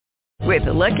With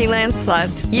the Lucky Land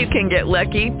Slots, you can get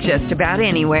lucky just about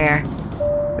anywhere.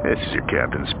 This is your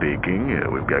captain speaking.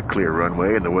 We've got clear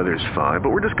runway and the weather's fine,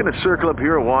 but we're just going to circle up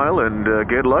here a while and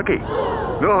get lucky.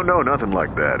 No, nothing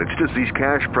like that. It's just these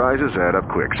cash prizes add up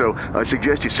quick. So I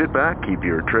suggest you sit back, keep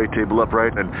your tray table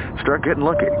upright, and start getting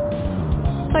lucky.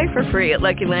 Play for free at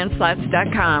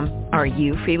LuckyLandSlots.com. Are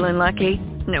you feeling lucky?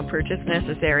 No purchase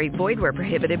necessary. Void where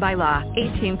prohibited by law.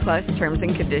 18 plus terms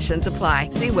and conditions apply.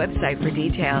 See website for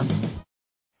details.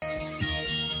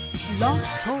 Blog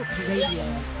Talk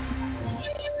Radio.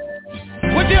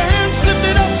 With your hands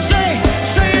lifted up, say it.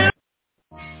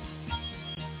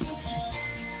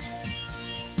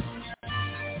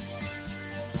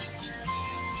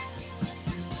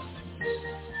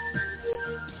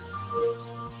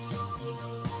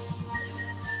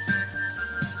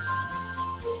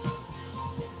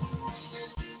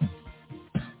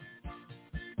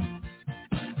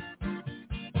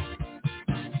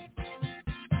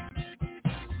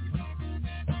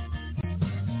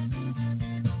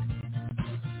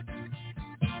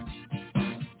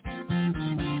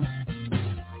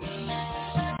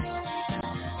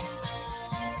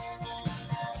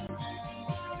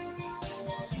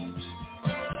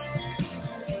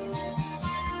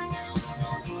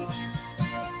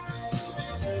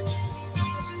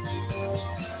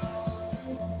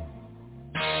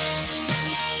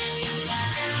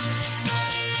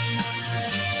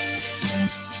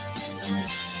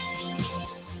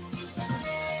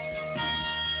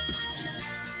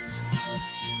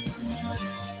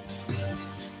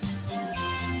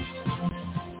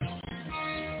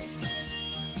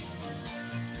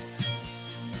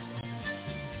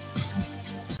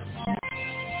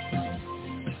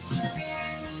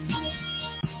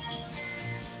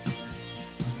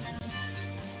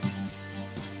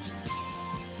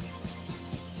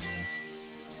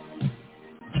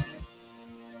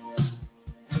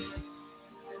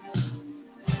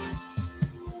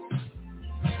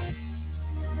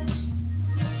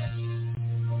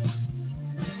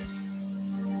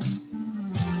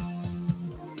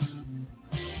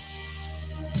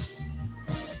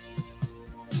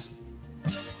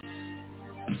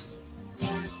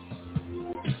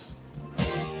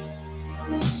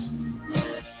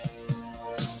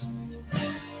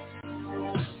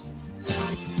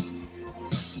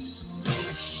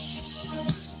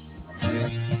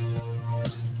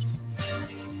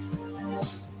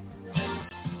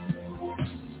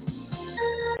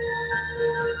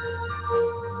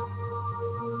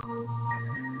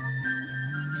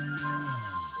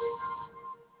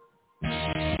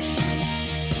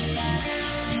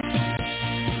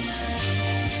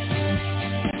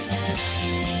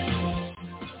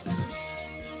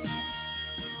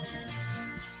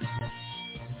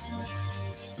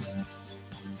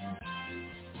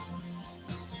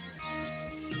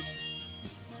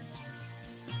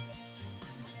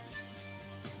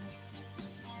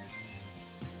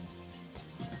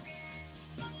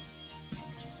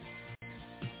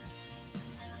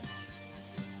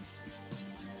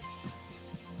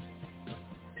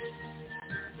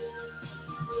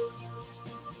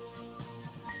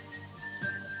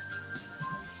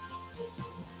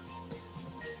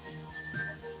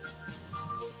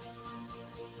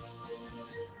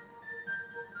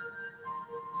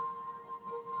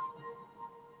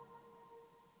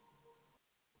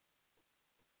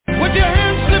 With your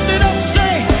hands lifted up,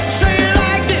 say it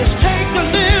like this. Take the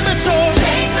limits off.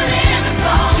 Take the limits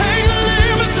off. Take the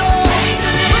limits off. Take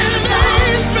the limits off.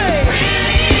 Release me.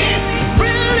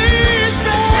 Release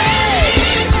me.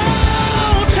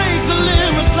 Oh, take the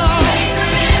limits off. Take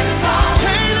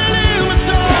the limits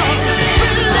off. Take the limits off.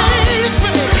 Release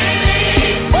me.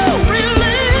 Oh,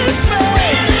 release me.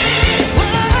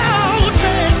 Oh,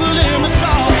 take the limits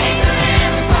off.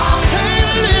 Take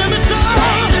the limits off. Take the limits off.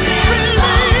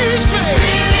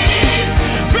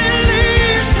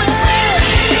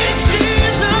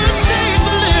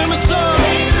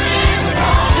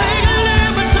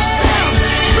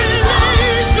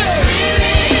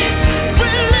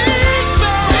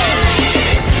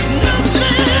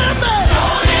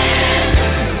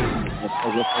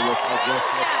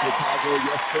 Chicago,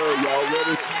 yes sir, y'all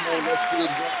ready? Come on, let's get it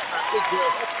one time. It's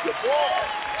your boy.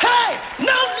 Hey,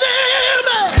 no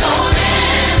limit! No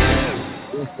limit!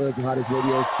 Yes sir, the hottest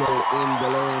radio show in the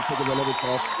land. Ticket the Limits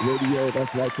Off Radio.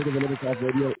 That's right, Ticket the Limits Off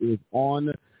Radio is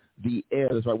on the air.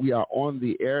 That's right, we are on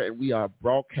the air and we are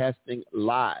broadcasting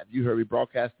live. You heard me,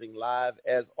 broadcasting live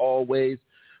as always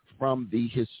from the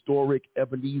historic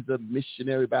Ebenezer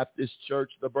Missionary Baptist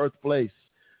Church, the birthplace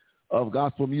of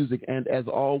gospel music. And as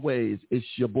always, it's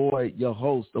your boy, your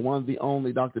host, the one, the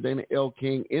only, Dr. Dana L.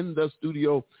 King, in the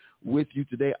studio with you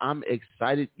today. I'm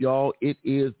excited, y'all. It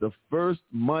is the first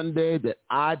Monday that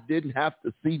I didn't have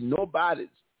to see nobody's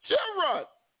children.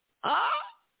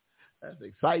 That's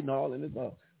exciting, all in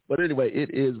itself. But anyway,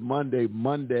 it is Monday,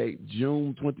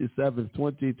 June 27th,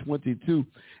 2022,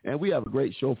 and we have a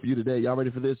great show for you today. Y'all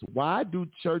ready for this? Why do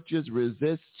churches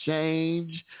resist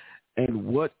change, and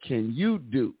what can you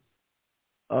do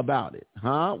about it?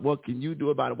 What can you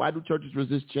do about it? Why do churches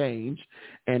resist change,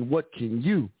 and what can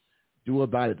you do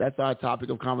about it? That's our topic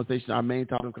of conversation, our main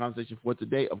topic of conversation for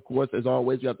today. Of course, as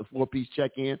always, you have the 4-piece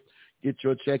check-in. Get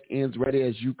your check-ins ready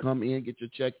as you come in. Get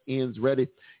your check-ins ready.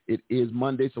 It is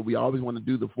Monday, so we always want to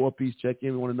do the 4-piece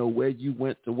check-in. We want to know where you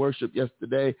went to worship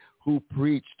yesterday, who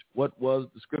preached, what was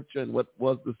the scripture, and what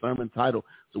was the sermon title.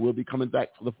 So we'll be coming back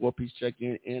for the 4-piece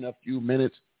check-in in a few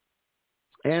minutes,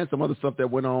 and some other stuff that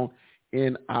went on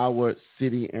in our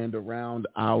city and around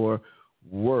our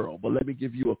world. But let me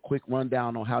give you a quick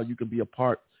rundown on how you can be a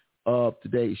part of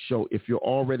today's show. If you're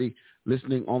already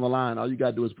listening on the line, all you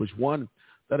got to do is push 1.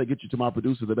 That'll get you to my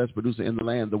producer, the best producer in the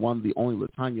land, the one, the only,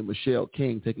 Latanya Michelle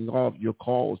King, taking all of your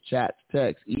calls, chats,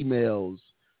 texts, emails,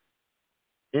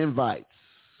 invites,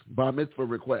 bar mitzvah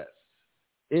requests,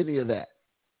 any of that.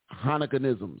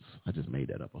 Hanukkah-isms. I just made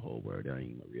that up, a whole word. That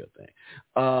ain't even a real thing.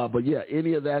 But yeah,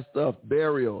 any of that stuff,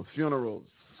 burials, funerals,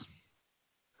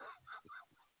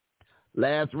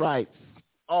 last rites,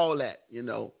 all that,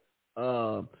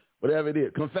 whatever it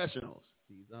is, confessionals.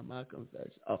 These are my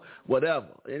confessions. Whatever,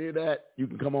 any of that, you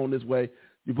can come on this way.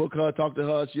 You book her, talk to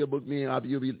her, she'll book me, and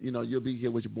you'll be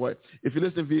here with your boy. If you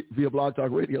listen via Blog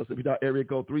Talk Radio, so if you dial area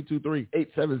code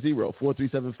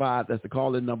 323-870-4375, that's the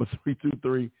call-in number.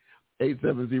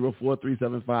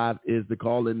 323-870-4375 is the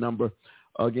call-in number.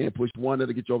 Again, push 1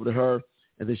 to get you over to her,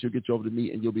 and then she'll get you over to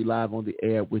me, and you'll be live on the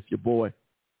air with your boy.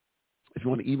 If you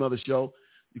want to email the show,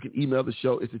 you can email the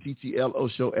show. It's the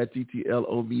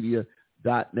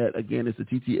TTLO@TTLOmedia.net. Again, it's the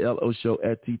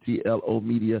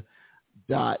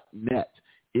TTLO@TTLOmedia.net.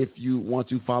 If you want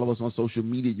to follow us on social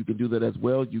media, you can do that as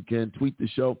well. You can tweet the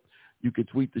show. You can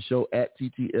tweet the show at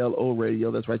TTLO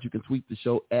Radio. That's right. You can tweet the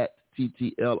show at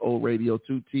TTLO Radio.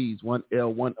 2 T's, 1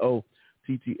 L, 1 O.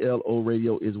 TTLO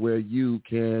Radio is where you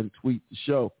can tweet the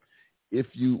show. If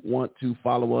you want to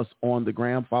follow us on the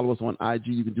gram, follow us on IG,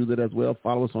 you can do that as well.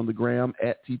 Follow us on the gram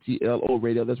at TTLO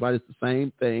Radio. That's right. It's the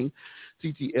same thing.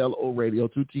 TTLO Radio,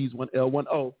 2 T's, 1 L, 1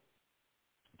 O.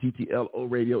 TTLO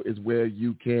Radio is where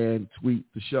you can tweet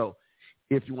the show.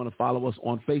 If you want to follow us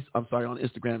on on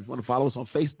Instagram, if you want to follow us on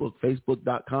Facebook,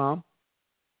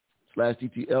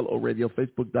 facebook.com/TTLO Radio,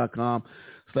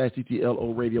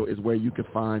 facebook.com/TTLO Radio is where you can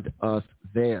find us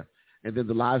there. And then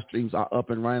the live streams are up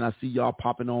and running. I see y'all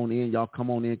popping on in. Y'all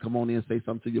come on in, say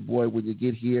something to your boy when you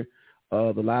get here.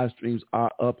 The live streams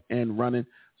are up and running.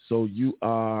 So you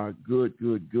are good.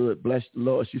 Bless the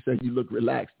Lord. She said you look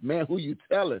relaxed. Man, who you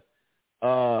telling?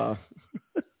 But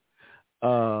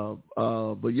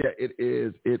yeah, it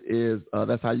is.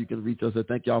 That's how you can reach us. So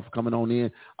thank y'all for coming on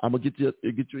in. I'm going to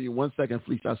get you in 1 second,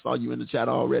 Fleece. I saw you in the chat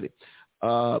already.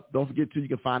 Don't forget, too, you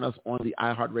can find us on the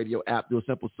iHeartRadio app. Do a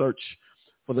simple search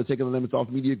for the Taking the Limits Off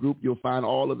Media Group. You'll find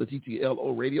all of the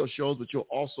TTLO radio shows, but you'll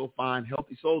also find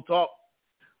Healthy Soul Talk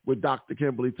with Dr.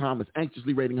 Kimberly Thomas,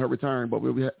 anxiously waiting her return. But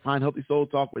we'll find Healthy Soul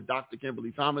Talk with Dr.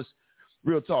 Kimberly Thomas.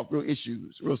 Real talk, real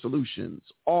issues, real solutions.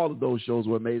 All of those shows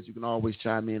were amazing. You can always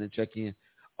chime in and check in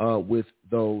with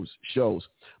those shows.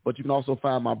 But you can also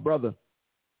find my brother,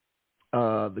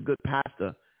 the good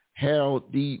pastor,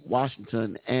 Harold D.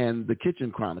 Washington, and the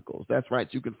Kitchen Chronicles. That's right.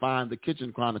 You can find the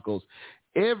Kitchen Chronicles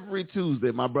every Tuesday.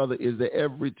 My brother is there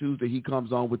every Tuesday. He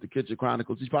comes on with the Kitchen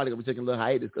Chronicles. He's probably going to be taking a little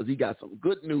hiatus because he got some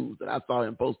good news that I saw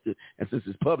him posted. And since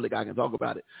it's public, I can talk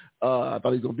about it. I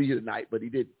thought he was going to be here tonight, but he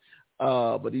didn't.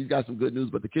 But he's got some good news.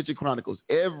 But the Kitchen Chronicles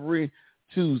every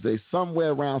Tuesday,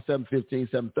 somewhere around 7:15,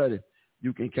 7:30,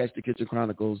 you can catch the Kitchen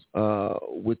Chronicles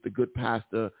with the good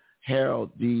pastor,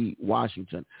 Harold D.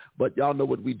 Washington. But y'all know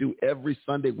what we do every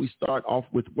Sunday. We start off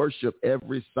with worship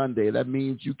every Sunday. That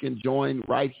means you can join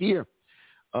right here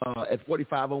at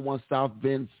 4501 South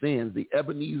Vincennes. The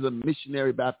Ebenezer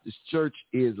Missionary Baptist Church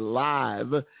is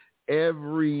live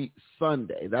every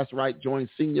Sunday. That's right. Join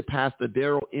Senior Pastor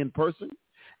Darrell in person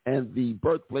and the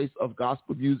Birthplace of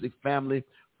Gospel Music family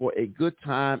for a good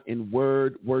time in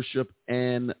word, worship,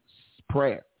 and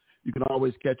prayer. You can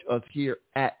always catch us here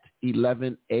at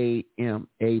 11 a.m.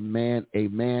 Amen,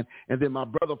 amen. And then my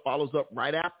brother follows up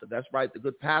right after. That's right, the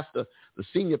good pastor, the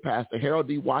senior pastor, Harold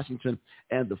D. Washington,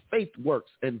 and the Faith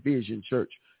Works and Vision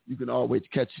Church. You can always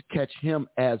catch him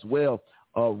as well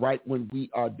right when we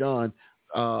are done,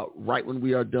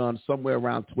 somewhere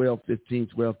around 12:15,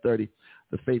 12:30.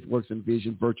 the Faith Works and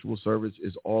Vision virtual service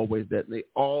is always that. And they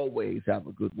always have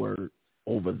a good word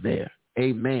over there.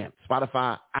 Amen.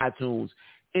 Spotify, iTunes,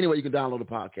 anywhere you can download the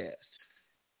podcast,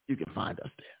 you can find us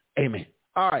there. Amen.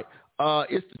 All right.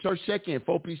 It's the church check-in,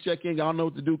 4-piece check-in. Y'all know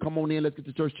what to do. Come on in. Let's get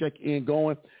the church check-in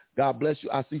going. God bless you.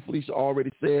 I see Felicia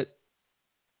already said,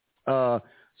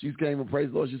 she came and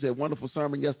praised the Lord. She said, wonderful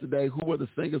sermon yesterday. Who are the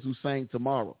singers who sang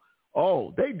tomorrow?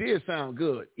 Oh, they did sound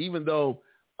good, even though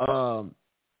I'm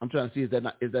trying to see, is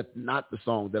that not the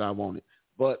song that I wanted?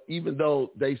 But even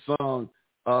though they sung,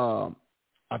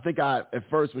 I think at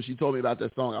first when she told me about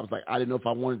that song, I was like, I didn't know if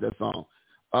I wanted that song.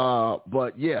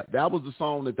 But yeah, that was the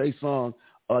song that they sung.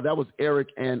 That was Eric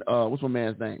and what's my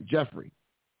man's name? Jeffrey.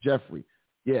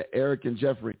 Yeah, Eric and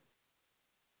Jeffrey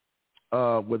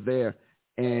were there.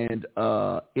 And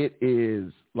it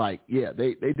is like, yeah,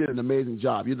 they did an amazing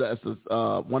job. That's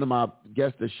one of my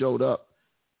guests that showed up.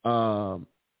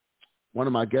 One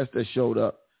of my guests that showed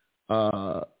up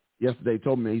yesterday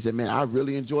told me, he said, man, I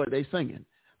really enjoyed they singing.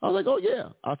 I was like, oh, yeah.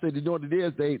 I said, you know what it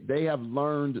is? They have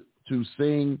learned to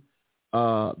sing.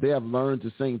 They have learned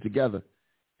to sing together.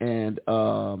 And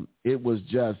it was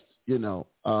just,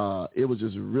 it was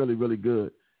just really, really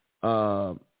good.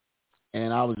 And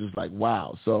I was just like,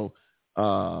 wow. So,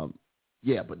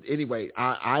 yeah, but anyway,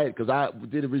 because I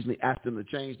did originally ask them to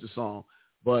change the song,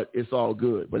 but it's all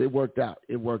good. But it worked out.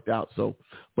 So,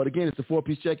 but again, it's the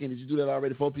 4-piece check-in. Did you do that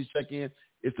already? 4-piece check-in.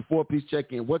 It's the 4-piece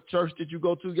check-in. What church did you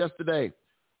go to yesterday?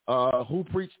 Who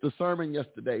preached the sermon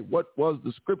yesterday? What was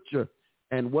the scripture?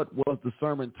 And what was the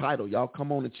sermon title? Y'all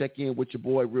come on and check in with your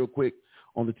boy real quick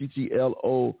on the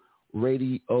TTLO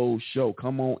radio show.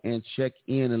 Come on and check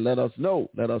in and let us know.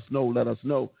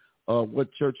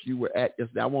 What church you were at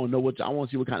yesterday. I want to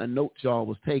see what kind of notes y'all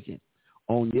was taking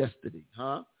on yesterday,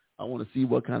 huh? I want to see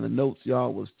what kind of notes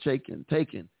y'all was taking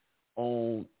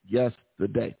on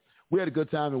yesterday. We had a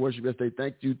good time in worship yesterday.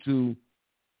 Thank you to,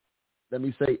 let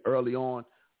me say early on,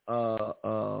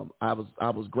 I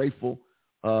was grateful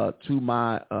to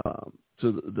my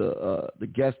to the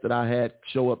guests that I had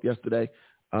show up yesterday.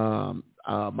 My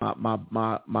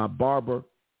barber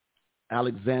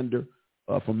Alexander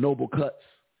from Noble Cuts.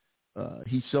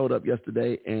 He showed up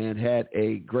yesterday and had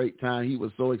a great time. He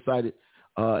was so excited,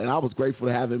 and I was grateful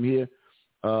to have him here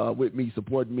with me,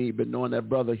 supporting me. Been knowing that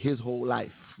brother his whole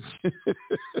life.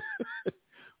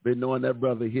 Been knowing that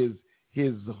brother his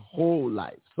whole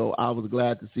life. So I was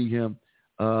glad to see him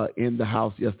in the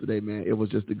house yesterday, man. It was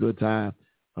just a good time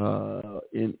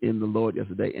in the Lord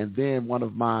yesterday. And then one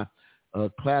of my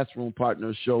classroom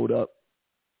partners showed up.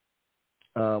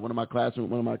 One of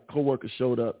my coworkers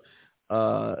showed up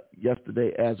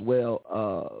yesterday as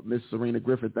well. Miss Serena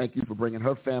Griffin, thank you for bringing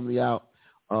her family out.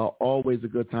 Always a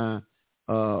good time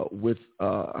with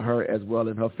her as well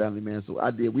and her family, man. So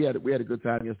we had a good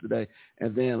time yesterday.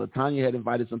 And then LaTanya had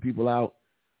invited some people out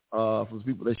from some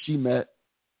people that she met.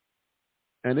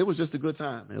 And it was just a good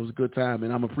time. It was a good time,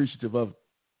 and I'm appreciative of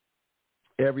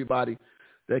everybody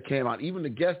that came out. Even the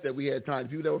guests that we had time,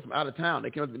 people that were from out of town,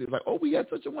 they came up to me and was like, "Oh, we had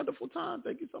such a wonderful time.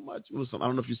 Thank you so much." It was I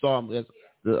don't know if you saw them.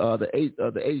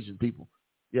 The Asian people.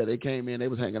 Yeah, they came in. They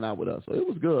was hanging out with us, so it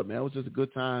was good, man. It was just a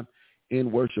good time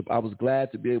in worship. I was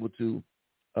glad to be able to.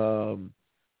 I'm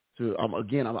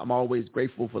always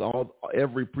grateful for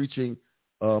every preaching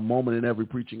moment and every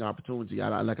preaching opportunity.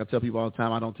 Like I tell people all the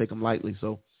time, I don't take them lightly.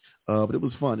 So. But it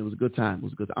was fun. It was a good time. It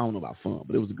was good. I don't know about fun,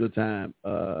 but it was a good time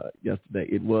yesterday.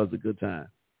 It was a good time.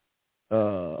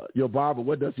 Your barber,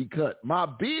 what does he cut? My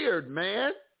beard,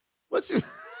 man. What you?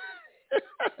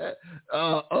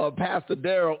 Pastor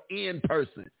Darrell in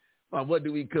person. What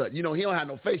do we cut? He don't have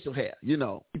no facial hair.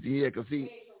 Yeah, because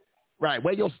right.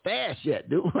 Where your stash at,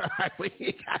 dude?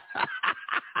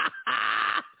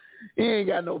 He ain't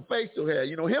got no facial hair.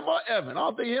 Him or Evan? I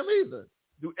don't think him either.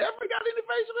 Do Evan got any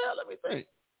facial hair? Let me think.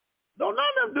 No, none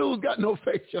of them dudes got no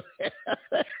facial hair.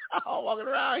 All walking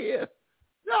around here.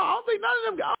 No, I don't think none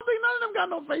of them got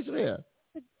no facial hair.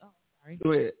 Oh, sorry.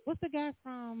 Go ahead. What's the guy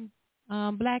from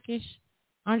Blackish?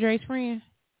 Andre's friend.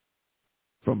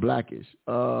 From Blackish.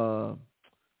 Oh,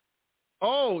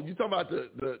 you talking about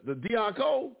the Deion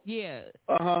Cole? Yeah.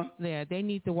 Uh-huh. Yeah, they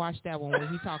need to watch that one when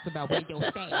he talks about where your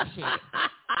stash is.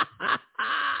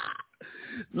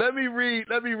 Let me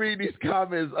read these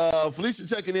comments. Felicia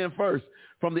checking in first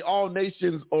from the All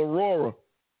Nations Aurora.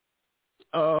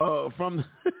 From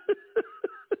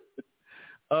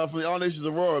the All Nations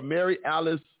Aurora, Mary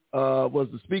Alice was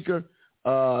the speaker.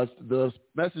 The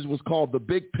message was called "The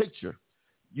Big Picture."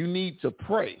 You need to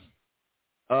pray.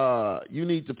 You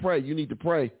need to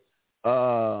pray.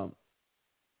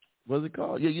 What's it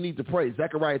called? Yeah, you need to pray.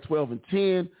 Zechariah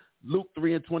 12:10, Luke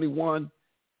 3:21.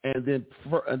 And then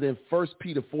 1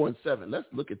 Peter 4:7. Let's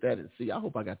look at that and see. I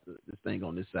hope I got this thing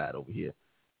on this side over here.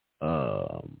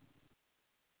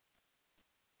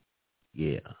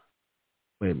 Yeah.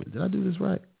 Wait a minute. Did I do this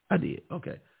right? I did.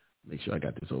 Okay. Make sure I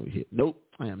got this over here. Nope.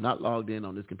 I am not logged in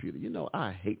on this computer. You know,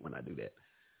 I hate when I do that.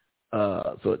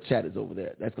 So the chat is over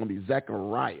there. That's going to be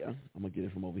Zechariah. I'm going to get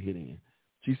it from over here then.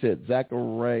 She said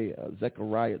Zechariah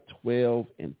 12:10.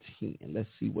 Let's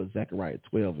see what Zechariah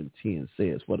 12:10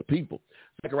 says for the people.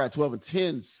 Zechariah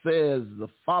 12:10 says the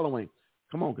following.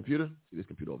 Come on, computer. See, this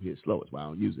computer over here is slow. That's why I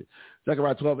don't use it.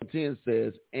 Zechariah 12:10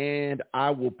 says, and I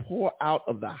will pour out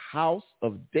of the house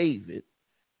of David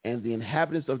and the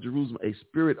inhabitants of Jerusalem a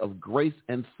spirit of grace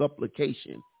and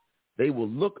supplication. They will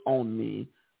look on me,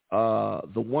 the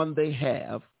one they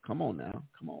have. Come on now.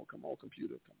 Come on,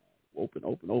 computer. Come on. Open.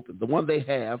 The one they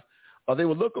have, they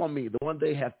will look on me, the one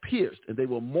they have pierced, and they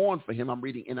will mourn for him. I'm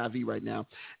reading NIV right now.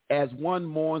 As one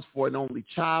mourns for an only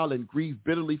child and grieves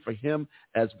bitterly for him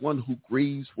as one who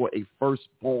grieves for a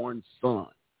firstborn son.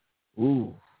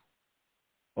 Ooh.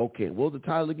 Okay, what was the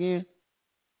title again?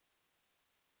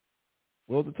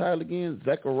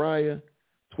 Zechariah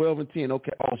 12:10.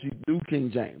 Okay. Oh, she's New King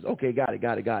James. Okay, got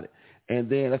it. And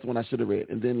then that's the one I should have read.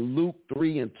 And then Luke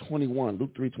 3:21.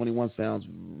 Luke 3:21 sounds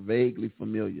vaguely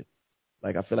familiar.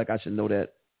 Like I feel like I should know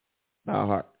that by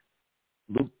heart.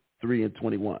 Luke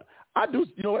 3:21. I do.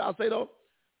 You know what I'll say though,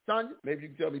 Tanya? Maybe you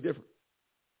can tell me different.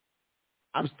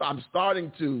 I'm starting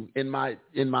to in my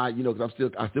because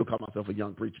I still call myself a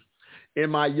young preacher. In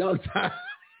my young time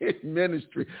in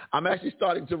ministry, I'm actually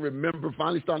starting to remember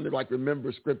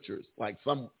remember scriptures, like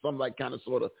some like kind of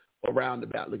sort of around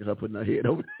about. Look at her putting her head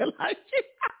over there like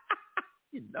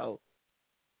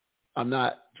I'm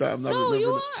not No,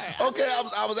 you are. Okay,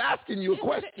 I was asking you a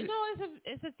question.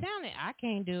 It's a talent. I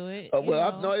can't do it. I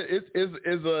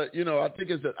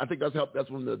think that's help. That's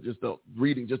when the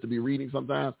reading, just to be reading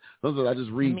sometimes. Sometimes I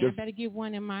just read. I better get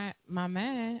one in my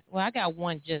mind. Well, I got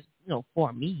one just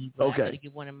for me, but okay. I better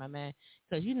get one in my mind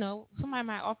because somebody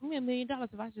might offer me $1 million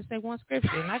if I just say one scripture,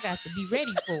 and I got to be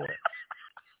ready for it.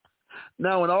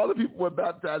 Now, when all the people were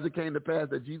baptized, it came to pass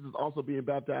that Jesus also being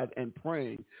baptized and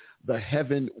praying, the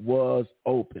heaven was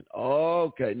open.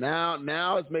 Okay, now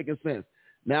it's making sense.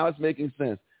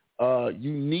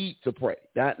 You need to pray.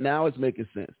 Now it's making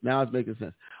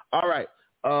sense. All right.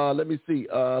 Let me see.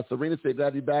 Serena said,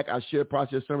 glad to be back. I shared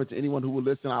process sermon to anyone who will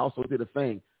listen. I also did a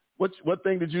thing. What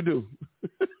thing did you do?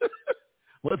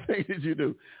 What thing did you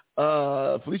do?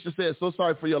 Felicia said, so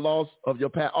sorry for your loss of your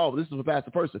past. Oh, this is a pastor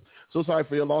person. So sorry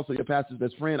for your loss of your pastor's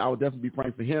best friend. I would definitely be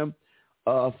praying for him.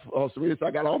 Serena said,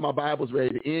 I got all my Bibles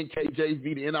ready. The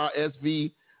NKJV, the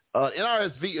NRSV.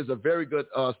 NRSV is a very good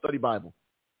study Bible.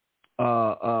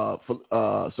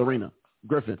 Serena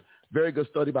Griffin, very good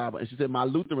study Bible. And she said, my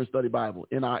Lutheran study Bible,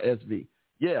 NRSV.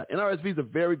 Yeah, NRSV is a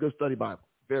very good study Bible.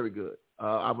 Very good.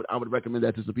 I would recommend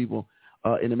that to some people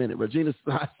in a minute. Regina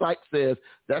Sykes says,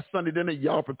 that Sunday dinner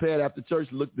y'all prepared after church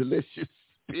looked delicious.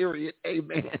 Period.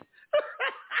 Amen.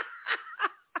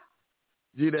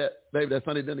 See that, baby? That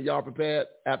Sunday dinner y'all prepared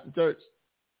after church?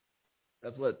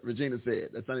 That's what Regina said.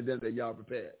 That Sunday dinner that y'all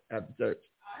prepared after church.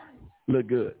 Look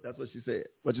good. That's what she said.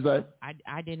 What you say?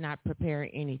 I did not prepare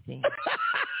anything.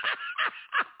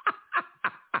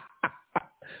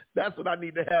 That's what I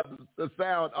need to have the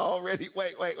sound already.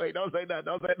 Wait. Don't say that.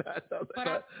 Go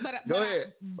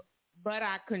ahead. But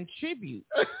I contribute.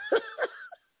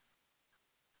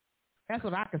 That's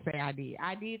what I can say I did.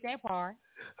 I did that part.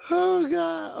 Oh,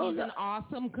 God. He's an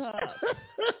awesome cup.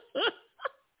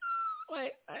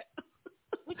 Wait.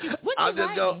 I'll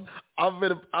just go. I'll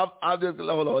just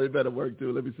hold on. It better work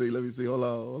too. Let me see. Hold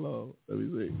on. Let me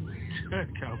see.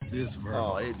 This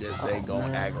oh, it just ain't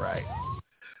gonna act right.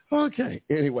 Okay.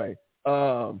 Anyway,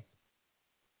 okay.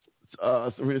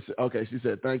 She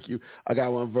said, "Thank you. I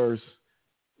got one verse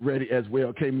ready as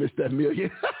well. Can't miss that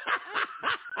million."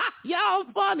 Y'all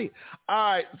funny. All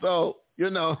right. So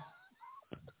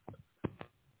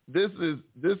this is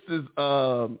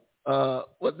what I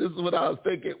was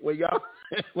thinking when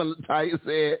Taya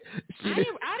said I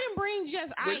didn't bring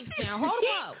just ice now. Hold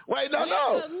up. Wait,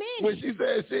 no. When she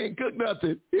said she ain't cooked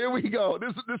nothing, here we go.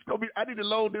 This gonna be. I need to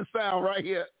load this sound right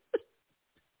here.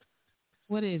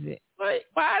 What is it? Wait,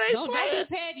 why are they playing? Don't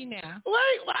be petty now.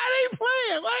 Wait, why are they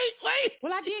playing? Wait.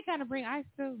 Well, I did kind of bring ice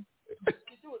too. You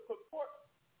do it for pork.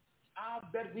 I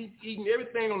bet we eating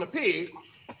everything on the pig,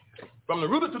 from the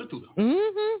rooter to the tutor.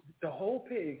 Mm-hmm. The whole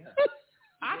pig.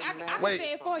 I can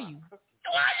say it for you.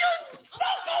 Why you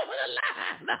spoke over the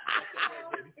line?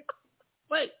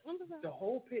 Wait. The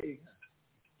whole pig.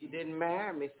 You didn't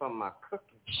marry me for my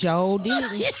cooking. Sure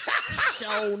didn't.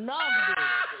 Sure enough did.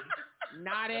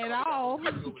 Not at all.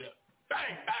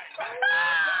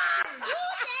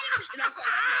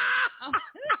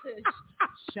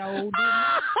 Show did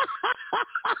not.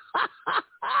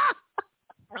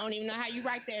 I don't even know how you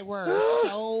write that word.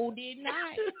 Show did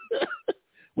not.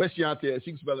 Where's Shantae?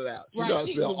 She can spell it out. She Right, knows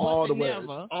she spell can all the never.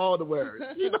 words. All the words.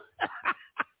 You know?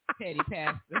 Petty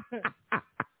pastor.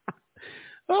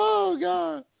 Oh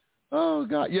God. Oh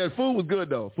God. Yeah, the food was good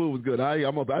though. Food was good. I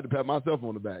had to pat myself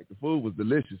on the back. The food was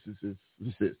delicious. It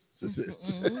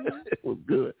was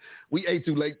good. We ate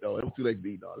too late though. It was too late to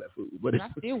eat all that food. But I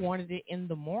still wanted it in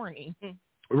the morning.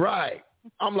 Right.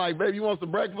 I'm like, baby, you want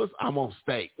some breakfast? I'm on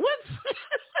steak. What?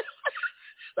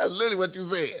 That's literally what you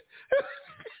said.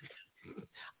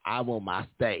 I want my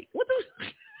steak. What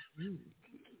the?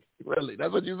 Really?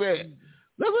 That's what you said?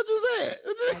 That's what you said?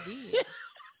 I did.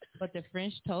 But the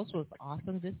French toast was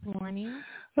awesome this morning.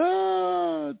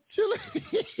 Chili.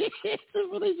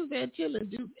 They just had chili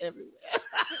juice everywhere.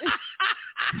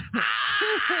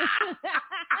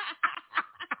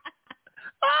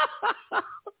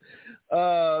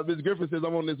 Ms. Griffin says,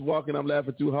 I'm on this walk and I'm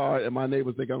laughing too hard and my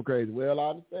neighbors think I'm crazy. Well,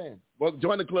 I understand. Well,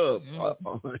 join the club.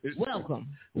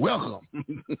 Welcome.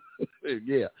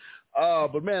 Yeah.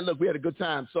 But man, look, we had a good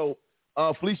time. So,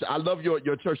 Felicia, I love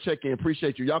your church check-in.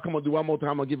 Appreciate you. Y'all come on, do one more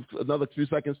time. I'll give another few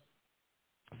seconds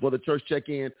for the church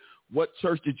check-in. What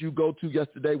church did you go to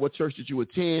yesterday? What church did you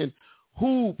attend?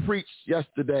 Who preached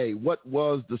yesterday? What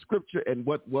was the scripture and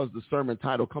what was the sermon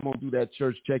title? Come on, do that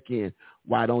church check-in.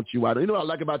 Why don't you? You know what I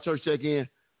like about church check-in?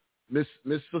 Miss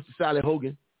Sister Sally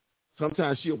Hogan.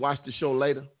 Sometimes she'll watch the show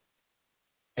later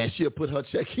and she'll put her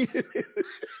check-in.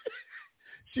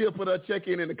 She'll put her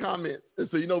check-in in the comments. And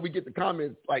so, we get the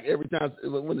comments like every time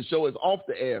when the show is off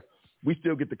the air. We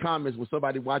still get the comments when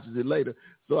somebody watches it later.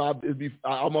 So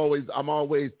I'm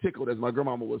always tickled, as my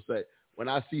grandmama would say, when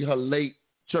I see her late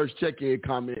church check-in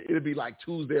comment. It'll be like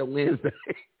Tuesday or Wednesday,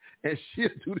 and she'll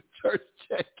do the church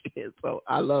check-in. So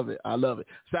I love it.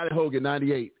 Sally Hogan,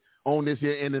 98, on this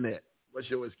here internet. What's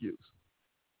your excuse?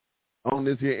 On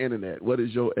this here internet, what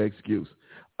is your excuse?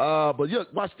 But yeah,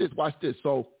 watch this.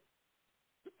 So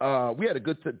we had a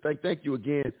good thank you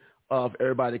again for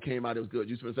everybody that came out. It was good.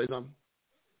 You supposed to say something?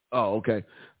 Oh, okay.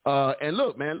 And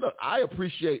look, I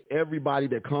appreciate everybody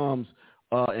that comes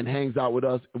and hangs out with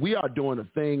us. We are doing a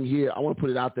thing here. I want to put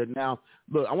it out there now.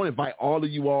 Look, I want to invite all of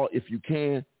you all, if you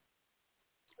can.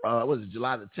 What is it,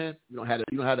 July the 10th? You don't have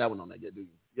that one on there yet, do you?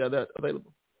 Yeah, that's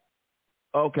available.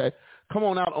 Okay. Come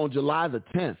on out on July the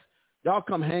 10th. Y'all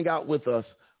come hang out with us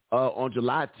on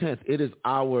July 10th. It is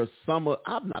our summer.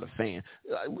 I'm not a fan.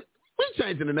 We're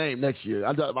changing the name next year.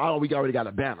 We already got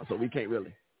a banner, so we can't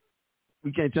really.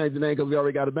 We can't change the name because we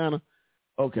already got a banner?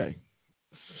 Okay.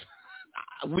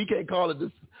 We can't call it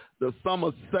the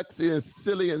summer sexy and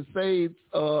silly and sage,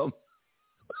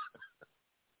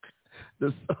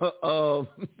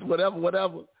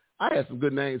 whatever. I had some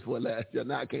good names for it last year.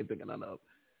 Now I can't think of none of them.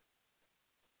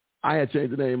 I had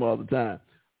changed the name all the time.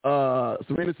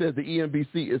 Serena says the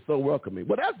EMBC is so welcoming.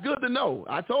 Well, that's good to know.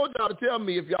 I told y'all to tell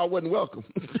me if y'all wasn't welcome.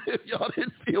 If y'all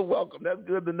didn't feel welcome, that's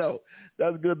good to know.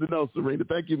 That's good to know, Serena.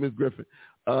 Thank you, Ms. Griffin.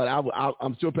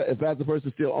 I'm sure if Pastor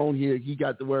Person's still on here, he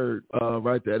got the word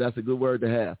right there. That's a good word to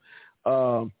have.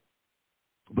 But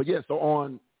yeah, so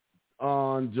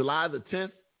on July the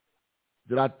 10th,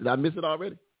 did I miss it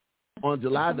already? On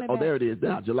July, there it is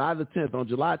now. July the 10th. On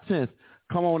July 10th,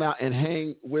 come on out and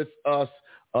hang with us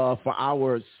for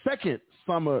our second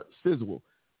summer sizzle.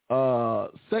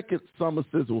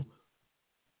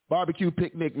 Barbecue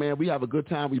picnic, man. We have a good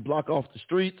time. We block off the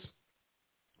streets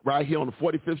right here on the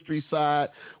 45th Street side.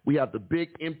 We have the big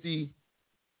empty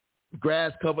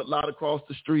grass-covered lot across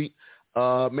the street.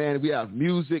 Man, we have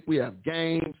music. We have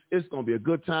games. It's going to be a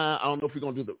good time. I don't know if we're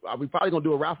going to are we probably going to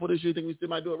do a raffle this year? Think we still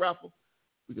might do a raffle?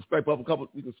 We can scrape up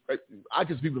I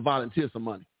guess people volunteer some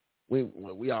money.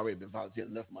 We already been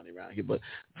volunteering enough money around here, but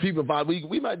people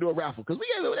we might do a raffle because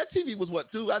that TV was what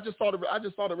too. I just saw the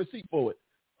receipt for it.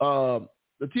 The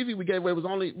TV we gave away was a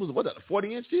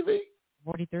 40-inch TV?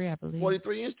 43, I believe.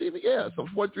 43-inch TV, yeah. So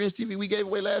 43-inch TV we gave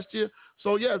away last year.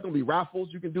 So yeah, it's gonna be raffles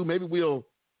you can do. Maybe we'll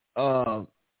give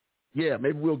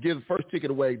the first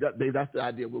ticket away. That's the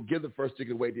idea. We'll give the first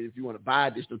ticket away. If you want to buy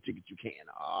additional tickets, you can.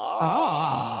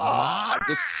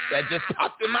 That just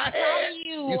popped in my head.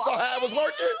 You saw how it was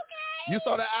working? Okay. You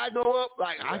saw that eye go up?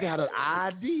 Like, I got an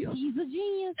idea. He's a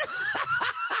genius.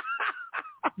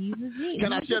 He's a genius.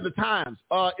 Can I share the times?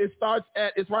 It starts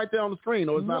it's right there on the screen,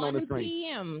 or it's not on the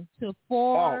screen. 1 p.m. to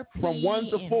 4 p.m. From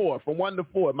 1 to 4. From 1 to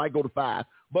 4. It might go to 5.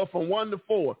 But from 1 to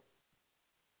 4.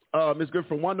 Ms. Griffin,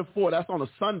 from 1 to 4, that's on a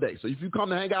Sunday. So if you come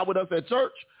to hang out with us at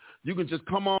church, you can just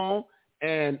come on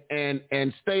and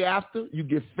stay after. You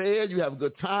get fed, you have a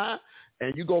good time,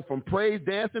 and you go from praise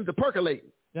dancing to percolating.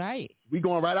 Right. We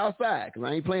going right outside because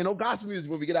I ain't playing no gospel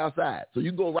music when we get outside. So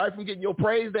you go right from getting your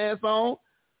praise dance on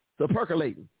to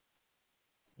percolating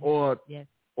or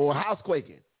house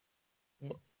quaking.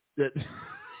 Yes.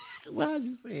 Why are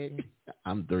you saying? Yes.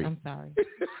 I'm 3. I'm sorry. You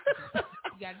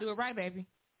got to do it right, baby.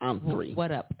 I'm 3.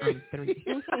 What up? I'm 3.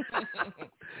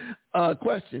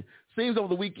 Question. Seems over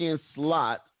the weekend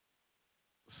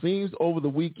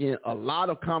a lot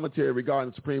of commentary regarding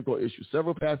the Supreme Court issue.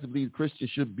 Several pastors believe Christians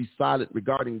should be silent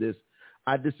regarding this.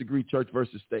 I disagree, church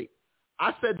versus state.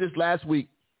 I said this last week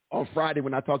on Friday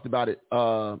when I talked about it,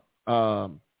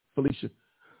 Felicia.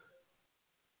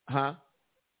 Huh?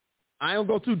 I don't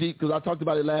go too deep because I talked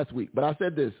about it last week, but I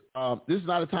said this. This is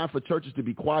not a time for churches to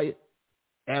be quiet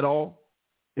at all.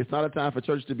 It's not a time for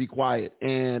churches to be quiet.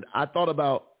 And I thought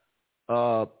about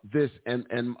this,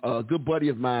 and a good buddy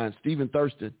of mine, Stephen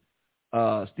Thurston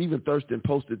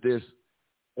posted this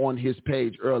on his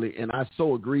page early, and I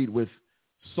so agreed with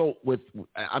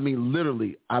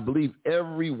literally, I believe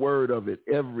every word of it,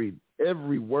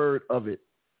 every word of it,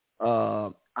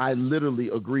 I literally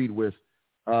agreed with.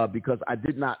 Because I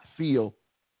did not feel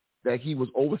that he was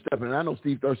overstepping. And I know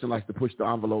Steve Thurston likes to push the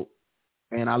envelope,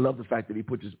 and I love the fact that he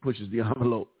pushes the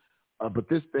envelope. But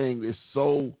this thing is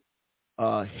so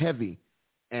heavy,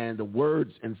 and the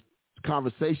words and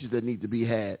conversations that need to be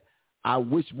had, I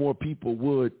wish more people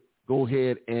would go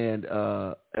ahead and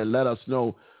let us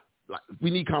know. We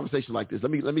need conversations like this.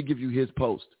 Let me give you his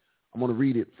post. I'm going to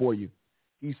read it for you.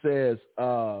 He says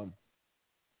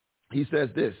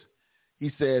this.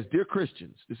 He says, "Dear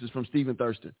Christians," this is from Stephen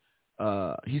Thurston.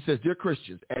 He says, "Dear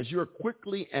Christians, as you're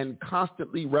quickly and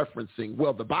constantly referencing,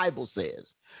 well, the Bible says,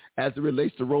 as it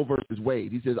relates to Roe versus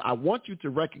Wade," he says, "I want you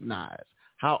to recognize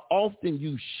how often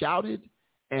you shouted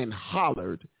and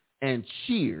hollered and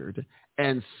cheered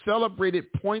and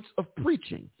celebrated points of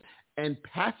preaching and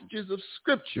passages of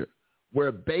scripture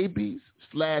where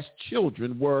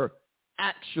babies/children were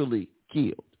actually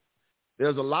killed.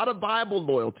 There's a lot of Bible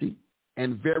loyalty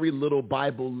and very little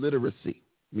Bible literacy."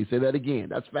 Let me say that again.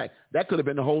 That's fact. That could have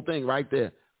been the whole thing right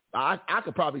there. I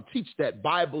could probably teach that,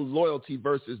 Bible loyalty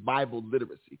versus Bible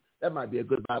literacy. That might be a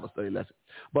good Bible study lesson.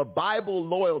 But Bible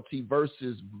loyalty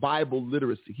versus Bible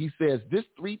literacy. He says this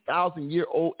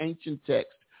 3,000-year-old ancient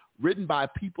text written by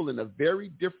people in a very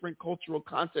different cultural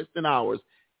context than ours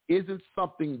isn't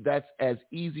something that's as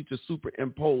easy to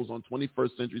superimpose on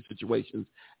 21st century situations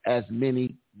as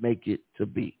many make it to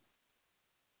be.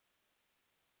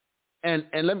 And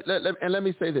let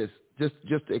me say this, just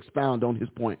to expound on his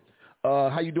point.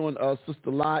 How you doing, Sister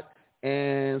Lott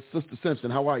and Sister Simpson?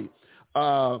 How are you?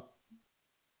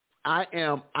 I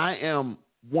am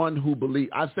one who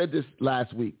believes. I said this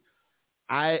last week.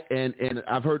 And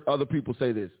I've heard other people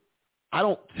say this. I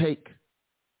don't take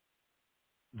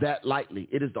that lightly.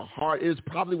 It is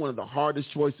probably one of the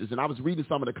hardest choices. And I was reading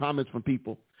some of the comments from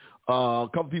people. A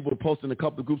couple of people were posting in a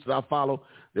couple of groups that I follow.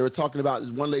 They were talking about,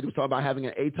 one lady was talking about having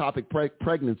an atopic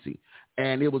pregnancy,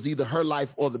 and it was either her life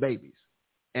or the baby's.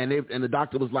 And the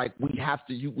doctor was like, we have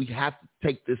to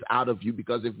take this out of you,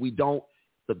 because if we don't,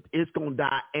 it's going to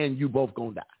die and you both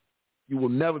going to die. You will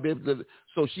never be able to live.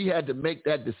 So she had to make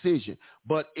that decision.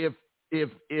 But if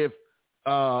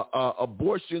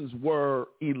abortions were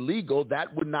illegal,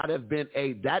 that would not have been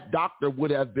that doctor would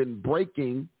have been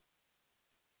breaking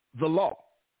the law.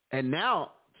 And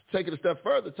now, taking a step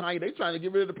further, Tanya, they're trying to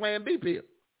get rid of the Plan B pill.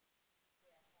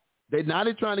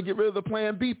 They're trying to get rid of the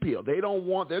Plan B pill. They're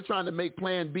trying to make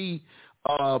Plan B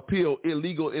pill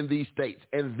illegal in these states.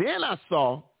 And then I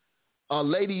saw a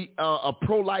lady, a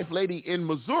pro-life lady in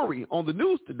Missouri on the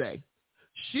news today.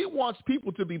 She wants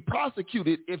people to be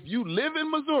prosecuted if you live in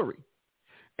Missouri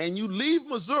and you leave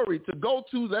Missouri to go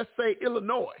to, let's say,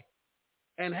 Illinois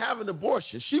and have an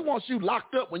abortion. She wants you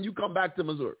locked up when you come back to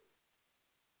Missouri.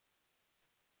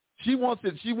 She wants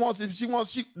it.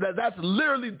 That's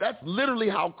literally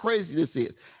how crazy this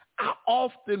is. I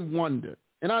often wonder,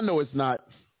 and I know it's not,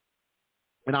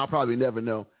 and I'll probably never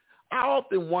know. I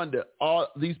often wonder, all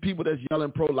these people that's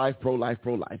yelling pro-life.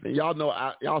 And y'all know,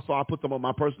 y'all saw I put them on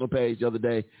my personal page the other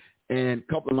day, and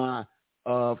a couple of my,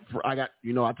 I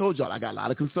told y'all I got a lot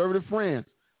of conservative friends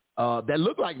that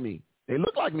look like me. They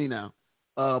look like me now,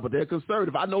 but they're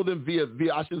conservative. I know them via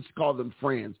I shouldn't call them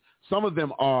friends. Some of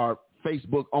them are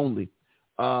Facebook only,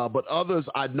 but others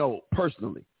I know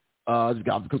personally. I just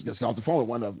got off the phone with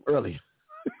one of them earlier.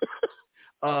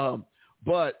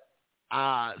 But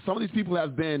some of these people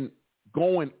have been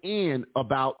going in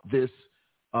about this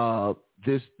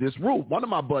rule. One of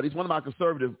my buddies, one of my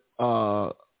conservative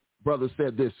brothers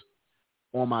said this.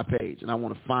 on my page, and I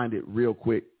want to find it real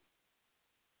quick.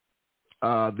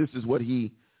 This is what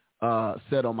he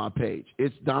said on my page.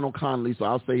 It's Donald Connolly, so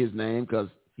I'll say his name because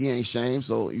he ain't shamed,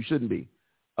 so you shouldn't be.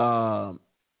 I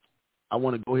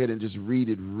want to go ahead and just read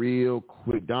it real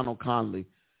quick. Donald Connolly.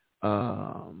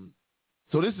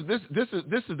 So this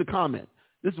is the comment.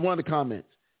 This is one of the comments.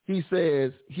 He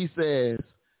says,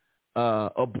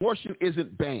 abortion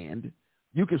isn't banned.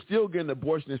 You can still get an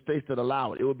abortion in states that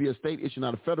allow it. It will be a state issue,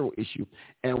 not a federal issue.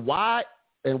 And while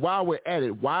we're at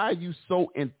it, why are you so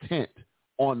intent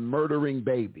on murdering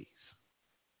babies?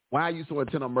 Why are you so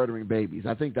intent on murdering babies?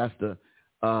 I think that's the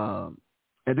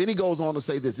and then he goes on to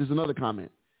say this. This is another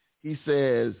comment. He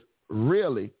says,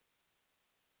 really,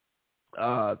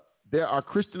 there are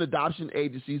Christian adoption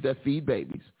agencies that feed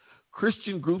babies,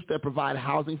 Christian groups that provide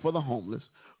housing for the homeless,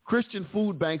 Christian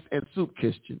food banks and soup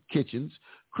kitchens,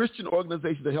 Christian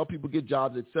organizations that help people get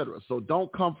jobs, etc. So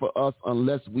don't come for us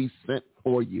unless we sent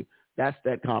for you. That's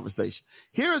that conversation.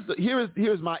 Here's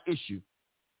my issue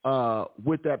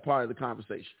with that part of the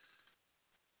conversation.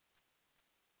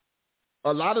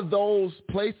 A lot of those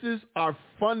places are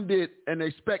funded and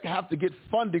they have to get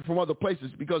funding from other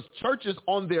places because churches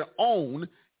on their own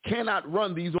cannot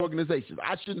run these organizations.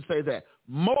 I shouldn't say that.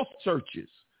 Most churches,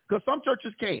 because some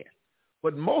churches can,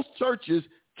 but most churches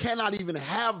cannot even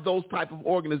have those type of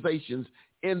organizations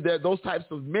in those types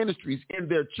of ministries in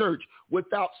their church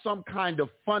without some kind of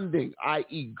funding,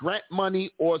 i.e. grant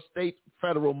money or state,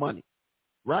 federal money,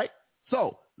 right?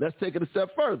 So let's take it a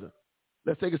step further.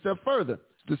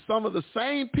 Some of the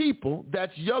same people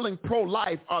that's yelling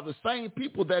pro-life are the same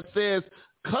people that says,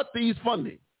 cut these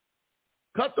funding.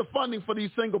 Cut the funding for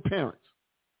these single parents.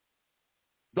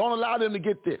 Don't allow them to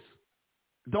get this.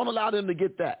 Don't allow them to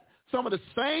get that. Some of the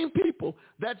same people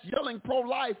that's yelling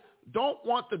pro-life don't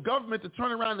want the government to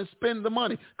turn around and spend the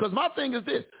money. Because my thing is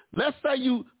this. Let's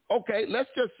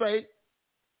just say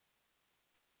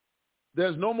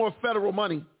there's no more federal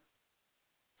money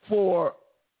for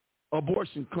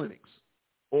abortion clinics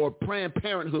or Planned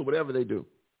Parenthood, whatever they do.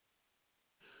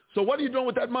 So what are you doing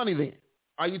with that money then?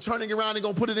 Are you turning around and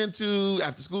going to put it into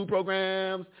after-school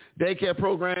programs, daycare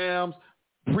programs,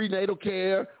 prenatal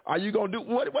care? Are you going to do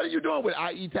what are you doing with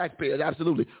i.e. taxpayers?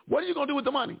 Absolutely. What are you going to do with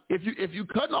the money? If you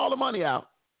cutting all the money out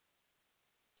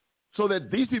so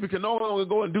that these people can no longer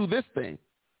go and do this thing,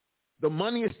 the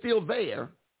money is still there.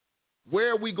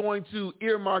 Where are we going to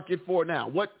earmark it for now?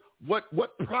 What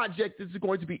project is it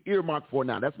going to be earmarked for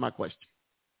now? That's my question.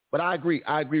 But I agree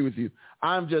with you.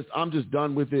 I'm just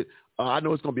done with it. I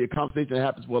know it's going to be a conversation that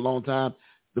happens for a long time.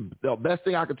 The best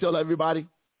thing I can tell everybody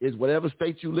is whatever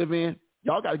state you live in,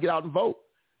 y'all got to get out and vote.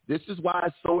 This is why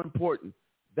it's so important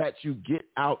that you get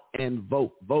out and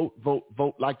vote. Vote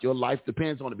like your life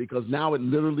depends on it, because now it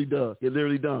literally does. It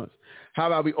literally does. How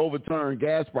about we overturn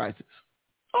gas prices?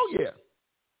 Oh, yeah,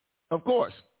 of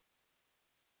course.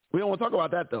 We don't want to talk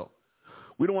about that, though.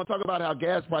 We don't want to talk about how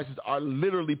gas prices are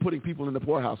literally putting people in the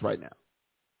poorhouse right now.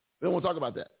 We don't want to talk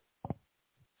about that.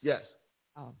 Yes.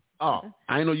 Oh,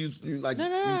 I know you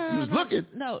was looking.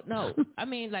 No. I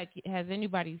mean, like, has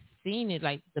anybody seen it?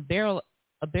 Like, a barrel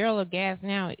of gas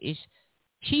now is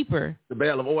cheaper. The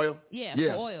barrel of oil? Yeah,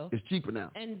 for oil. It's cheaper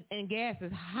now. And gas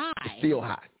is high. It's still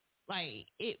high. Like,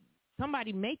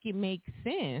 somebody make it make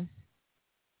sense.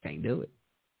 Can't do it.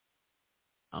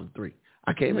 I'm 3.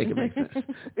 I can't make it make sense.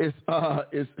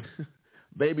 It's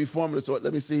baby formula. So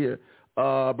let me see here.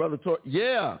 Brother Tori.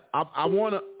 Yeah, I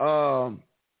want to.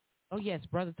 Oh, yes,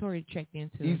 Brother Tori checked in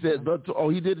too. He said,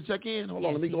 he did the check-in? Hold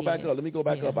on, let me go back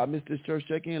up. I missed this church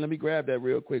check-in. Let me grab that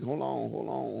real quick. Hold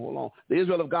on. The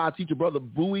Israel of God teacher, Brother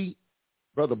Bowie,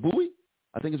 I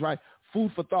think it's right.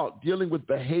 Food for thought, dealing with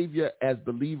behavior as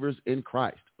believers in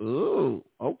Christ. Ooh,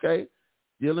 okay.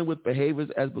 Dealing with behaviors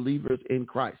as believers in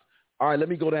Christ. All right, let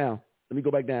me go back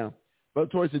down. Brother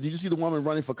Tori said, did you see the woman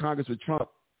running for Congress with Trump,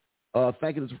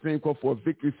 thanking the Supreme Court for a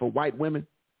victory for white women?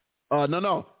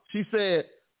 No. She said,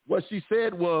 what she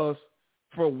said was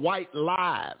for white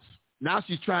lives. Now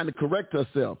she's trying to correct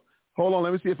herself. Hold on,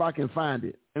 let me see if I can find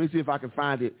it. And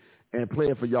play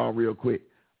it for y'all real quick.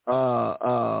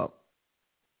 Yeah,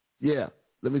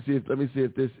 let me see if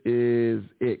this is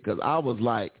it, because I was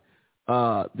like,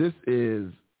 this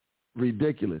is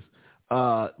ridiculous.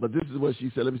 But this is what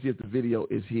she said. Let me see if the video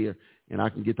is here, and I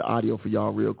can get the audio for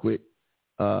y'all real quick.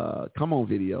 Come on,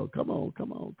 video. Come on.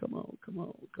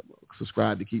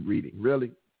 Subscribe to keep reading.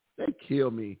 Really? They kill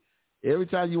me every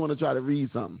time you want to try to read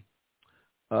something.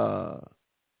 Okay,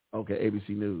 ABC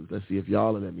News. Let's see if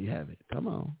y'all will let me have it. Come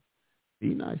on.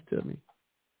 Be nice to me.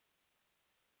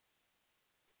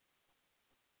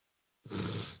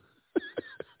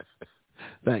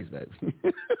 Thanks, baby.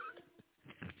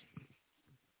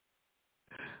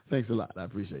 Thanks a lot. I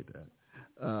appreciate that.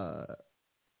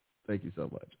 Thank you so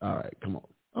much. All right, come on.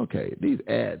 Okay, these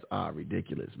ads are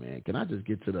ridiculous, man. Can I just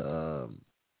get to to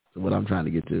what I'm trying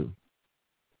to get to?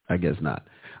 I guess not.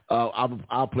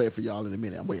 I'll play it for y'all in a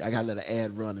minute. I gotta let an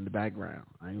ad run in the background.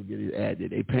 I ain't gonna get an ad.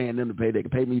 They paying them to pay. They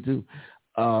can pay me too.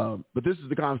 But this is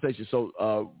the conversation.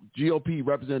 So GOP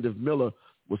Representative Miller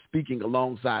was speaking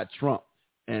alongside Trump,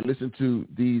 and listen to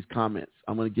these comments.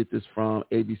 I'm going to get this from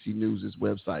ABC News'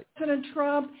 website. President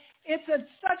Trump, it's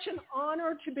such an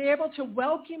honor to be able to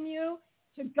welcome you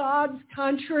to God's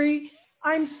country.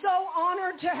 I'm so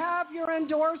honored to have your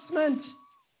endorsement.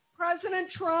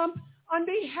 President Trump, on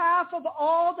behalf of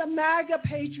all the MAGA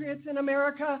patriots in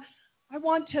America, I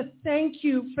want to thank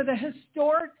you for the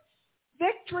historic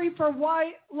victory for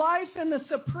white life in the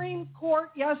Supreme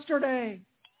Court yesterday.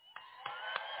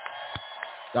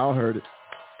 Y'all heard it.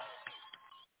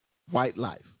 White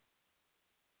life.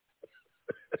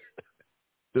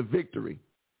 The victory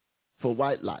for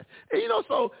white life. And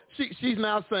so she's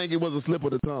now saying it was a slip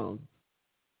of the tongue.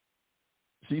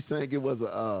 She's saying it was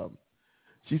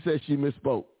she said she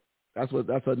misspoke. That's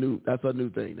her new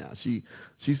thing now. She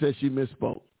said she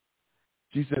misspoke.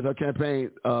 She says her campaign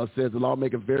says the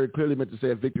lawmaker very clearly meant to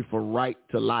say a victory for right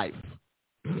to life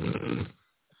and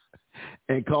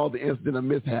called the incident a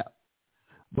mishap.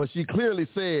 But she clearly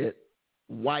said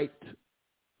white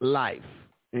life,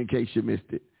 in case you missed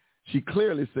it. She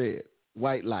clearly said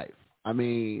white life. I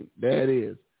mean, there it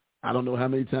is. I don't know how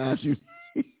many times you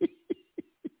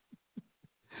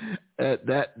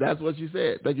that's what she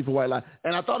said. Thank you for white life.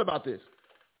 And I thought about this.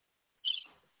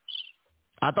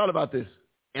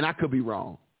 And I could be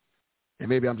wrong. And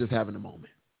maybe I'm just having a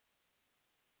moment.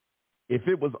 If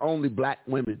it was only black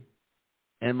women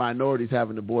and minorities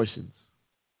having abortions,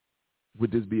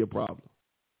 would this be a problem?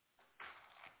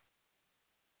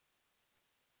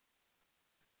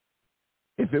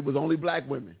 If it was only black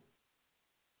women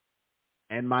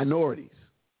and minorities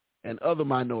and other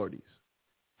minorities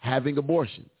having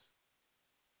abortions,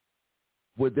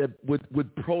 would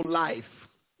pro-life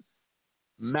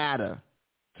matter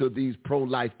to these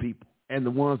pro-life people and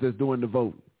the ones that's doing the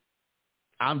voting?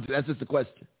 That's just a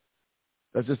question.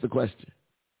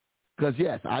 Because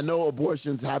yes, I know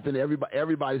abortions happen.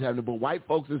 Everybody's having them, but white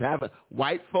folks was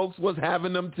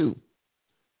having them too.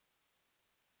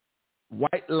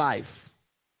 White life,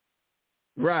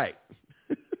 right?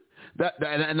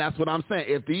 And that's what I'm saying.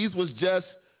 If these was just,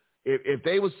 if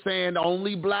they was saying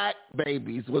only black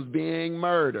babies was being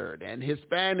murdered and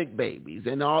Hispanic babies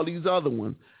and all these other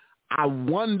ones, I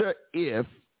wonder if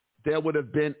there would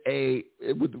have been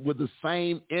would the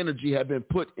same energy have been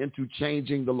put into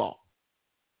changing the law.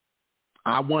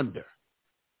 I wonder.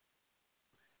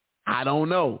 I don't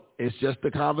know. It's just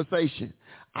a conversation.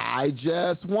 I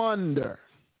just wonder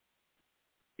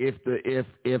if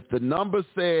the number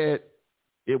said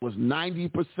it was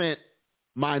 90%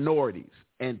 minorities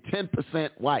and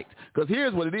 10% whites. Because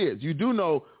here's what it is. You do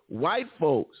know white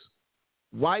folks,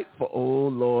 oh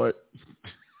Lord.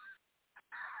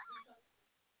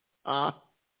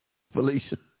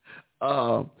 Felicia.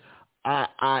 I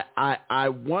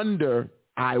wonder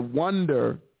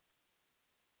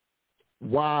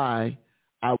why.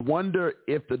 I wonder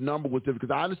if the number was different,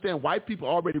 because I understand white people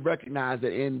already recognize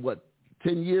that in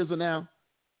 10 years from now,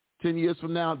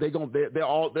 they're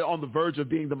on the verge of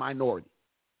being the minority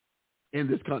in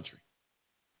this country,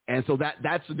 and so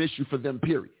that's an issue for them.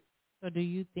 Period. So do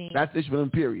you think that's an issue for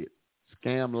them? Period.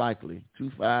 Scam likely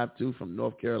 252 from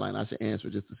North Carolina. I should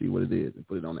answer just to see what it is and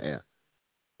put it on the air.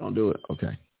 Don't do it.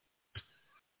 Okay.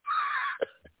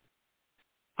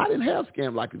 I didn't have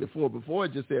scam likely before. Before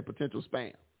it just said potential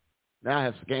spam. Now I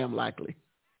have scam likely.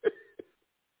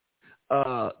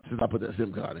 Since I put that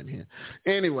SIM card in here.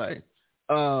 Anyway,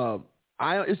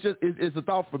 it's a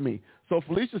thought for me. So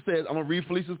Felicia says, I'm gonna read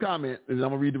Felicia's comment, and then I'm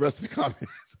gonna read the rest of the comments.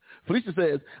 Felicia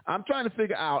says, I'm trying to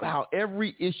figure out how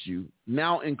every issue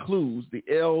now includes the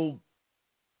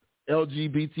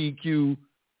LGBTQ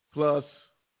plus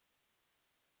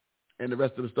and the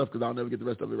rest of the stuff, because I'll never get the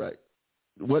rest of it right.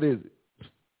 What is it?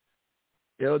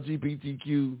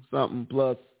 LGBTQ something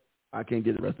plus. I can't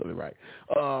get the rest of it right.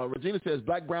 Regina says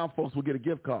black brown folks will get a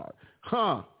gift card.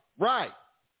 Right.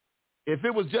 If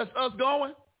it was just us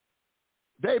going,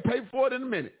 they'd pay for it in a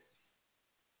minute.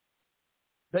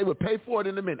 They would pay for it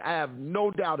in a minute. I have no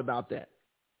doubt about that.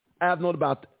 I have no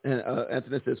doubt.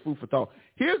 Anthony says food for thought.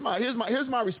 Here's my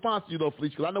response to you though,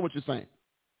 Felicia, because I know what you're saying.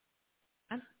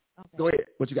 Okay. Go ahead.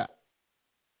 What you got?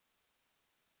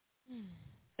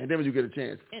 And then when you get a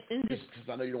chance, because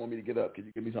I know you don't want me to get up, could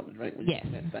you give me something to drink? Yes.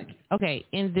 Thank you. Okay.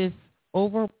 In this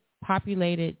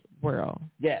overpopulated world.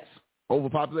 Yes.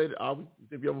 Overpopulated? Are we? You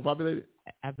think we're overpopulated?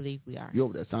 I believe we are. You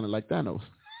over there sounding like Thanos.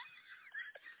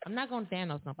 I'm not going to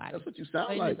Thanos nobody. That's what you sound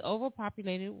but like. In this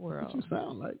overpopulated world. That's what you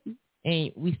sound like.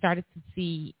 And we started to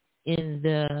see in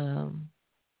the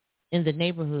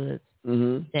neighborhoods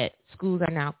that schools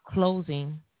are now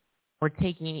closing or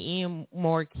taking in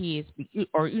more kids,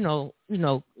 or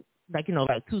like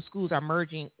two schools are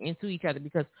merging into each other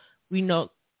because we know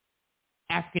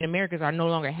African Americans are no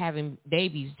longer having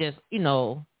babies, just 6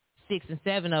 and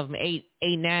 7 of them, 8,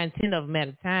 9, 10 of them at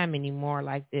a time anymore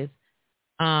like this.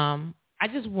 I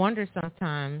just wonder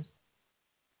sometimes,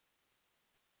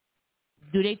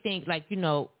 do they think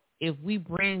if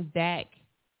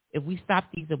we stop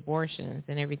these abortions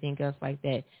and everything else like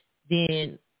that,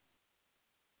 then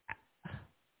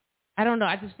I don't know.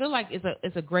 I just feel like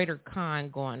it's a greater con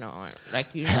going on.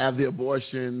 Have the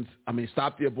abortions. I mean,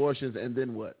 stop the abortions, and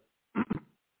then what?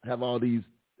 Have all these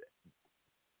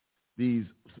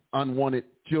unwanted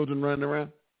children running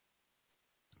around?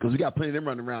 Because we got plenty of them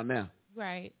running around now.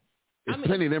 Right. There's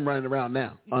plenty of them running around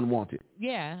now, unwanted.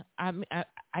 Yeah, I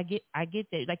get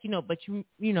that. But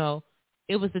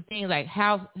it was the thing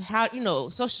how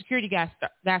Social Security got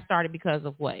started because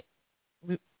of what?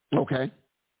 Okay.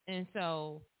 And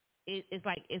so it's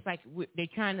like they're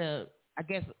trying to, I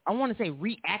guess I want to say,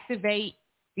 reactivate,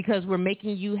 because we're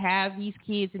making you have these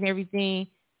kids and everything.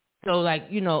 So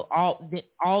all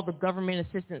the government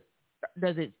assistance,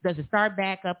 does it start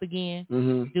back up again?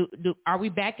 Mm-hmm. Are we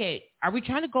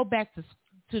trying to go back to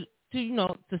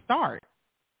start?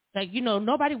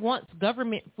 Nobody wants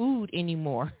government food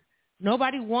anymore.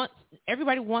 Everybody wants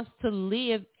to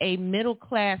live a middle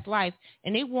class life,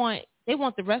 and they want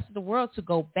the rest of the world to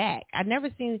go back. I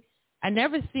never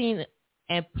seen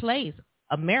a place,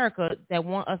 America, that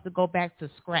want us to go back to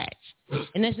scratch.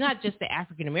 And it's not just the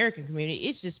African American community;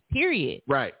 it's just period,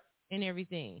 right, and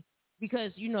everything.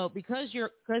 Because you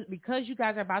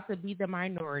guys are about to be the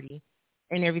minority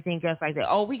and everything else like that.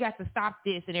 Oh, we got to stop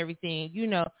this and everything.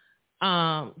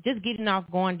 Just getting off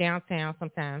going downtown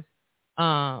sometimes.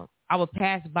 I would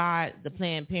pass by the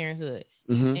Planned Parenthood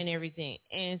and everything,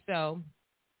 and so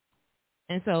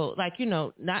not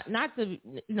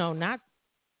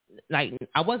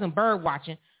I wasn't bird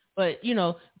watching, but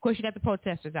of course you got the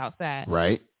protesters outside,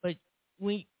 right? But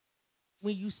when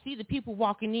you see the people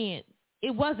walking in,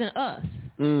 it wasn't us.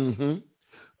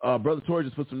 Brother Torrey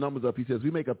just put some numbers up. He says, we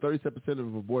make up 37%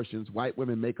 of abortions. White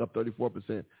women make up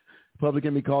 34%. Public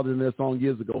Enemy called it in their song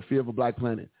years ago, Fear of a Black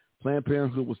Planet. Planned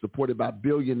Parenthood was supported by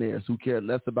billionaires who cared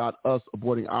less about us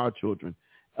aborting our children.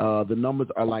 The numbers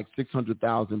are like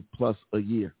 600,000 plus a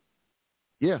year.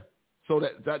 Yeah. So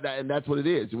that and that's what it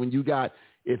is. When you got,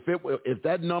 if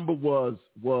that number was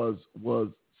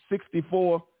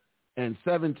 64 and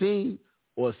 17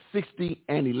 or 60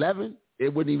 and 11,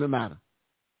 it wouldn't even matter.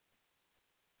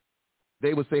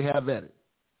 They would say have at it.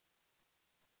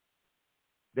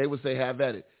 They would say have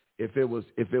at it if it was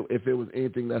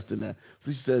anything less than that.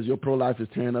 So she says your pro-life is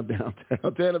tearing up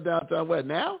downtown. Tearing up downtown what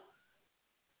now?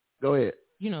 Go ahead.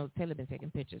 Taylor been taking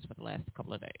pictures for the last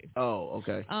couple of days. Oh,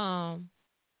 okay.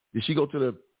 Did she go to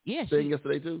the thing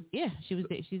yesterday too? Yeah, she was.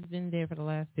 She's been there for the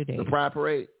last 2 days. The Pride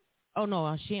Parade. Oh no,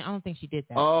 I don't think she did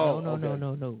that. Oh,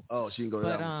 no. Oh, she didn't go to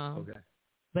that one. Okay.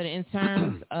 But in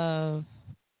terms of,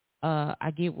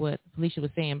 I get what Felicia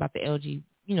was saying about the LG.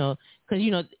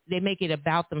 Because they make it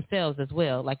about themselves as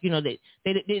well. They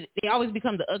always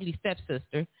become the ugly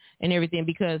stepsister and everything.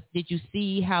 Because did you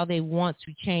see how they want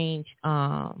to change?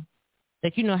 How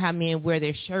men wear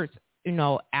their shirts,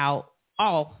 out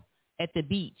off at the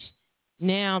beach.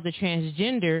 Now the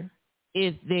transgender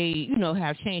is they,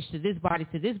 have changed to this body.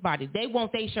 They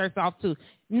want their shirts off too.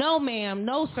 No, ma'am.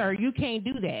 No, sir. You can't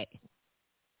do that.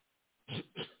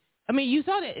 I mean, you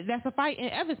saw that. That's a fight in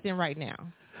Evanston right now.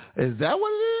 Is that what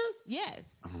it is? Yes.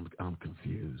 I'm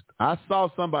confused. I saw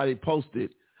somebody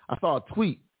posted. I saw a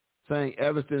tweet saying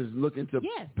Evanston is looking to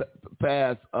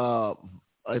pass,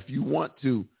 if you want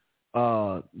to,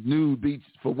 nude beach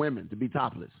for women to be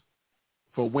topless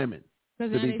for women.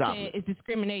 Because now they say it's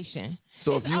discrimination.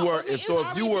 So if you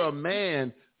were a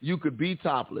man, you could be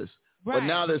topless. Right. But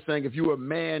now they're saying if you were a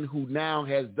man who now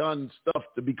has done stuff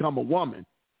to become a woman,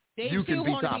 you can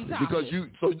be topless because you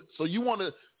want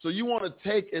to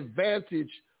take advantage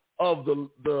of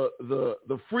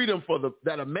the freedom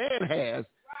that a man has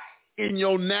in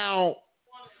your now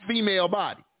female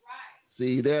body. Right.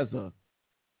 See, there's a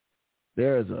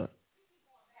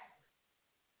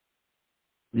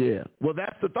yeah. Well,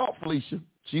 that's the thought, Felicia.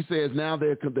 She says now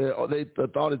the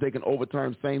thought is they can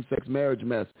overturn same-sex marriage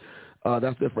mess.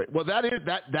 That's different. Well,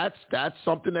 that's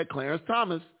something that Clarence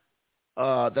Thomas.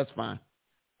 That's fine.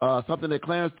 Something that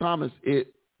Clarence Thomas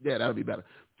Yeah, that would be better.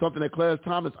 Something that Clarence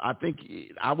Thomas, I think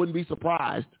I wouldn't be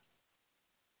surprised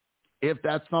if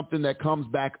that's something that comes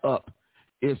back up.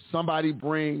 If somebody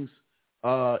brings,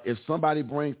 thank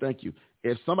you.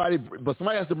 But somebody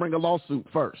has to bring a lawsuit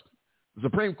first. The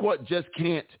Supreme Court just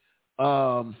can't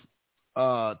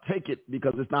take it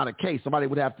because it's not a case. Somebody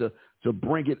would have to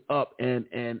bring it up and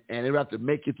it would have to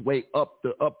make its way up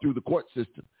through the court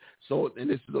system. So, and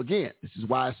this is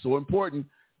why it's so important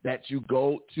that you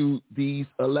go to these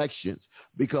elections,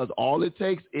 because all it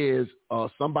takes is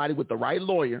somebody with the right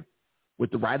lawyer,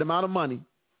 with the right amount of money,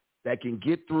 that can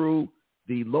get through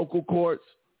the local courts,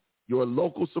 your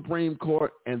local Supreme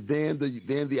Court, and then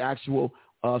the actual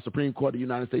Supreme Court of the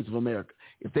United States of America.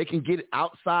 If they can get it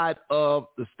outside of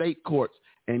the state courts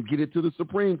and get it to the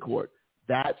Supreme Court,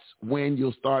 that's when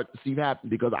you'll start to see it happen.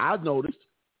 Because I've noticed,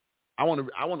 I want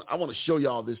to show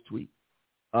y'all this tweet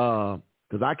because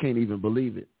I can't even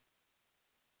believe it.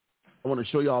 I want to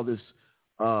show y'all this.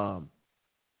 I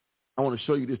want to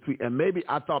show you this tweet, and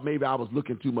I thought maybe I was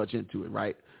looking too much into it.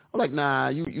 Right? I'm like, nah,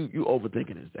 you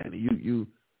overthinking this, Danny. You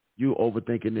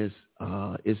overthinking this.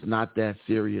 It's not that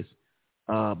serious.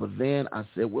 But then I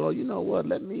said, well, you know what?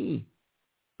 Let me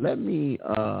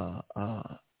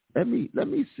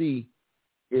see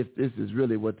if this is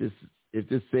really if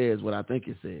this says what I think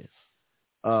it says.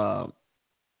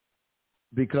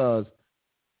 Because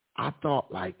I thought,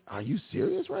 like, are you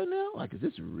serious right now? Like, is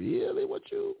this really what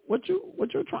you're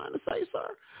trying to say, sir?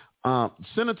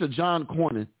 Senator John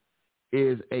Cornyn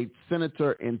is a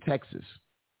senator in Texas.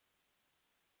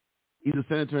 He's a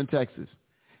senator in Texas,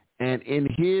 and in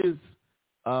his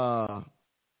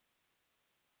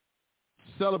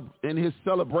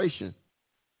celebration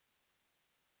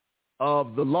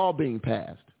of the law being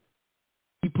passed,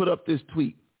 he put up this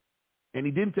tweet, and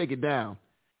he didn't take it down.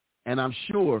 And I'm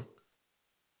sure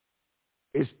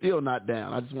it's still not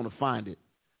down. I just want to find it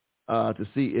to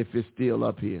see if it's still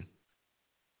up here,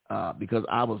 because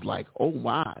I was like, oh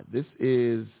my, this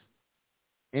is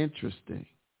interesting.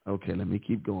 Okay, let me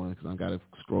keep going because I've got to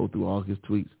scroll through all his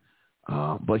tweets.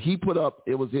 But he put up,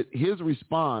 it was his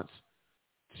response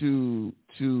to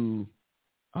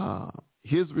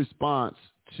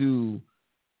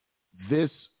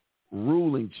this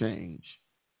ruling change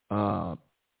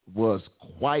was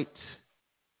quite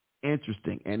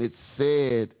interesting, and it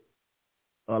said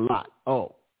a lot.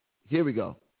 Oh, here we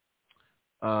go.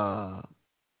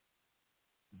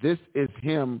 This is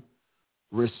him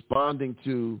responding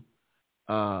to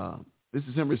Barack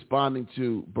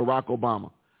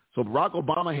Obama. So Barack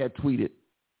Obama had tweeted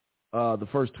the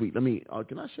first tweet. Let me.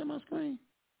 Can I share my screen?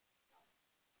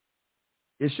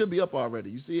 It should be up already.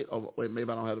 You see it? Oh, wait,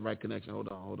 maybe I don't have the right connection. Hold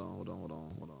on.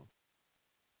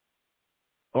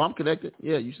 Oh, I'm connected.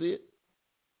 Yeah, you see it?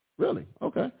 Really?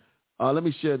 Okay. Let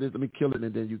me share this. Let me kill it,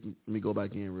 and then let me go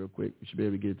back in real quick. You should be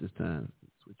able to get it this time.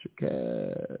 Switch your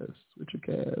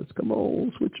cast. Come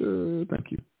on, switcher.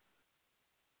 Thank you.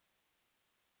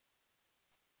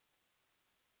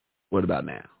 What about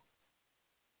now?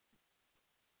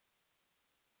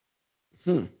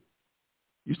 You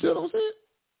still don't see it?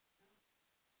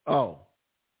 Oh,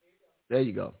 there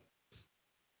you go.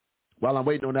 While I'm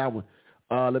waiting on that one,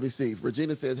 let me see.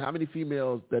 Regina says, how many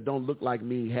females that don't look like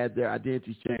me had their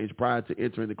identities changed prior to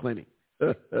entering the clinic?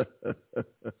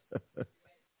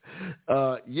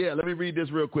 Yeah, let me read this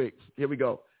real quick. Here we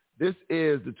go. This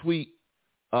is the tweet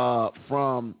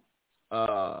from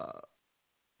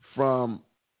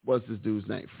what's this dude's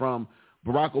name? From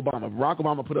Barack Obama. Barack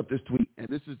Obama put up this tweet, and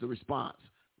this is the response.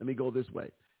 Let me go this way.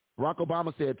 Barack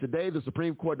Obama said, today the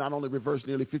Supreme Court not only reversed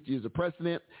nearly 50 years of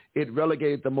precedent, it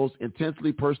relegated the most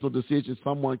intensely personal decisions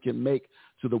someone can make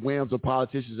to the whims of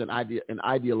politicians and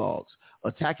ideologues,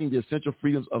 attacking the essential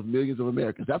freedoms of millions of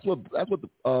Americans. That's what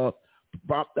Barack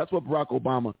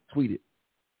Obama tweeted.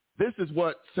 This is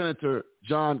what Senator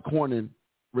John Cornyn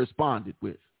responded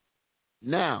with.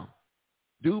 Now,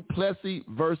 Du Plessis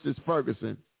versus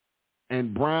Ferguson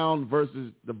and Brown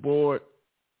versus the Board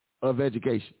of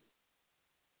Education.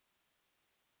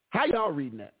 How y'all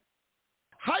reading that?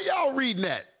 How y'all reading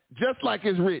that? Just like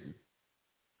it's written.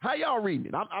 How y'all reading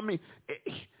it? I mean,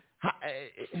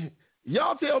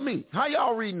 y'all tell me. How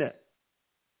y'all reading that?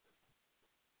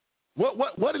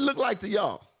 What it look like to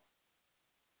y'all?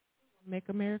 Make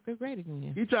America great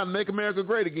again. He trying to make America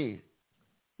great again.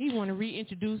 He want to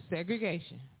reintroduce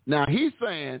segregation. Now, he's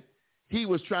saying he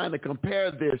was trying to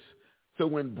compare this to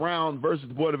when Brown versus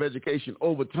the Board of Education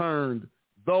overturned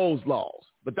those laws.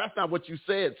 But that's not what you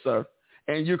said, sir.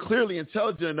 And you're clearly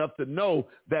intelligent enough to know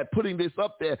that putting this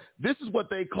up there, this is what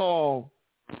they call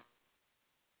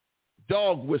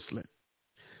dog whistling.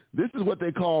 This is what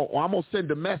they call, I'm going to send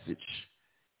a message,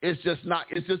 It's just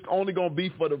only going to be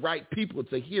for the right people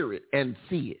to hear it and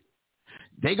see it.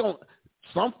 These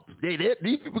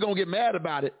people going to get mad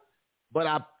about it, but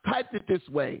I typed it this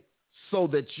way so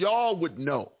that y'all would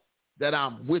know that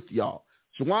I'm with y'all.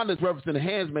 Shawanda's referencing The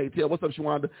Handmaid's Tale. What's up,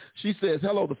 Shawanda? She says,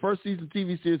 hello, the first season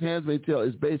TV series Handmaid's Tale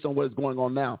is based on what is going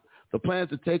on now. The plan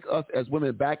to take us as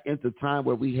women back into a time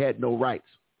where we had no rights.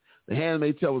 The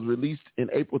Handmaid's Tale was released in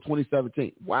April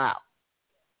 2017. Wow.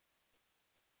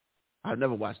 I've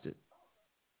never watched it.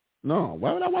 No,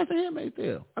 why would I watch The Handmaid's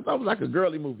Tale? I thought it was like a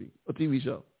girly movie, a TV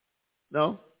show.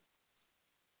 No?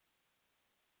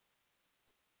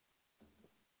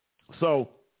 So,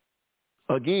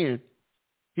 again,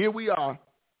 here we are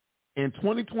in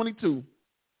 2022,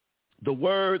 the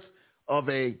words of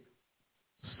a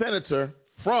senator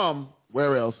from,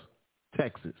 where else?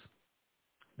 Texas.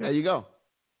 There you go.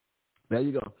 There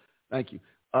you go. Thank you.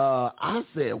 I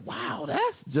said, wow,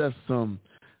 that's just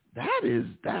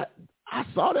I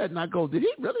saw that and I go, did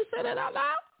he really say that out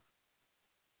loud?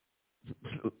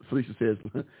 Felicia says,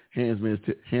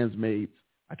 Handmaid's,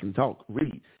 I can talk,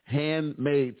 read.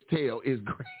 Handmaid's Tale is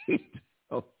great.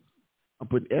 Oh, I'm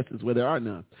putting S's where there are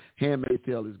none. Handmaid's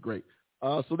Tale is great.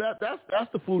 So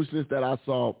that's the foolishness that I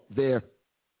saw there.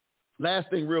 Last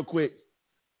thing real quick.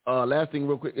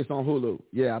 It's on Hulu.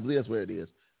 Yeah, I believe that's where it is.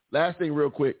 Last thing real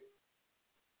quick.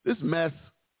 This mess.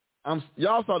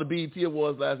 Y'all saw the BET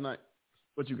Awards last night.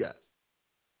 What you got?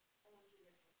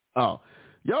 Oh,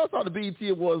 y'all saw the BET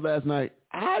Awards last night.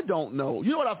 I don't know.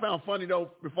 You know what I found funny,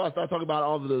 though, before I start talking about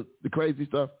all of the crazy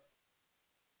stuff?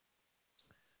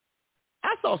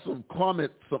 I saw some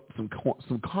comments from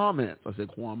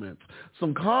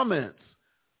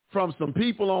some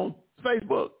people on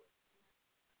Facebook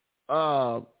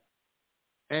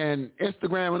and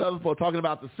Instagram and other people talking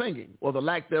about the singing or the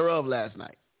lack thereof last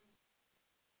night.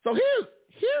 So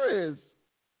here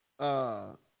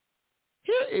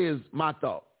is my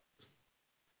thought.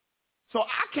 So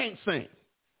I can't sing,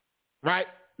 right?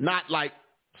 Not like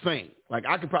sing. Like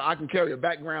I can carry a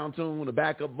background tune, a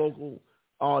backup vocal,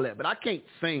 all that, but I can't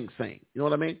sing. You know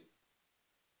what I mean?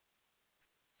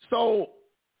 So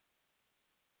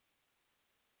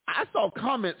I saw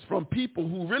comments from people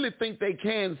who really think they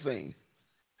can sing,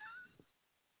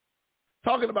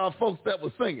 talking about folks that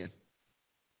were singing.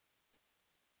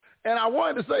 And I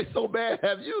wanted to say so bad,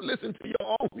 have you listened to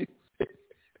your own music?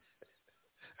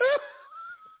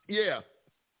 Yeah.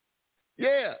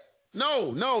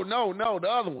 No, the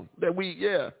other one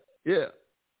that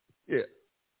yeah.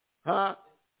 Huh?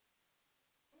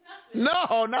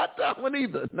 No, not that one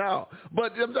either. No.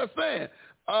 But I'm just saying,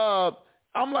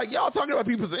 I'm like, y'all talking about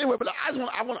people anyway, but I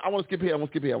want to skip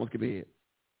ahead.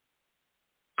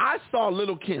 I saw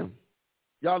Lil' Kim.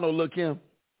 Y'all know Lil' Kim?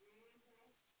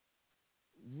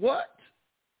 What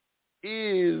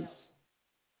is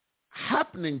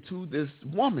happening to this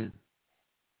woman?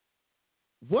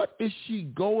 What is she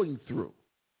going through?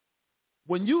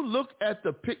 When you look at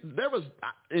the pic,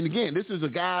 and again, this is a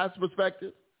guy's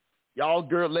perspective. Y'all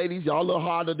ladies, y'all a little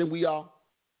harder than we are.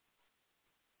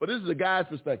 But this is a guy's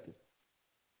perspective.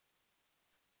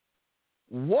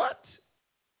 What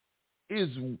is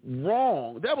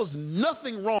wrong? There was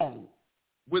nothing wrong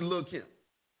with Lil' Kim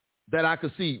that I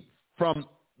could see from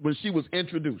when she was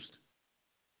introduced.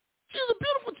 She's a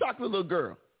beautiful chocolate little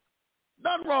girl.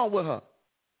 Nothing wrong with her.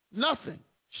 Nothing.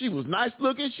 She was nice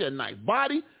looking. She had a nice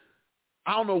body.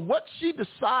 I don't know what she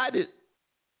decided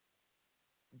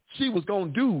she was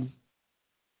going to do.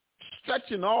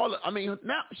 Stretching now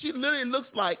she literally looks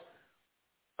like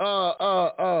Danny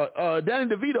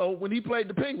DeVito when he played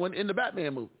the Penguin in the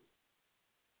Batman movie.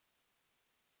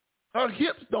 Her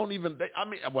hips don't even,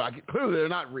 clearly they're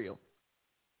not real.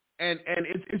 And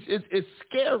it's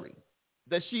scary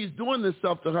that she's doing this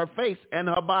stuff to her face and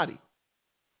her body.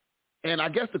 And I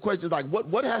guess the question is like,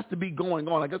 what has to be going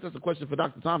on? I guess that's a question for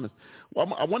Dr. Thomas.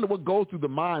 Well, I wonder what goes through the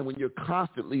mind when you're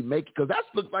constantly making, because that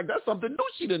looks like that's something new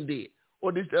she done did.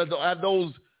 Or have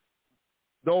those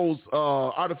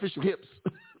artificial hips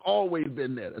always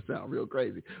been there? That sounds real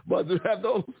crazy. But have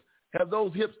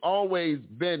those hips always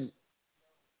been,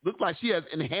 look like she has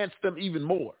enhanced them even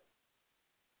more.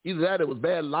 Either that or it was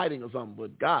bad lighting or something,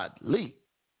 but godly.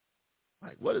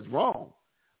 Like, what is wrong?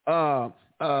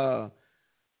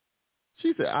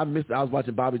 She said, I was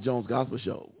watching Bobby Jones' gospel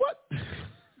show. What?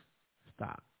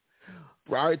 Stop.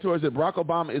 Ari Torres said, Barack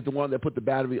Obama is the one that put the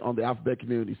battery on the alphabet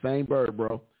community. Same bird,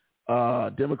 bro.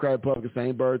 Democrat, Republican,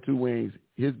 same bird, two wings.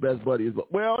 His best buddy is,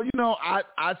 well,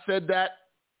 I said that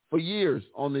for years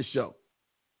on this show.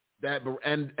 That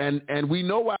and we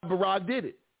know why Barack did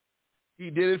it.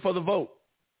 He did it for the vote.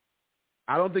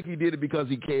 I don't think he did it because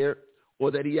he cared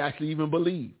or that he actually even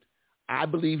believed. I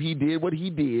believe he did what he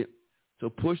did to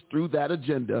push through that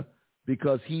agenda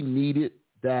because he needed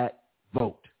that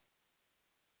vote.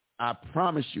 I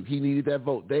promise you, he needed that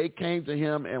vote. They came to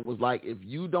him and was like, if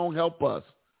you don't help us,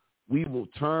 we will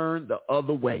turn the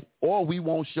other way, or we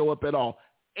won't show up at all,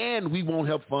 and we won't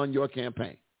help fund your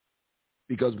campaign.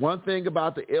 Because one thing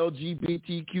about the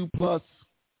LGBTQ plus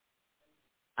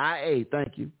IA,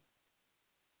 thank you,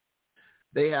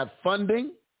 they have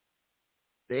funding,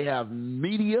 they have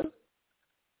media,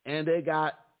 and they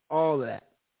got all of that.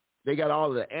 They got all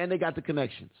of that, and they got the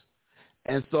connections.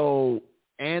 And so,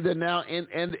 and they're now and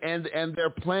they're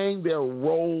playing their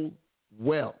role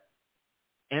well,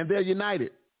 and they're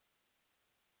united.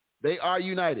 They are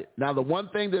united. Now, the one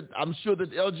thing that I'm sure that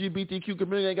the LGBTQ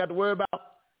community ain't got to worry about,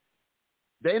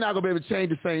 they're not going to be able to change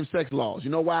the same-sex laws.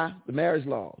 You know why? The marriage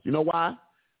laws. You know why?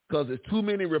 Because there's too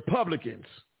many Republicans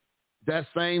that's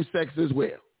same-sex as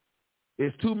well.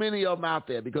 There's too many of them out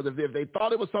there, because if they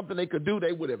thought it was something they could do,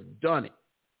 they would have done it.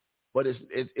 But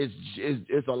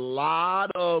it's a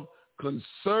lot of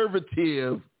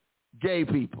conservative gay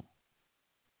people.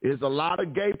 There's a lot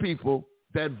of gay people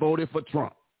that voted for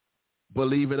Trump,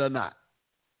 believe it or not.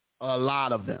 A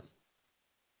lot of them.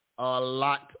 A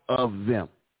lot of them.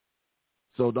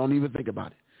 So don't even think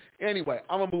about it. Anyway,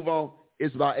 I'm going to move on.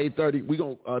 It's about 8:30. We're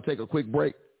going to take a quick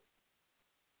break.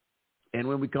 And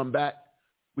when we come back,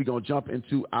 we're going to jump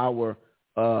into our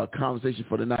conversation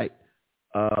for tonight.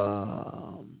 We're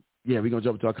going to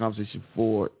jump into our conversation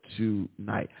for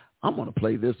tonight. I'm going to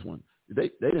play this one. They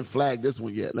didn't flag this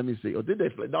one yet. Let me see. Or did they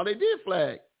flag? No, they did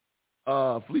flag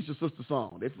Felicia's sister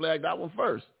song. They flagged that one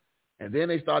first. And then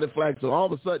they started flagging. So all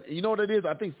of a sudden, you know what it is?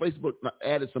 I think Facebook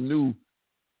added some new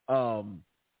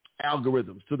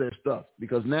algorithms to their stuff,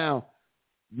 because now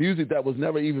music that was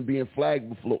never even being flagged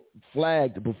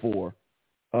before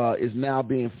is now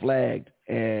being flagged,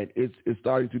 and it's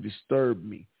starting to disturb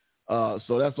me.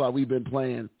 So that's why we've been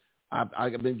playing.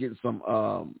 I've been getting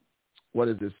some what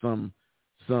is it? Some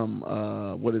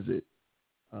what is it?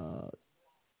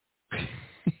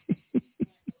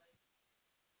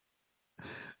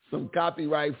 Some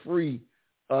copyright-free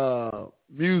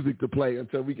music to play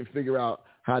until we can figure out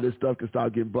how this stuff can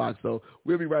start getting blocked. So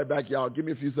we'll be right back, y'all. Give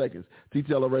me a few seconds.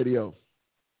 TTL Radio.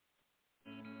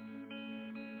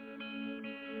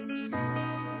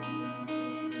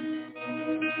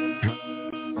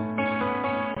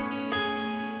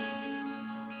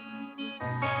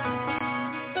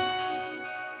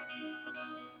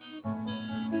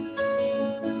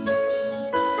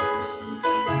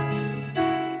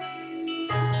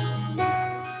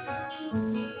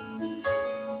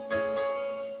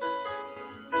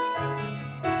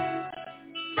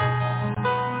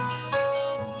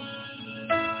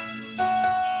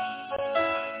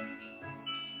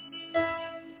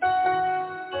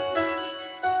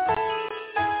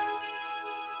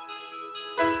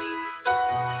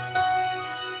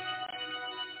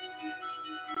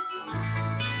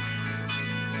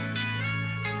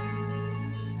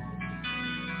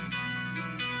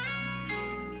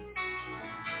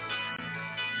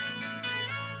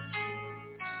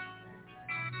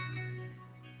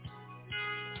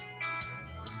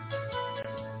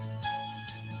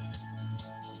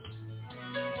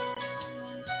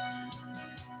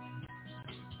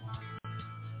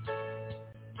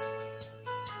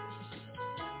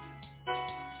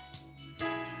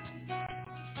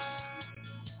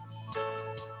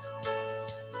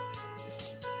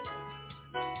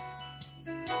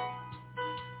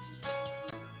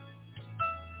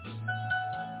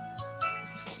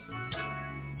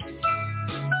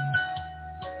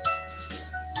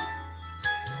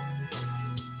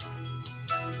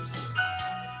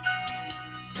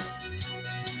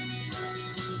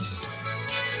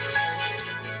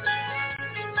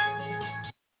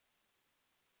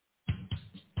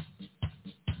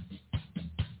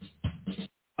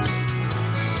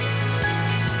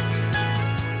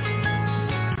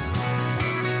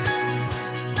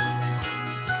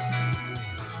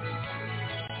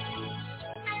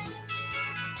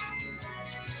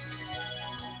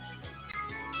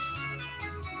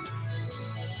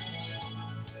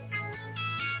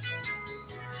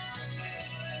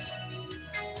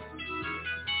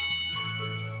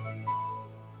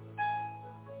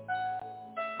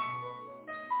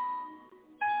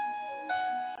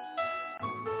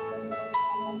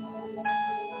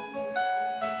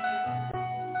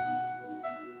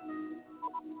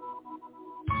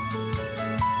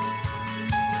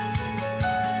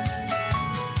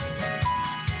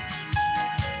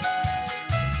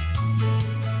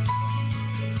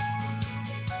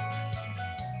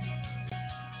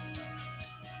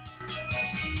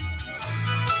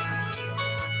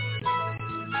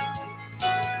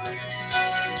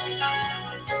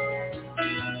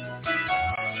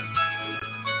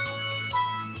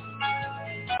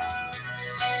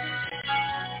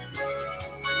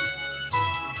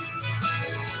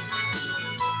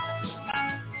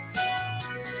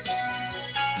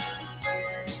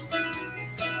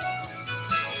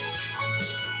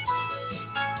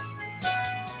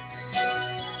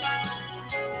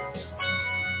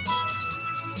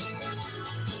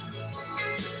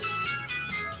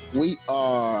 We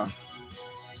are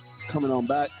coming on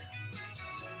back.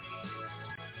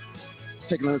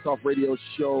 Taking Limits Off Radio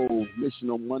Show,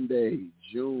 Missional Monday,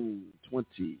 June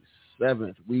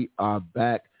 27th. We are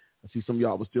back. I see some of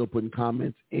y'all were still putting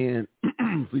comments in.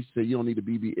 Please say you don't need a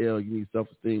BBL, you need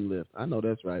self-esteem lift. I know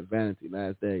that's right. Vanity,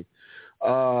 last day.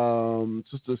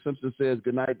 Sister Simpson says,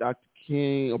 good night, Dr.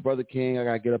 King or Brother King. I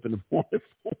got to get up in the morning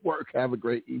for work. Have a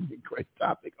great evening. Great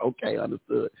topic. Okay,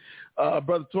 understood.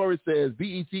 Brother Torrey says,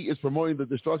 BET is promoting the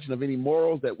destruction of any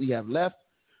morals that we have left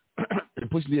and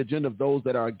pushing the agenda of those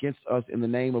that are against us in the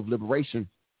name of liberation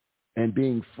and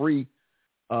being free.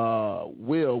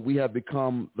 We have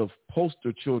become the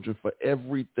poster children for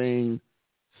everything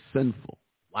sinful.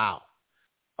 Wow.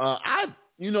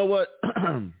 You know what?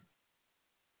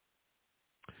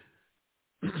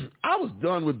 I was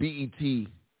done with BET.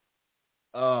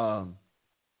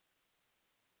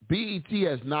 BET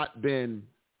has not been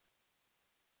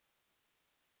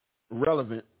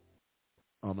relevant.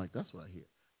 Oh, I'm like, that's what I hear.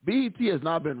 BET has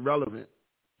not been relevant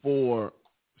for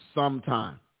some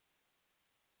time.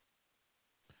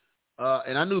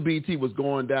 And I knew BET was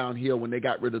going downhill when they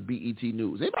got rid of BET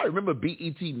News. Anybody remember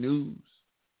BET News?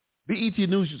 BET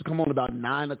News used to come on about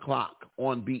 9 o'clock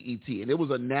on BET, and it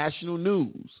was a national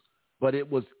news, but it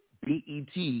was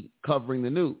BET covering the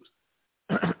news.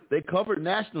 They covered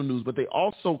national news, but they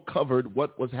also covered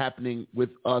what was happening with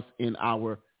us in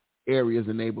our areas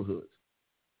and neighborhoods.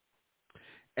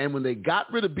 And when they got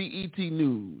rid of BET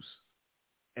News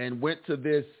and went to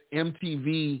this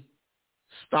MTV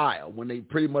style, when they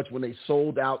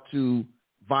sold out to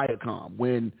Viacom,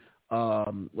 when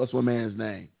what's my man's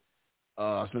name?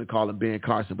 I was going to call him Ben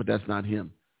Carson, but that's not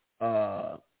him.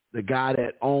 The guy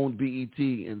that owned BET,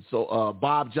 and so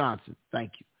Bob Johnson.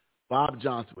 Thank you, Bob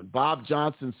Johnson. When Bob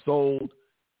Johnson sold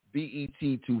BET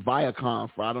to Viacom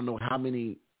for I don't know how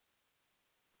many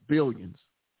billions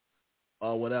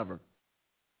or whatever,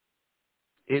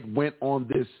 it went on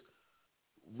this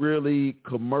really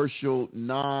commercial,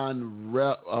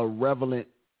 non-relevant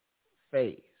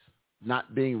phase,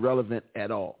 not being relevant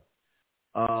at all.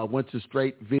 Went to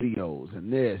straight videos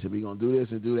and this, and we're going to do this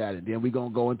and do that, and then we're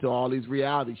going to go into all these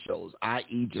reality shows,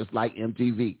 i.e. just like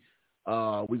MTV.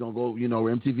 We're going to go,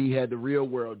 MTV had the Real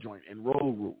World joint and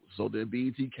Road Rules, so then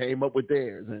BET came up with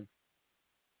theirs, and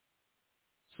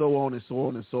so on and so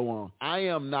on and so on. I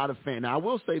am not a fan. Now, I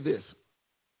will say this.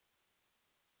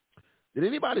 Did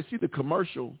anybody see the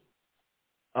commercial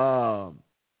that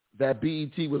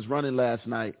BET was running last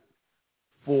night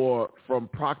from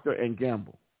Procter &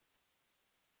 Gamble?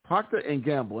 Procter &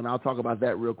 Gamble, and I'll talk about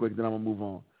that real quick, then I'm going to move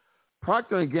on.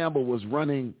 Procter & Gamble was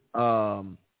running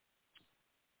some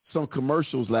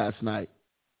commercials last night,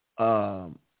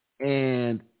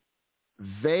 and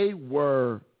they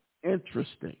were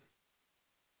interesting.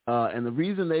 And the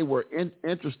reason they were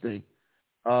interesting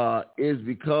is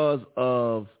because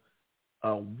of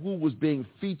who was being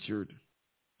featured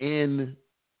in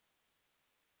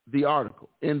the article,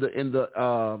 in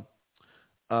the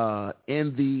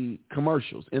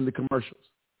commercials,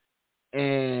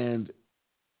 and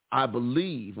I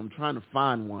believe I'm trying to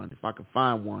find one, if I could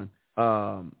find one.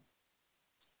 But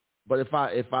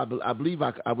I believe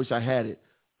I wish I had it.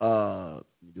 Let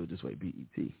me do it this way,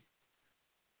 BET,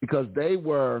 because they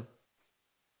were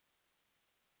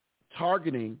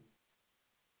targeting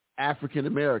African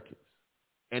Americans,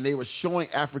 and they were showing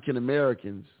African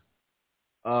Americans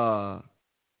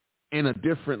in a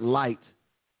different light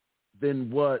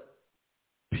than what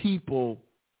people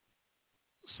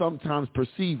sometimes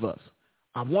perceive us.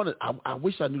 I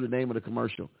wish I knew the name of the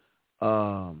commercial.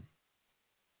 For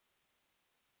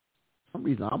some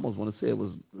reason, I almost want to say it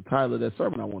was the title of that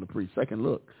sermon I want to preach. Second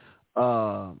Look,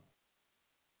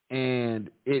 and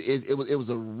it was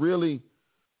a really,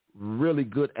 really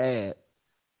good ad,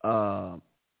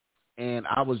 and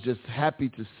I was just happy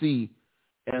to see.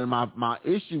 And my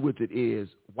issue with it is,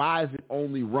 why is it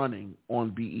only running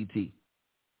on BET?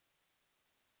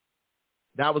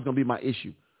 That was going to be my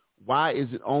issue. Why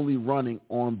is it only running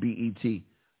on BET?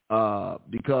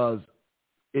 Because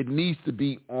it needs to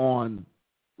be on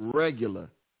regular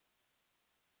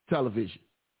television.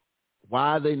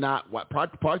 Why are they not?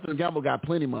 Procter & Gamble got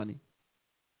plenty of money.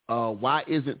 Why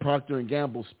isn't Procter &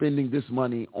 Gamble spending this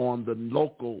money on the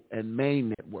local and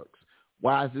main networks?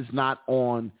 Why is this not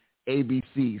on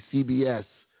ABC, CBS,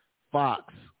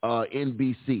 Fox,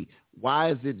 NBC? Why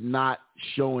is it not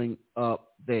showing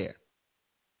up there?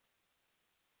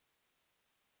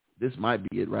 This might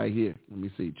be it right here. Let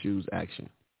me see. Choose action.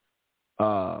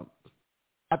 I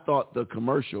thought the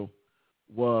commercial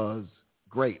was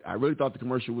great. I really thought the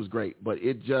commercial was great, but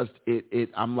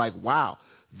I'm like, wow.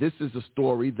 this is a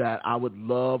story that I would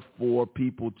love for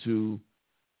people to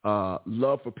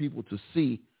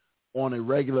see on a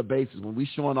regular basis. When we're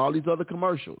showing all these other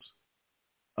commercials,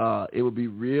 it would be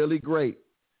really great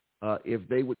if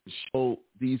they would show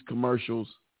these commercials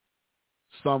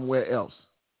somewhere else.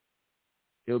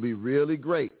 It would be really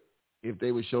great if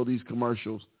they would show these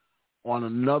commercials on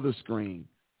another screen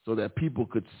so that people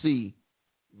could see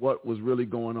what was really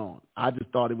going on. I just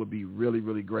thought it would be really,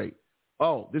 really great.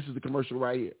 Oh, this is the commercial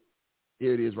right here.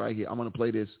 Here it is right here. I'm going to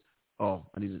play this. Oh,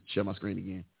 I need to share my screen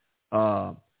again.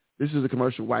 This is the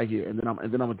commercial right here, and then I'm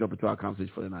going to jump into our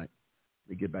conversation for tonight. Let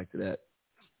me get back to that.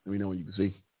 Let me know when you can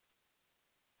see.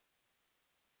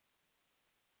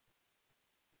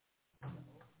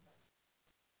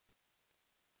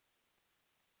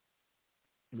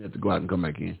 You have to go out and come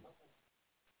back in.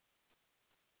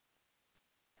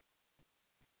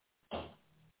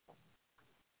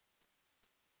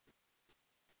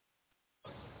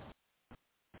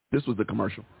 This was the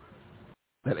commercial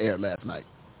that aired last night.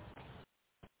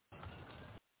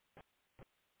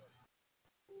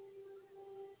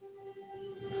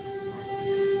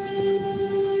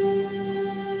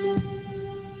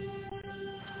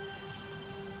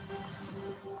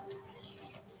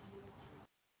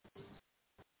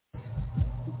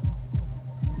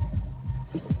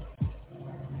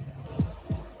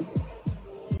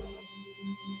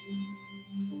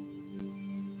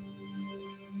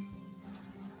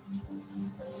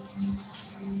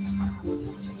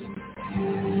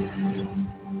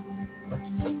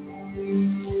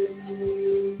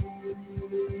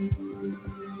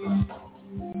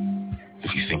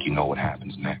 If you think you know what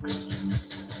happens next,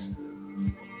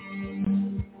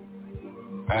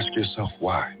 ask yourself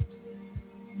why.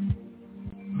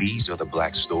 These are the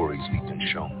black stories we've been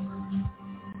shown.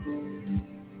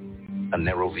 A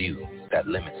narrow view that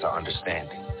limits our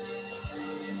understanding.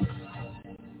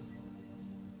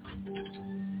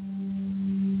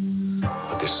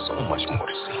 But there's so much more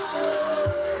to see.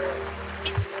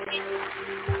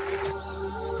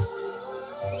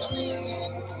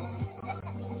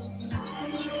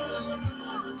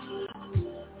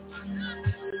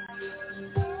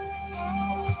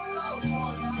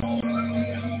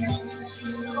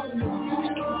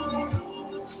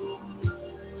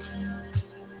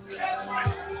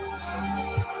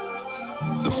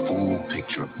 The full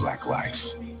picture of black life.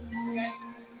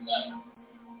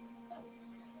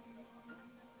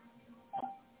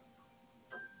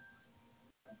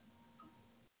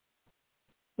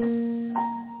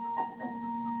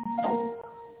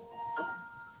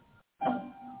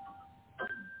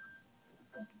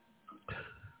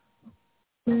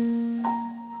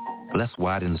 Let's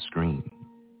widen the screen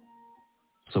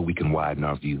so we can widen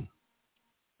our view.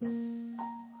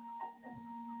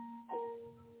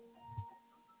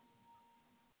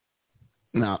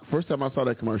 Now, first time I saw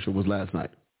that commercial was last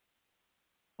night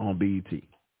on BET.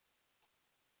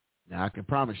 Now, I can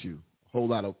promise you, a whole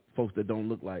lot of folks that don't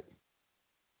look like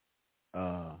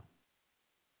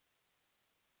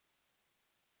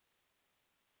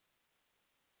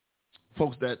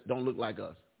folks that don't look like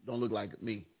us, don't look like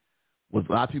me, with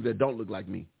a lot of people that don't look like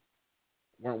me,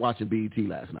 weren't watching BET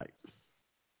last night.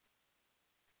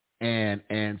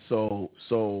 And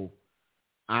so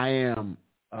I am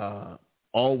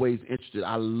always interested.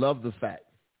 I love the fact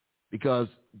because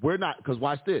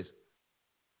watch this.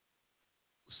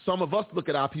 Some of us look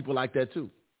at our people like that too.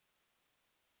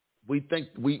 We think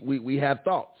we have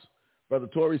thoughts. Brother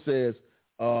Torrey says,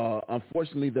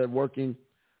 unfortunately, they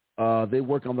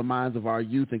work on the minds of our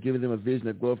youth and giving them a vision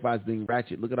that glorifies being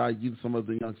ratchet. Look at our youth, some of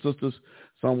the young sisters.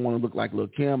 Some want to look like Lil'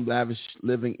 Kim, lavish,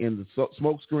 living in the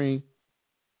smoke screen.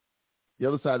 The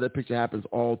other side of that picture happens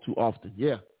all too often.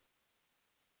 Yeah.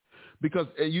 Because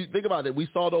you think about it, we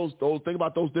saw those think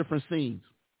about those different scenes.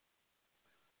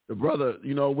 The brother,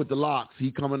 with the locks,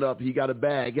 he coming up, he got a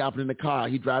bag, he hopping in the car,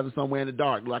 he driving somewhere in the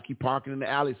dark, like he parking in the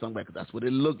alley somewhere, because that's what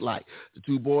it looked like. The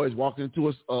two boys walking into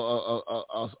a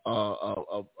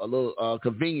little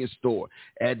convenience store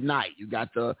at night. You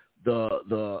got the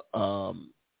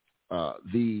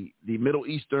Middle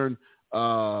Eastern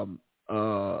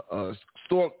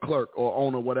store clerk or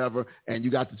owner, whatever, and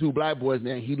you got the two black boys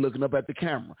there, and he looking up at the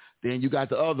camera. Then you got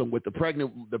the other one with the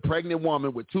pregnant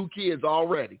woman with 2 kids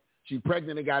already. She's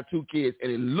pregnant and got 2 kids,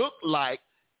 and it looked like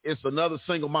it's another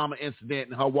single mama incident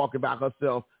and her walking by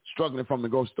herself, struggling from the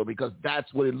grocery store, because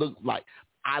that's what it looked like.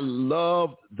 I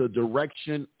love the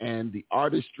direction and the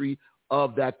artistry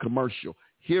of that commercial.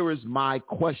 Here is my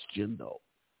question, though.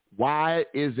 Why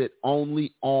is it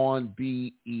only on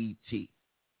BET?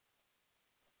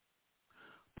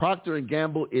 Procter &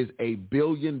 Gamble is a $1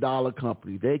 billion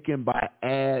company. They can buy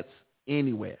ads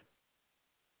anywhere.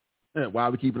 Why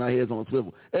are we keeping our heads on a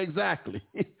swivel? Exactly.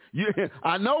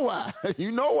 I know why.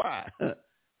 You know why.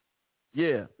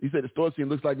 Yeah. He said the store scene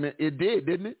looks like, man, it did,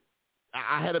 didn't it?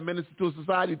 I had a Minister to a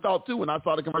Society thought, too, when I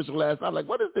saw the commercial last night. I'm like,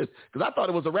 what is this? Because I thought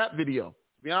it was a rap video,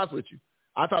 to be honest with you.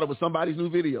 I thought it was somebody's new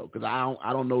video because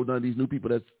I don't know none of these new people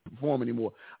that perform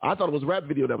anymore. I thought it was a rap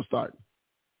video that was starting.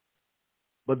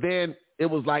 But then it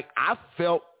was like I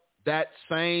felt that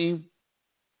same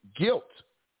guilt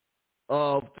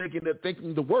of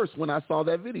thinking the worst when I saw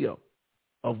that video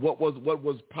of what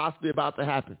was possibly about to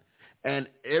happen. And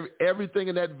everything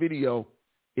in that video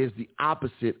is the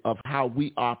opposite of how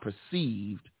we are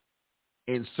perceived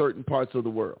in certain parts of the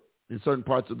world, in certain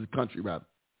parts of the country, rather.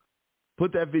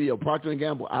 Put that video, Procter &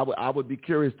 Gamble, I would be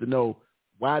curious to know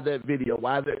why that video,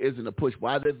 why there isn't a push,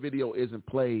 why that video isn't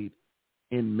played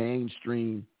in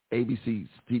mainstream ABC,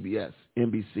 CBS,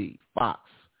 NBC, Fox,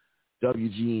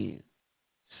 WGN,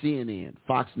 CNN,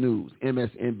 Fox News,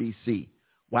 MSNBC.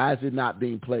 Why is it not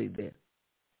being played there?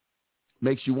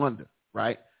 Makes you wonder,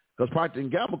 right? Because Procter &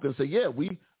 Gamble can say, yeah,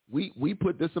 we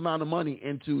put this amount of money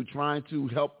into trying to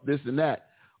help this and that.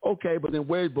 Okay, but then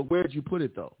where did you put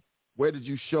it, though? Where did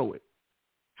you show it?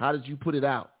 How did you put it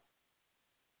out?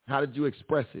 How did you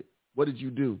express it? What did you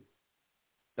do?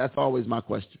 That's always my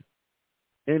question.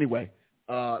 Anyway,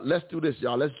 let's do this,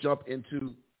 y'all. Let's jump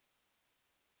into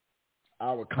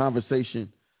our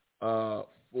conversation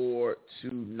for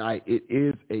tonight. It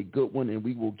is a good one, and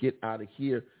we will get out of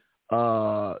here.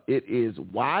 It is,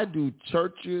 why do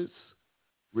churches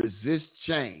resist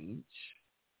change,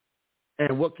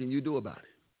 and what can you do about it?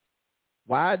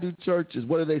 Why do churches,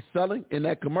 what are they selling in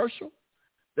that commercial?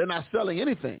 They're not selling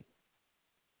anything.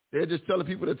 They're just telling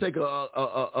people to take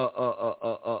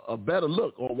a better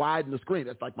look or widen the screen.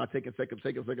 That's like my take a second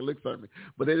look sermon.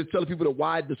 But they're just telling people to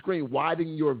widen the screen,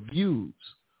 widen your views,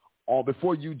 or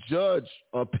before you judge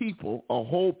a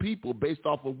whole people based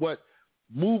off of what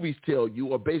movies tell you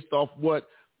or based off what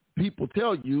people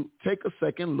tell you, take a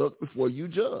second look before you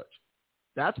judge.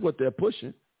 That's what they're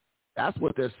pushing. That's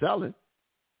what they're selling.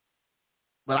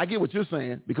 But I get what you're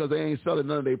saying, because they ain't selling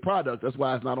none of their product. That's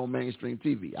why it's not on mainstream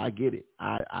TV. I get it.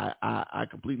 I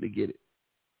completely get it.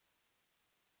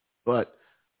 But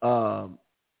we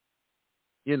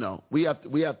have.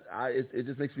 It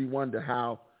just makes me wonder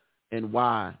how and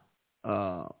why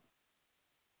that's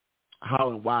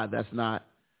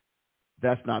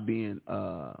not being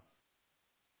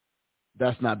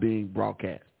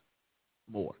broadcast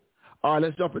more. All right,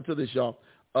 let's jump into this, y'all.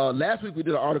 Last week we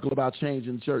did an article about change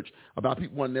in church, about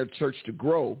people wanting their church to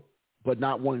grow but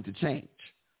not wanting to change.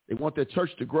 They want their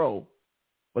church to grow,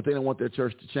 but they don't want their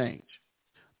church to change.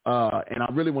 And I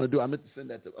really want to I meant to send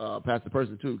that to Pastor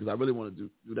Person too, because I really want to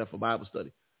do that for Bible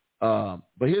study.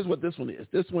 But here's what this one is.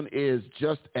 This one is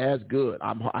just as good,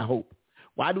 I hope.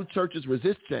 Why do churches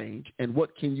resist change, and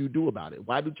what can you do about it?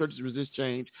 Why do churches resist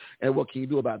change, and what can you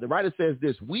do about it? The writer says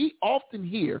this: we often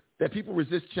hear that people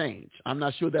resist change. I'm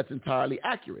not sure that's entirely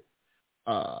accurate.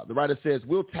 The writer says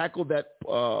we'll tackle that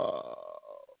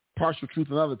partial truth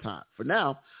another time. For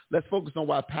now, let's focus on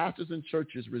why pastors and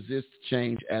churches resist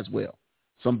change as well.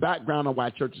 Some background on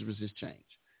why churches resist change.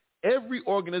 Every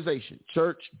organization,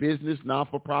 church, business,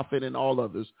 non-for-profit, and all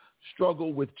others,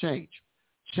 struggle with change.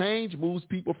 Change moves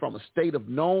people from a state of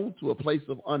known to a place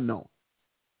of unknown.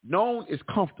 Known is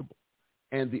comfortable,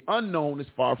 and the unknown is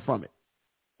far from it.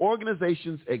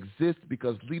 Organizations exist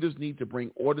because leaders need to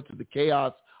bring order to the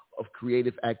chaos of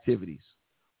creative activities.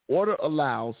 Order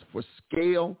allows for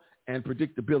scale and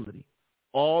predictability,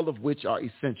 all of which are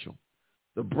essential.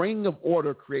 The bringing of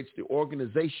order creates the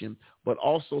organization, but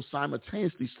also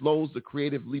simultaneously slows the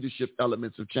creative leadership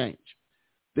elements of change.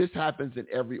 This happens in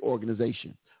every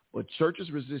organization. But churches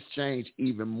resist change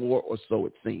even more, or so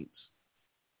it seems.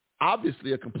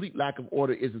 Obviously, a complete lack of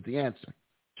order isn't the answer.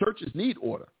 Churches need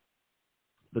order.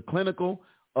 The clinical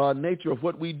nature of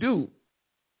what we do,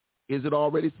 is it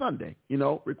already Sunday?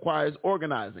 Requires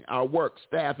organizing our work,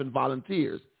 staff, and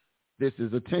volunteers. This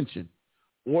is attention.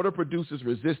 Order produces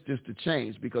resistance to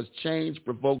change because change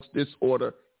provokes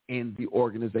disorder in the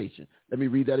organization. Let me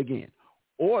read that again.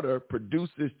 Order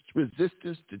produces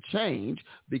resistance to change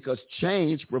because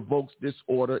change provokes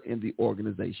disorder in the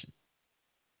organization.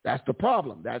 That's the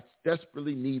problem. That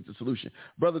desperately needs a solution.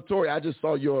 Brother Torrey, I just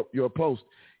saw your post.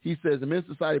 He says, the Men's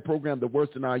Society program, the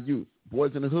worst in our youth.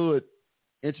 Boys in the Hood,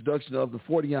 introduction of the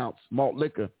 40-ounce malt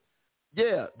liquor.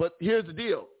 Yeah, but here's the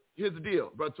deal.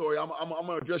 Brother Torrey. I'm going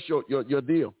to address your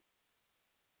deal.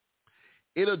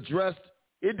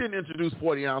 It didn't introduce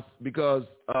 40-ounce because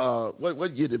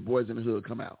what year did Boys in the Hood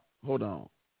come out? Hold on.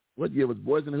 What year was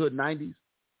Boys in the Hood? 90s?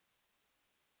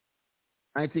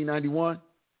 1991?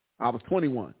 I was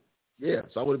 21. Yeah,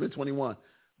 so I would have been 21.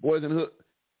 Boys in the Hood.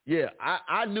 Yeah,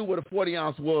 I knew what a 40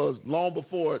 ounce was long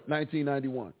before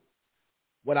 1991.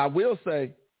 What I will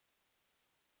say,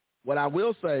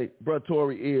 Brother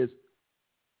Tory, is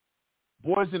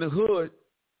Boys in the Hood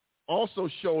also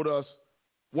showed us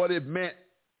what it meant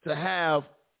to have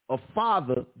a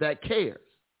father that cares.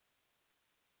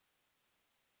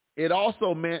 It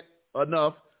also meant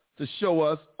enough to show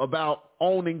us about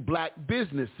owning black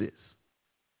businesses.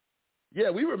 Yeah,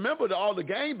 we remember all the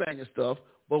gangbanging stuff,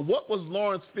 but what was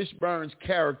Lawrence Fishburne's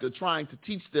character trying to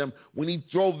teach them when he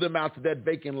drove them out to that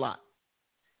vacant lot?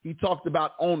 He talked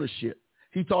about ownership.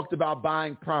 He talked about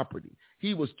buying property.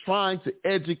 He was trying to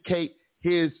educate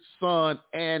his son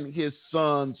and his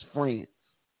son's friends,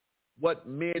 what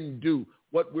men do,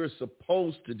 what we're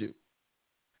supposed to do.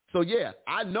 So, yeah,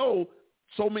 I know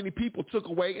so many people took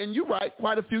away, and you're right,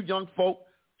 quite a few young folk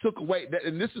took away that,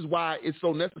 and this is why it's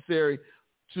so necessary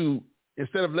to,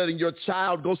 instead of letting your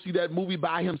child go see that movie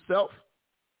by himself,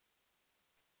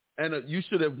 and you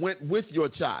should have went with your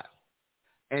child.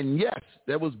 And yes,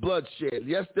 there was bloodshed.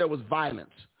 Yes, there was violence,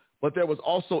 but there was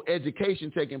also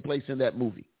education taking place in that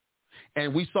movie.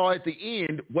 And we saw at the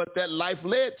end what that life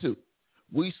led to.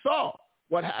 We saw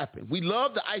what happened. We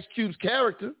love the Ice Cube's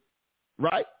character,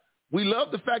 right? We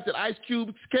love the fact that Ice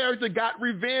Cube's character got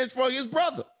revenge for his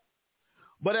brother.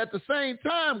 But at the same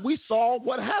time, we saw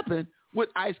what happened with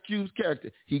Ice Cube's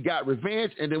character. He got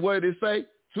revenge, and then what did it say?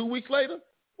 2 weeks later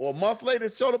or a month later,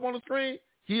 it showed up on the screen,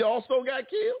 he also got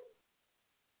killed.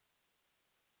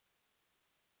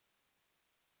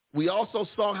 We also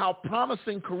saw how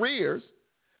promising careers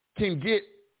can get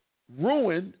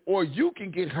ruined, or you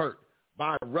can get hurt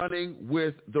by running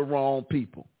with the wrong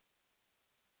people.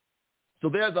 So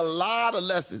there's a lot of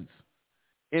lessons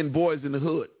in Boys in the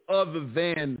Hood other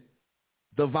than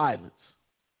the violence.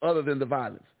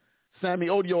 Sammy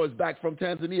Odio is back from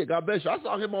Tanzania. God bless you. I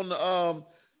saw him on the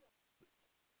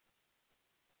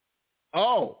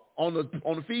on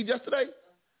the feed yesterday,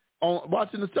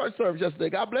 watching the church service yesterday.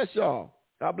 God bless y'all.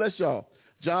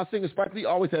 John Singer, Spike Lee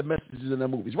always had messages in their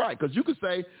movies, right? Because you could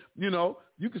say,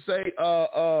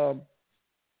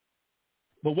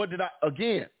 but what did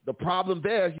the problem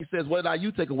there, he says, what did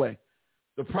you take away?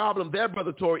 The problem there,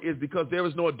 Brother Tory, is because there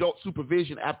is no adult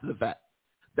supervision after the fact.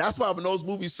 That's why when those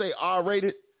movies say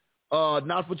R-rated,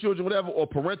 not for children, whatever, or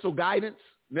parental guidance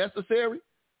necessary,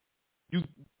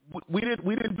 we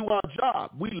didn't do our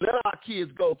job. We let our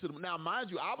kids go to them. Now,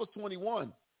 mind you, I was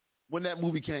 21 when that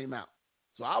movie came out.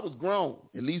 So I was grown,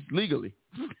 at least legally.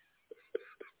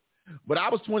 But I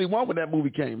was 21 when that movie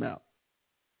came out.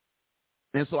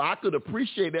 And so I could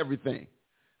appreciate everything.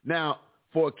 Now,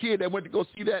 for a kid that went to go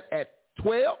see that at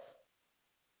 12,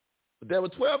 there were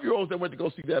 12-year-olds that went to go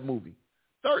see that movie.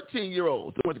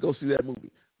 13-year-olds that went to go see that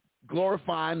movie,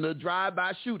 glorifying the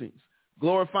drive-by shootings,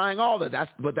 glorifying all that.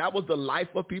 But that was the life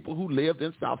of people who lived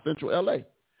in South Central L.A.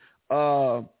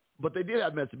 But they did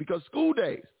have message because school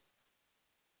days.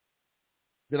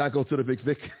 Did I go to the Big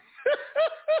Vic?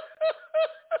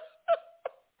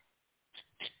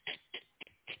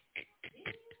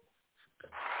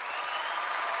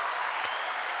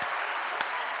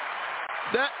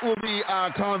 That will be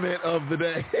our comment of the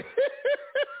day.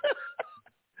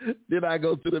 Did I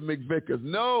go to the McVickers?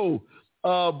 No.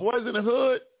 Boys in the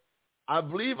Hood, I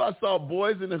believe I saw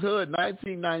Boys in the Hood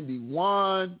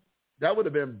 1991. That would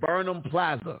have been Burnham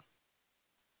Plaza.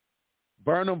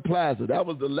 That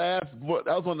was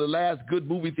one of the last good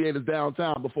movie theaters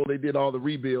downtown before they did all the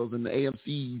rebuilds and the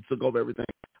AMC took over everything.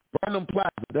 Burnham Plaza,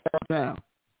 downtown.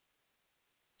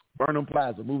 Burnham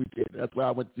Plaza, movie theater. That's where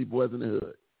I went to see Boys in the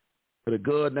Hood. With a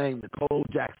girl named Nicole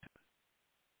Jackson.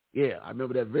 Yeah, I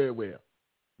remember that very well.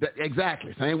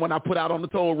 Exactly. Same one I put out on the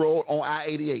toll road on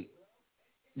I-88.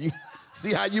 You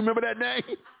see how you remember that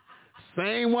name?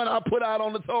 Same one I put out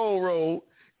on the toll road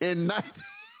in 19...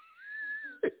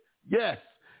 Yes,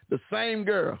 the same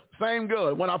girl.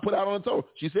 When I put out on the toll,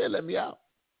 she said, let me out.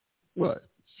 What?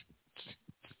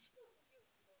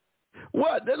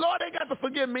 What? The Lord ain't got to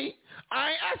forgive me. I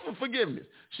ain't asked for forgiveness.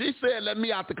 She said, let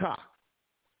me out the car.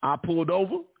 I pulled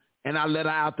over, and I let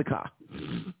her out the car.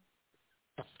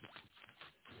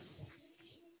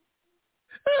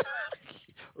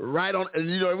 Right on. And,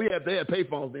 they had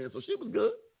payphones then, so she was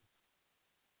good.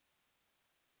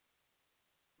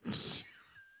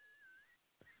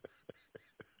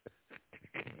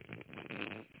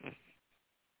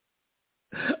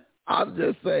 I'm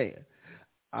just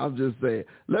saying.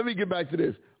 Let me get back to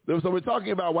this. So we're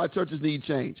talking about why churches need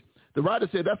change. The writer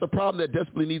said that's a problem that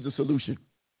desperately needs a solution.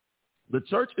 The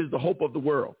church is the hope of the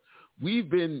world. We've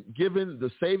been given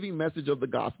the saving message of the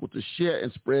gospel to share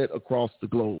and spread across the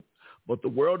globe. but the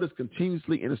world is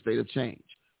continuously in a state of change.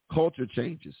 Culture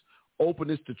changes.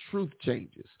 Openness to truth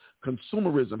changes.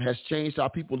 Consumerism has changed how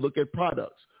people look at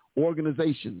products,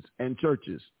 organizations, and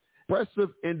churches. Expressive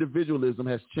individualism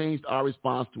has changed our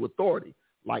response to authority,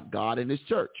 like God and his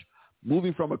church.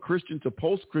 Moving from a Christian to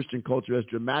post-Christian culture has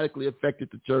dramatically affected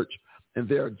the church, and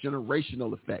there are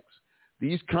generational effects.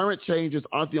 These current changes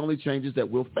aren't the only changes that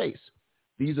we'll face.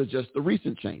 These are just the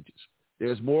recent changes.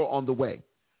 There's more on the way,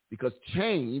 because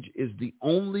change is the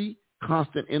only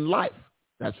constant in life.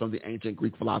 That's from the ancient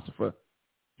Greek philosopher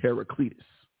Heraclitus.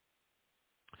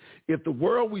 If the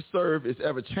world we serve is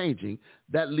ever changing,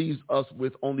 that leaves us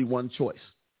with only one choice.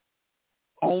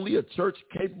 Only a church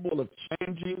capable of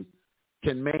changing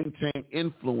can maintain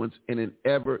influence in an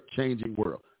ever-changing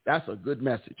world. That's a good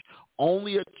message.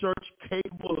 Only a church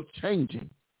capable of changing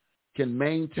can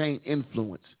maintain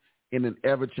influence in an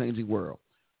ever-changing world.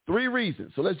 3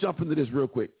 reasons. So let's jump into this real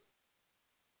quick.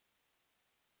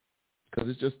 Because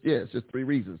it's just 3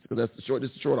 reasons. Because this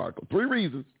is a short article. 3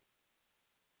 reasons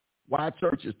why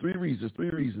churches, 3 reasons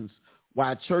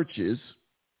why churches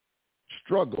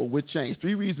struggle with change.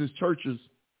 3 reasons churches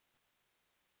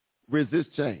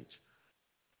resist change.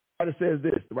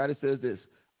 The writer says this.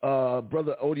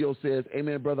 Brother Odio says,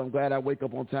 amen, brother, I'm glad I wake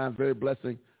up on time. Very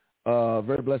blessing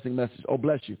message. Oh,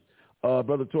 bless you.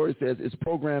 Brother Torrey says, it's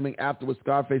programming after with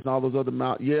Scarface and all those other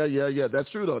Yeah. That's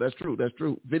true, though. That's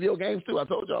true. Video games, too. I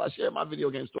told y'all I shared my video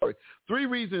game story. 3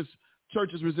 reasons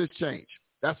churches resist change.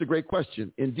 That's a great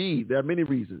question. Indeed, there are many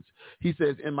reasons. He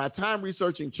says, in my time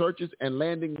researching churches and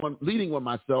leading one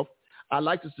myself, I'd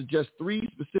like to suggest 3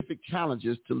 specific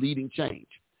challenges to leading change.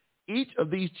 Each of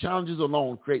these challenges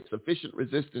alone creates sufficient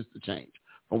resistance to change.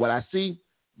 From what I see,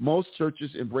 most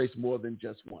churches embrace more than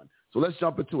just one. So let's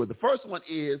jump into it. The first one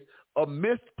is a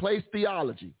misplaced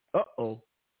theology.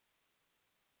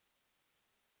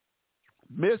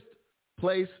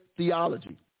 Misplaced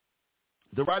theology.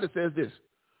 The writer says this.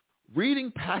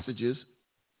 Reading passages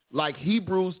like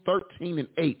Hebrews 13 and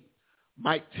 8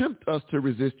 might tempt us to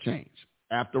resist change.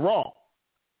 After all,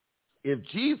 if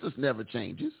Jesus never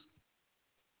changes,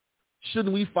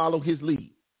 shouldn't we follow his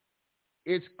lead?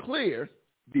 It's clear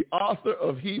the author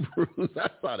of Hebrews, I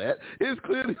saw that, it's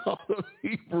clear the author of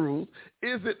Hebrews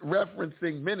isn't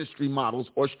referencing ministry models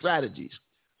or strategies.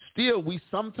 Still, we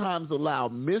sometimes allow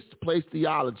misplaced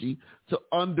theology to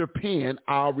underpin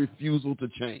our refusal to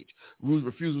change,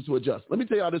 refusal to adjust. Let me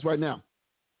tell you all this right now.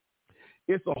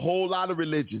 It's a whole lot of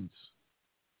religions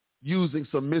using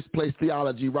some misplaced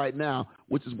theology right now,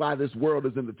 which is why this world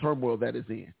is in the turmoil that it's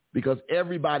in, because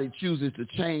everybody chooses to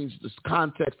change the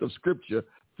context of Scripture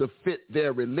to fit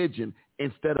their religion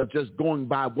instead of just going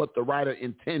by what the writer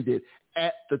intended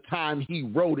at the time he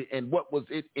wrote it and what was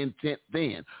its intent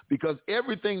then. Because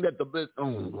everything that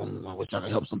I wish I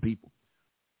could help some people.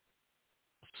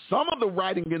 Some of the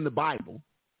writing in the Bible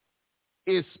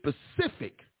is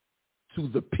specific to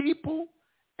the people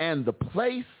and the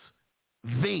place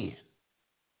then.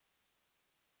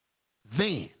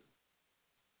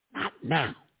 Not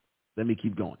now. Let me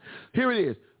keep going. Here it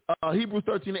is. Hebrews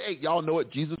 13 and 8. Y'all know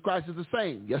it. Jesus Christ is the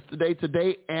same yesterday,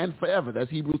 today, and forever. That's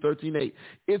Hebrews 13 and 8.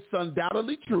 It's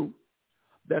undoubtedly true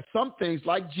that some things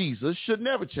like Jesus should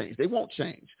never change. They won't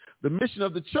change. The mission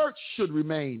of the church should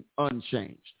remain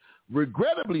unchanged.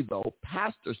 Regrettably, though,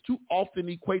 pastors too often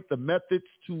equate the methods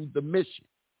to the mission.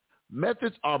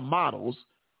 Methods and models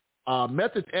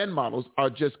are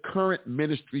just current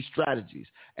ministry strategies,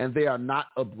 and they are not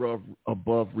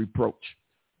above reproach.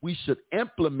 We should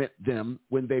implement them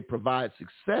when they provide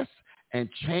success and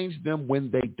change them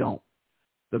when they don't.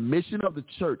 The mission of the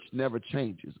church never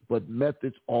changes, but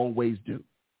methods always do.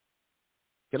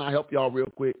 Can I help y'all real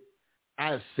quick? I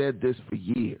have said this for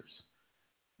years.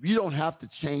 You don't have to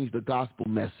change the gospel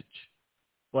message,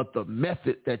 but the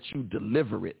method that you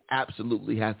deliver it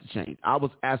absolutely has to change. I was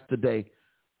asked today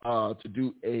to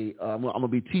do I'm going to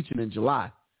be teaching in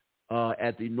July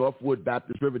at the Northwood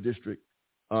Baptist River District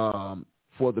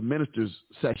for the ministers'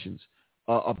 sessions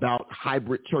about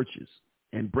hybrid churches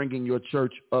and bringing your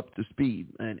church up to speed,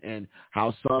 and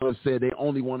how some have said they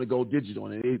only want to go digital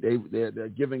and they're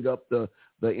giving up the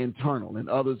internal, and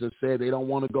others have said they don't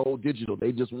want to go digital.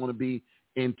 They just want to be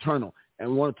internal. And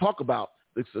we want to talk about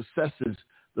the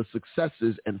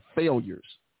successes and failures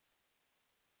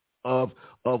of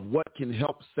what can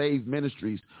help save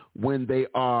ministries when they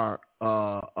are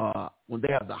when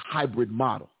they have the hybrid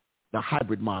model.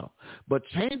 But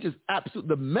change is absolute.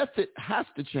 The method has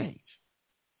to change.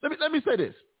 Let me say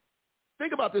this.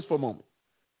 Think about this for a moment.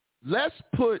 Let's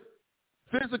put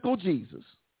physical Jesus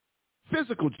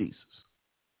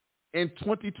in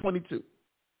 2022.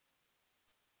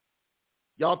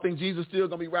 Y'all think Jesus still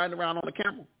going to be riding around on a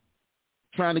camel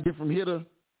trying to get from here to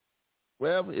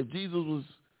wherever? If Jesus was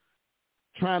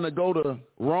trying to go to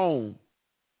Rome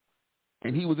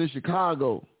and he was in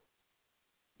Chicago,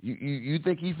 you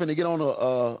think he's finna get on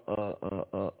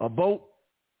a boat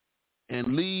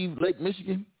and leave Lake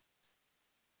Michigan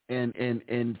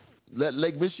and let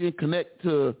Lake Michigan connect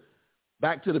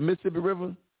back to the Mississippi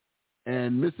River,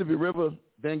 and Mississippi River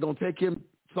then gonna take him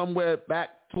somewhere back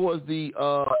towards the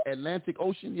Atlantic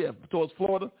Ocean, towards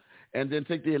Florida, and then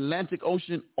take the Atlantic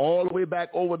Ocean all the way back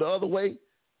over the other way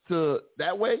to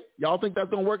that way? Y'all think that's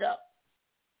gonna work out?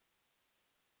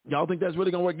 Y'all think that's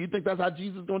really gonna work? You think that's how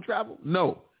Jesus is gonna travel?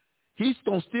 No. He's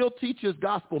gonna still teach his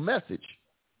gospel message,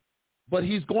 but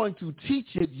he's going to teach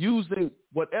it using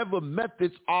whatever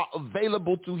methods are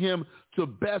available to him to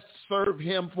best serve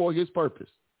him for his purpose.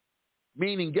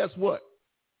 Meaning, guess what?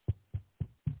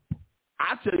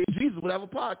 I tell you, Jesus would have a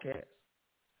podcast.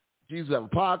 Jesus would have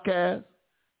a podcast.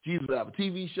 Jesus would have a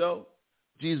TV show.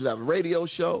 Jesus would have a radio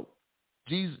show.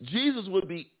 Jesus would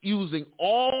be using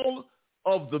all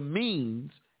of the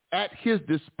means at his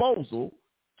disposal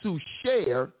to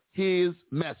share his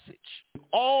message.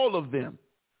 All of them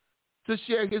to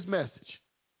share his message.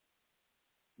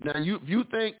 Now, you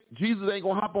think Jesus ain't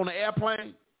going to hop on an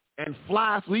airplane and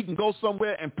fly so he can go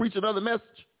somewhere and preach another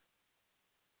message?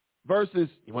 Versus,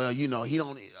 well, he don't.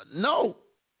 No,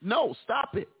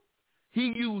 stop it.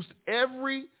 He used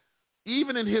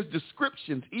even in his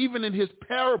descriptions, even in his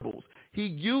parables, he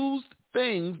used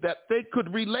things that they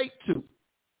could relate to.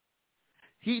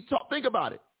 Think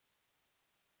about it.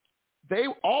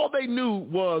 All they knew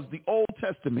was the Old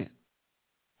Testament,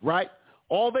 right?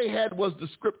 All they had was the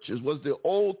scriptures, was the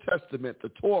Old Testament, the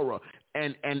Torah,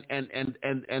 and the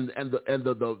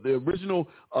original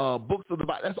books of the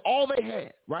Bible. That's all they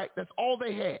had, right? That's all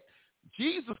they had.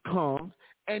 Jesus comes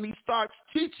and he starts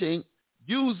teaching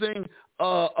using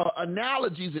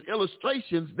analogies and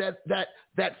illustrations that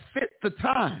fit the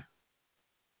time.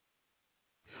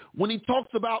 When he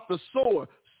talks about the sower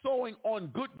sowing on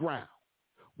good ground,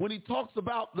 when he talks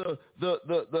about the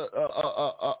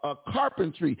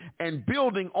carpentry and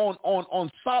building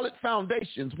on solid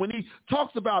foundations, when he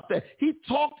talks about that, he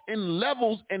talked in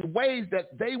levels and ways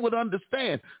that they would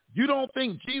understand. You don't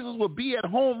think Jesus would be at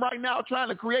home right now trying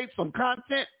to create some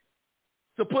content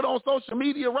to put on social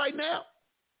media right now?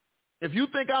 If you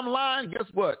think I'm lying, guess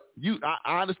what?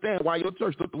 I understand why your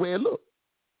church looks the way it looks.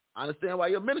 I understand why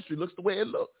your ministry looks the way it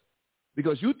looks.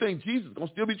 Because you think Jesus is going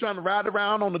to still be trying to ride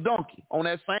around on the donkey, on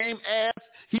that same ass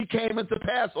he came into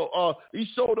pass, or he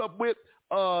showed up with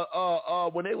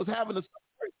when they was having the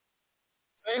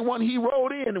same one he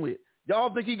rode in with. Y'all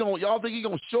think he gonna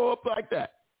show up like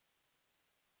that?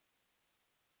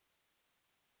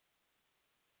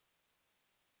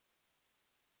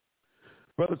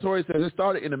 Brother Torrey says it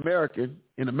started in America,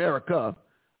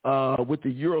 with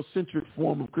the Eurocentric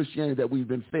form of Christianity that we've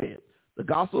been fed. The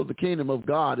gospel of the kingdom of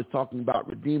God is talking about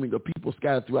redeeming a people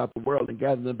scattered throughout the world and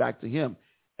gathering them back to him.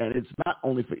 And it's not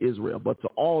only for Israel, but to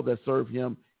all that serve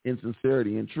him in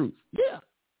sincerity and truth. Yeah.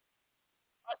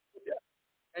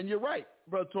 And you're right,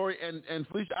 Brother Torrey and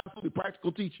Felicia, absolutely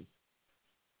practical teaching.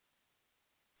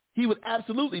 He would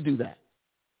absolutely do that.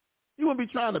 He wouldn't be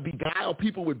trying to beguile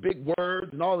people with big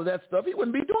words and all of that stuff. He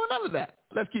wouldn't be doing none of that.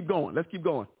 Let's keep going.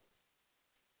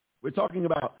 We're talking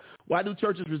about why do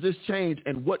churches resist change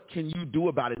and what can you do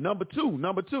about it? Number two,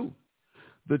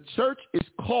 the church is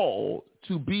called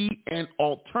to be an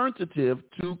alternative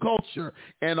to culture.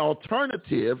 An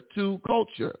alternative to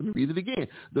culture. Let me read it again.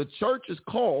 The church is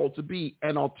called to be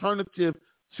an alternative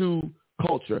to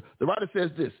culture. The writer says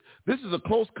this. This is a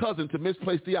close cousin to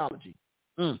misplaced theology.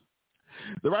 The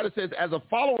writer says, as a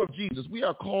follower of Jesus, we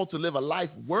are called to live a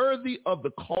life worthy of the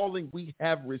calling we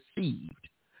have received.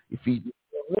 Ephesians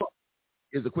 1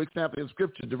 is a quick sample of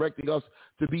scripture directing us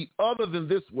to be other than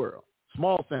this world.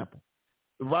 Small sample.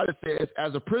 The writer says,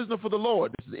 as a prisoner for the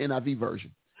Lord, this is the NIV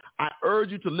version, I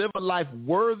urge you to live a life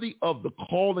worthy of the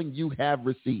calling you have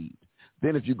received.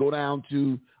 Then if you go down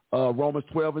to Romans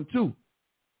 12:2,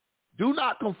 do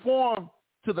not conform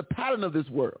to the pattern of this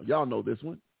world. Y'all know this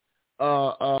one.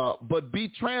 But be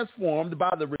transformed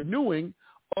by the renewing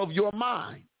of your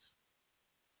minds.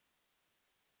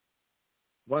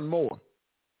 One more.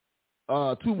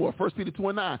 Two more. 1 Peter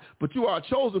 2:9. But you are a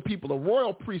chosen people, a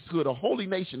royal priesthood, a holy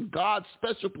nation, God's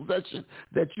special possession,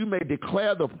 that you may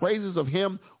declare the praises of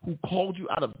him who called you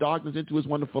out of darkness into his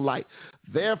wonderful light.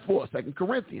 Therefore, 2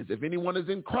 Corinthians, if anyone is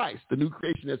in Christ, the new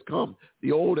creation has come.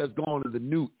 The old has gone and the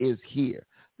new is here.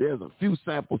 There's a few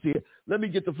samples here. Let me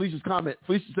get to Felicia's comment.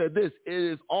 Felicia said this. It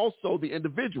is also the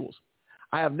individuals.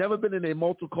 I have never been in a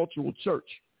multicultural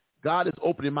church. God is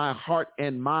opening my heart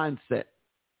and mindset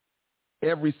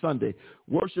every Sunday.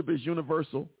 Worship is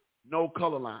universal, no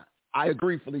color line. I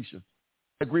agree, Felicia.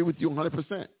 I agree with you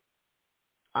 100%.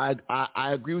 I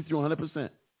agree with you 100%.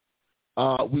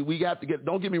 We got to get,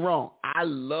 don't get me wrong, I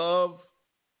love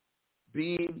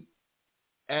being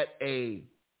at a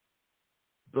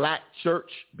black church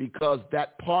because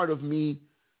that part of me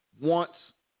wants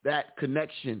that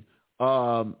connection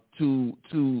to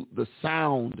the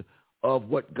sound of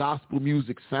what gospel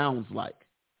music sounds like.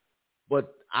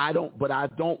 But I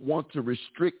don't want to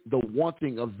restrict the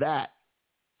wanting of that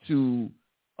to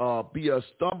be a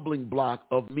stumbling block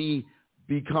of me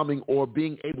becoming or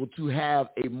being able to have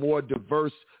a more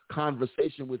diverse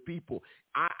conversation with people.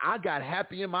 I got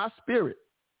happy in my spirit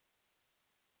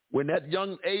when that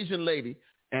young Asian lady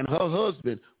and her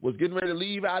husband was getting ready to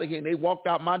leave out of here, and they walked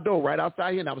out my door right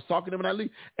outside here, and I was talking to them, and I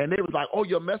leave, and they was like, "Oh,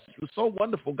 your message was so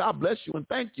wonderful. God bless you, and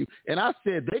thank you." And I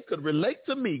said they could relate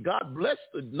to me. God bless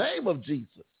the name of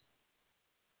Jesus.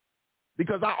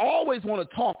 Because I always want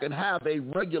to talk and have a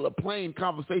regular, plain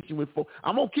conversation with folks.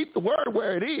 I'm going to keep the word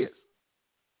where it is.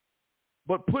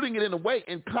 But putting it in a way,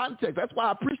 in context, that's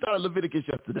why I preached out of Leviticus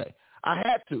yesterday. I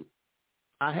had to.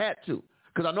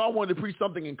 Because I know I wanted to preach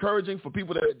something encouraging for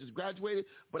people that had just graduated,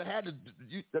 but I had to.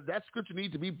 That scripture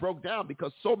needs to be broke down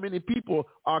because so many people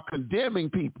are condemning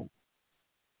people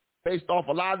based off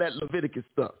a lot of that Leviticus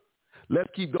stuff. Let's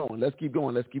keep going.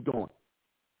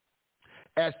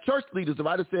 As church leaders, the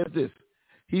writer says this.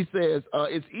 He says,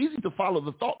 it's easy to follow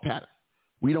the thought pattern.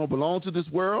 We don't belong to this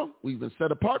world. We've been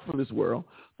set apart from this world.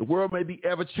 The world may be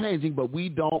ever-changing, but we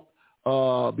don't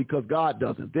because God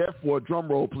doesn't. Therefore, drum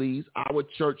roll, please, our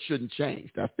church shouldn't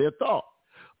change. That's their thought.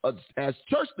 As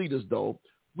church leaders, though,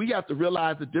 we have to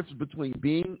realize the difference between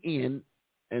being in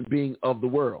and being of the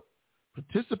world.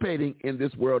 Participating in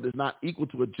this world is not equal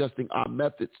to adjusting our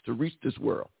methods to reach this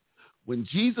world. When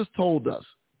Jesus told us,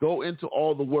 go into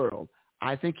all the world,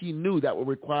 I think he knew that would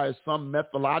require some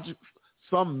methodological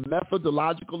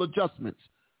adjustments,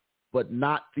 but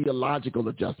not theological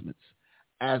adjustments.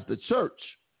 As the church,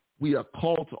 we are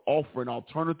called to offer an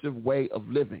alternative way of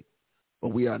living, but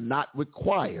we are not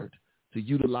required to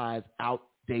utilize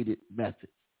outdated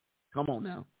methods. Come on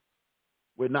now.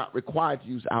 We're not required to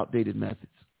use outdated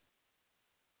methods.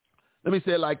 Let me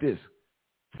say it like this.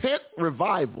 Tent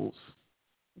revivals.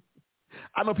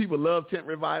 I know people love tent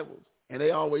revivals, and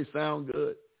they always sound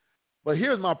good. But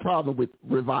here's my problem with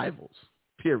revivals,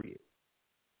 period.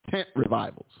 Tent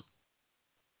revivals.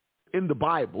 In the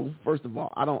Bible, first of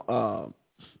all,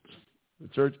 the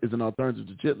church is an alternative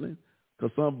to chitlin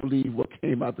because some believe what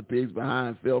came out the pigs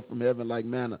behind fell from heaven like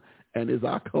manna and is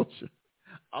our culture.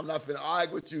 I'm not going to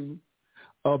argue with you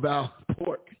about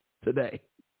pork today.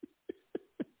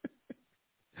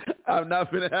 I'm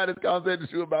not going to have this conversation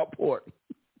with you about pork.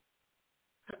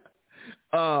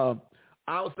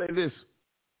 I'll say this.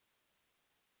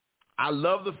 I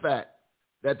love the fact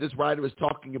that this writer is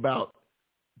talking about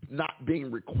not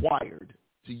being required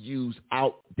to use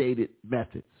outdated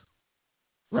methods,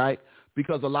 right?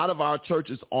 Because a lot of our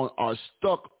churches are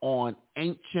stuck on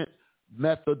ancient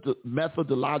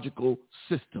methodological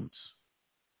systems.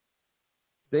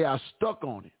 They are stuck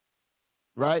on it,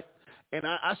 right? And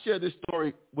I share this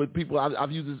story with people. I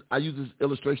use this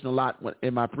illustration a lot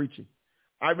in my preaching.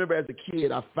 I remember as a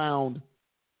kid, I found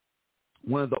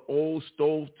one of the old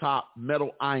stovetop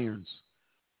metal irons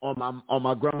on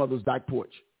my grandmother's back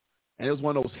porch. And it was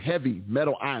one of those heavy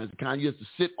metal irons, the kind you used to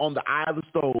sit on the eye of the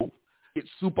stove, get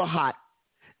super hot,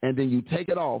 and then you take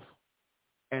it off,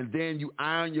 and then you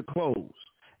iron your clothes.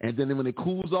 And then when it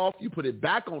cools off, you put it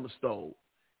back on the stove,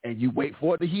 and you wait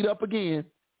for it to heat up again,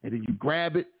 and then you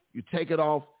grab it, you take it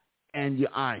off, and you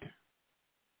iron.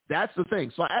 That's the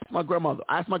thing. So I asked my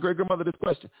great-grandmother this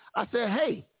question. I said,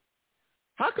 hey,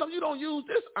 how come you don't use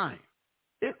this iron?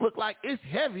 It looked like it's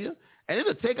heavier, and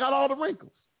it'll take out all the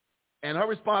wrinkles. And her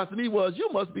response to me was, you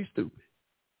must be stupid.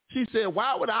 She said,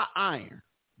 why would I iron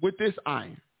with this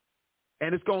iron?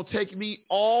 And it's going to take me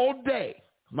all day.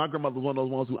 My grandmother was one of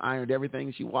those ones who ironed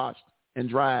everything. She washed and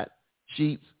dried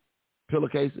sheets,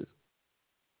 pillowcases,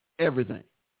 everything.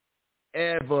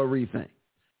 Everything.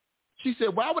 She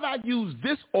said, why would I use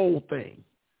this old thing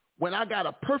when I got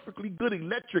a perfectly good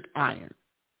electric iron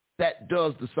that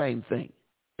does the same thing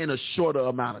in a shorter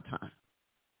amount of time?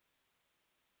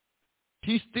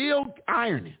 She's still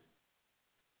ironing.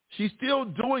 She's still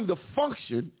doing the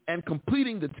function and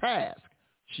completing the task.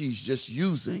 She's just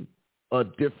using a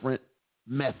different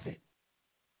method.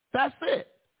 That's it.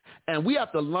 And we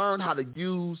have to learn how to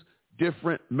use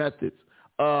different methods.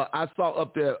 I saw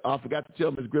up there, I forgot to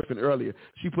tell Ms. Griffin earlier,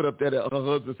 she put up there that her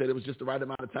husband said it was just the right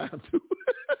amount of time, too.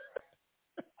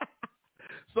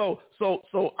 So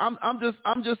I'm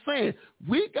just saying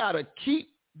we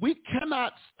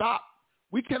cannot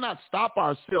stop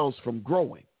ourselves from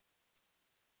growing.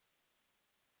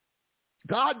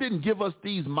 God didn't give us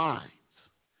these minds,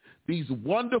 these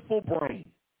wonderful brains.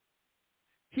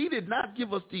 He did not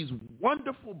give us these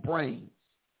wonderful brains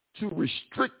to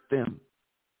restrict them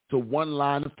to one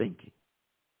line of thinking.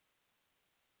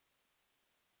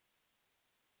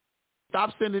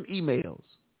 Stop sending emails.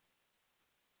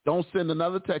 Don't send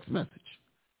another text message.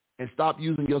 And stop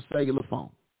using your cellular phone.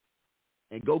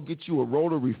 And go get you a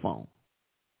rotary phone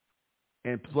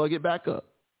and plug it back up.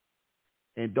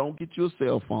 And don't get you a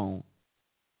cell phone.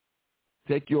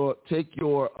 Take your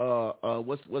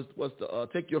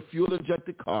fuel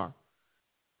injected car.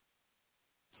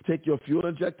 Take your fuel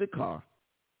injected car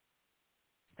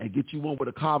and get you one with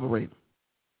a carburetor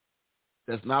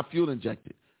that's not fuel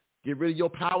injected. Get rid of your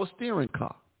power steering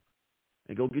car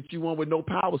and go get you one with no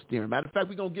power steering. Matter of fact,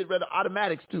 we're going to get rid of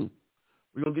automatics too.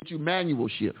 We're going to get you manual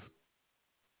shift.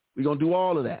 We're going to do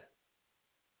all of that.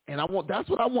 And that's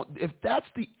what I want. If that's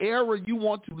the era you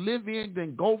want to live in,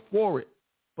 then go for it.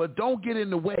 But don't get in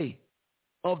the way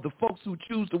of the folks who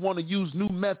choose to want to use new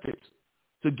methods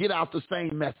to get out the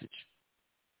same message.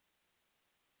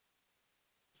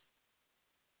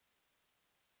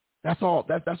 That's all.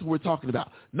 That's what we're talking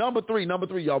about. Number three,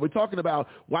 y'all. We're talking about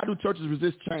why do churches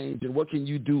resist change and what can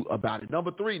you do about it. Number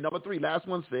three, last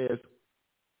one says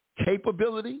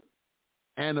capability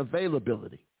and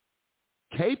availability.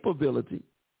 Capability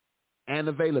and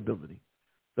availability.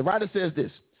 The writer says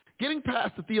this: getting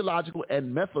past the theological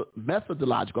and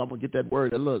methodological, I'm going to get that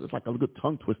word, look, it's like a good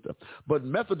tongue twister, but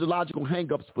methodological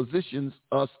hang-ups positions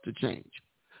us to change.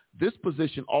 This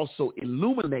position also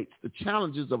illuminates the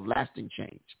challenges of lasting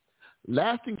change.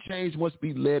 Lasting change must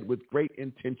be led with great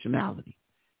intentionality.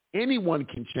 Anyone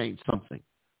can change something,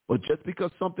 but just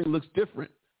because something looks different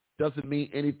doesn't mean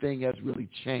anything has really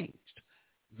changed.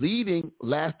 Leading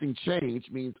lasting change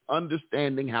means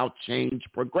understanding how change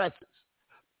progresses.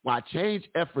 Why change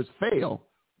efforts fail,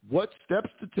 what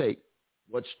steps to take,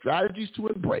 what strategies to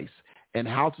embrace, and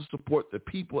how to support the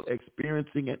people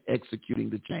experiencing and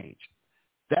executing the change.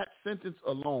 That sentence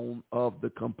alone of the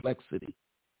complexity.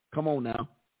 Come on now.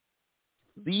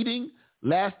 Leading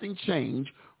lasting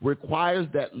change requires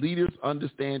that leaders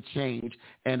understand change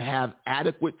and have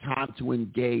adequate time to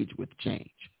engage with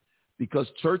change. Because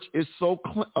church is so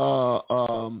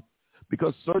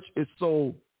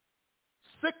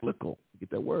cyclical, get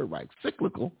that word right,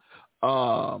 cyclical,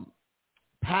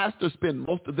 pastors spend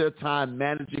most of their time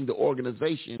managing the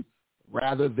organization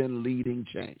rather than leading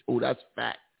change. Oh, that's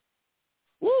fact.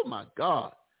 Oh, my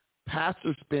God.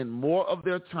 Pastors spend more of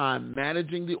their time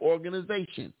managing the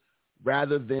organization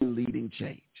rather than leading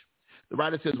change. The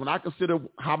writer says, when I consider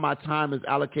how my time is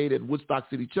allocated at Woodstock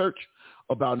City Church,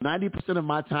 about 90% of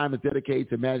my time is dedicated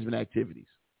to management activities.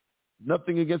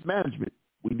 Nothing against management.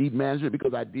 We need management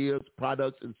because ideas,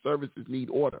 products, and services need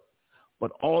order.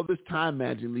 But all this time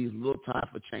managing leaves little time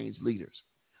for change leaders.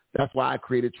 That's why I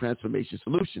created Transformation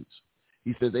Solutions.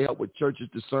 He says they help with churches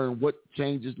discern what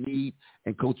changes need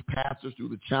and coach pastors through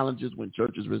the challenges when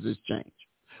churches resist change.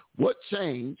 What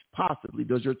change possibly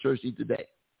does your church need today?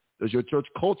 Does your church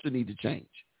culture need to change?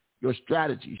 Your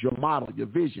strategies, your model, your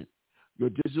vision, your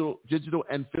digital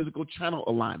and physical channel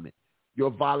alignment,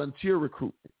 your volunteer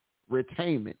recruitment,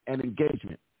 retainment, and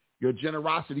engagement, your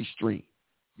generosity stream,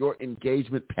 your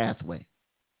engagement pathway.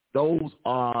 Those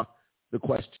are the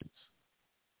questions.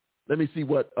 Let me see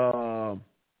what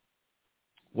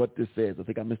this says. I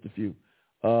think I missed a few.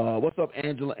 What's up,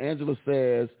 Angela? Angela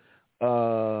says,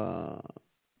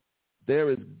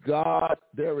 there is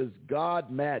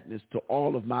God madness to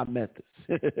all of my methods.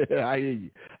 I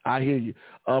hear you.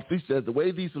 Fleece says, the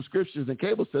way these subscriptions and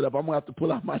cable set up, I'm going to have to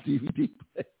pull out my DVD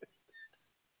player.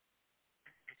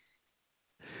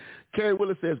 Carrie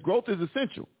Willis says, growth is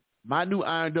essential. My new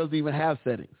iron doesn't even have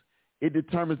settings. It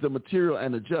determines the material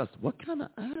and adjusts. What kind of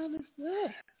iron is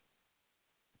that?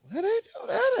 Where they do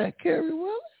that at, Carrie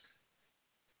Willis?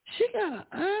 She got an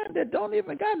iron that don't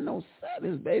even got no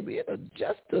settings, baby. It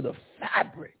adjusts to the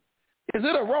fabric. Is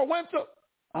it a raw winter?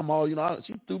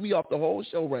 She threw me off the whole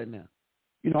show right now.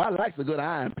 I like a good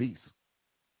iron piece.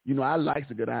 I like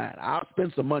a good iron. I'll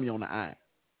spend some money on the iron.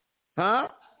 Huh?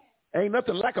 Ain't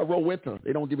nothing like a raw winter.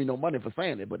 They don't give me no money for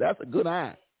saying it, but that's a good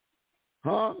iron.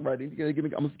 Huh? Right. I'm going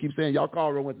to keep saying, y'all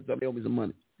call raw winter, tell me they owe me some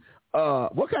money.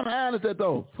 What kind of iron is that,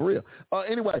 though? For real.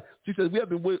 Anyway, she says we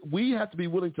have to be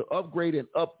willing to upgrade and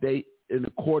update in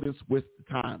accordance with the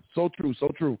time. So true, so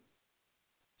true.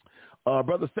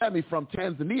 Brother Sammy from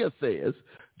Tanzania says,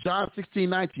 John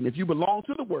 16:19, if you belong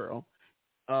to the world,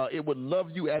 it would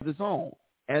love you as its own.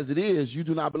 As it is, you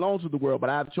do not belong to the world, but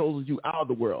I have chosen you out of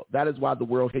the world. That is why the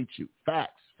world hates you.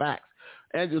 Facts.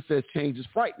 Angela says change is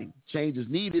frightening. Change is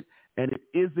needed, and it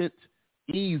isn't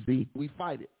easy. We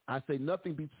fight it. I say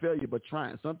nothing beats failure but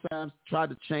trying. Sometimes try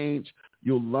to change.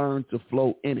 You'll learn to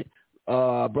flow in it.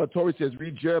 Brother Torrey says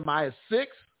read Jeremiah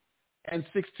 6 and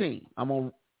 16.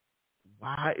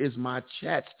 Why is my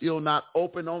chat still not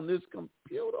open on this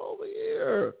computer over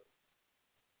here?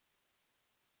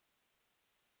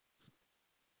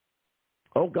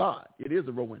 Oh, God, it is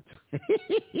a Rowan.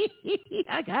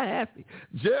 I got happy.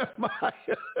 Jeremiah.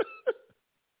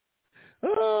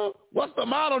 What's the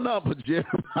model number,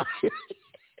 Jeremiah?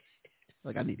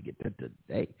 Like, I need to get that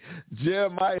today.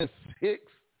 Jeremiah 6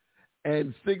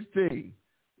 and 16.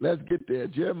 Let's get there.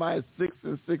 Jeremiah 6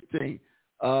 and 16.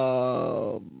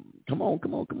 Come on.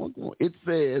 It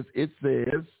says,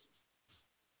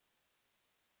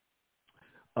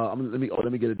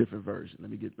 let me get a different version. Let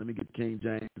me get King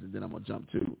James, and then I'm gonna jump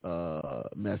to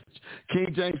message.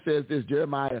 King James says this,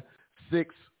 Jeremiah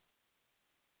 6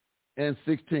 and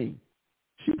 16.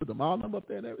 She put the model number up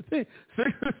there and everything.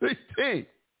 6 and 16.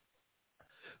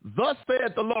 Thus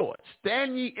saith the Lord,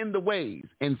 stand ye in the ways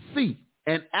and see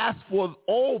and ask for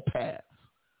old paths.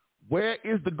 Where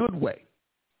is the good way?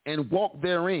 And walk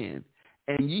therein,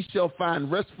 and ye shall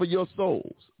find rest for your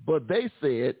souls. But they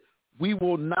said, we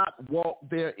will not walk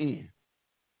therein.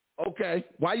 Okay,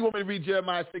 why you want me to read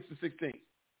Jeremiah 6 and 16?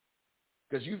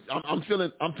 Because I'm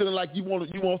feeling like you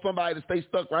want somebody to stay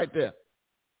stuck right there.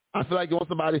 I feel like you want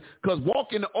somebody, because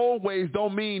walking the old ways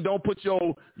don't mean don't put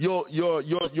your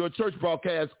church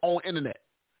broadcast on internet.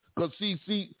 Because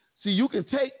see, you can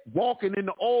take walking in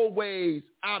the old ways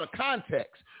out of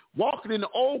context. Walking in the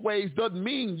old ways doesn't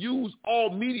mean use all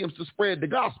mediums to spread the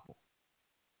gospel.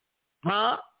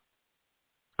 Huh?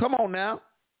 Come on now.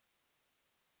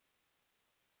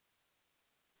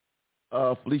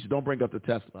 Felicia, don't bring up the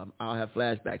Tesla. I'll have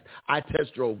flashbacks. I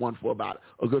test drove one for about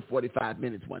a good 45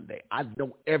 minutes one day. I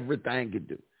know everything it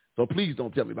do. So please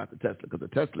don't tell me about the Tesla, because the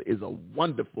Tesla is a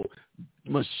wonderful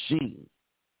machine.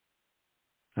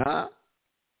 Huh?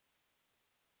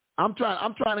 I'm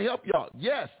trying to help y'all.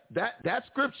 Yes, that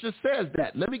scripture says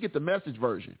that. Let me get the Message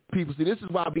version. People, see, this is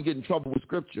why I be getting in trouble with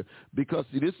scripture, because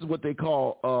see, this is what they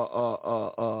call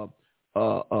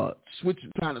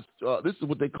this is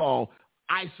what they call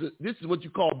this is what you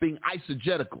call being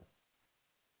eisegetical.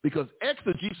 Because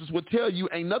exegesis would tell you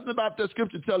ain't nothing about that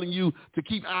scripture telling you to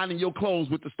keep ironing your clothes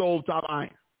with the stovetop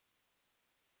iron.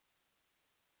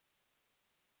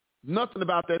 Nothing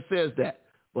about that says that,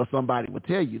 but somebody will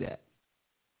tell you that.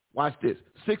 Watch this.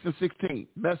 6 and 16,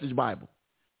 Message Bible.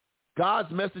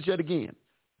 God's message yet again.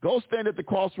 Go stand at the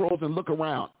crossroads and look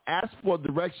around. Ask for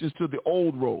directions to the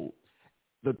old road,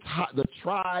 the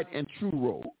tried and true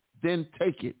road. Then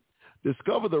take it.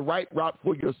 Discover the right route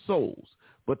for your souls.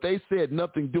 But they said,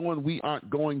 nothing doing, we aren't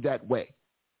going that way.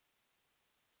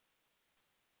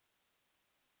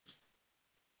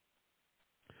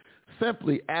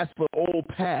 Simply ask for old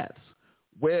paths.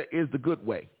 Where is the good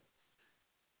way?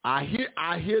 I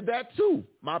hear that too.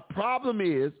 My problem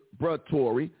is, Brother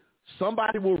Torrey,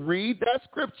 somebody will read that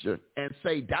scripture and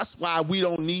say, that's why we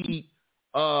don't need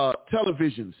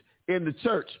televisions in the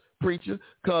church, preacher,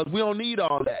 because we don't need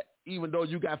all that, even though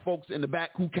you got folks in the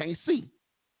back who can't see.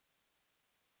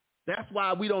 That's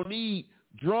why we don't need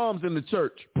drums in the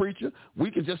church, preacher.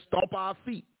 We can just stomp our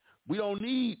feet. We don't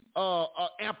need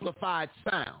amplified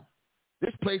sound.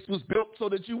 This place was built so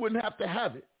that you wouldn't have to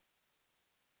have it.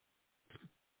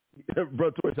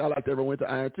 Brother Torrey, I like to ever went to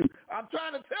iron too. I'm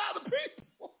trying to tell the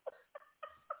people.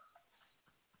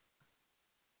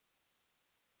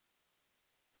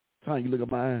 Tony, you look at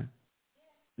my iron.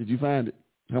 Did you find it?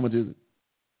 How much is it?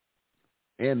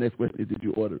 And next question is, did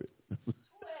you order it?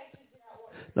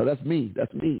 No, that's me.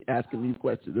 That's me asking these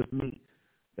questions.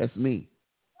 That's me.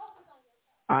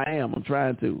 I am. I'm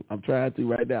trying to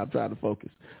right now. I'm trying to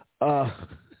focus.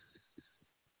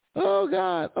 Oh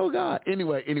God.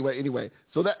 Anyway.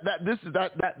 So that's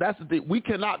the thing. We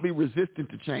cannot be resistant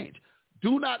to change.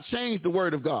 Do not change the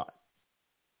word of God.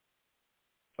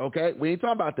 Okay? We ain't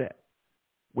talking about that.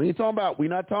 We're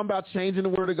not talking about changing the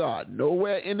word of God.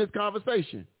 Nowhere in this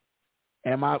conversation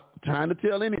am I trying to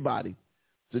tell anybody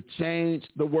to change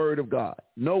the word of God.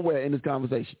 Nowhere in this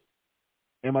conversation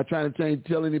am I trying to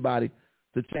tell anybody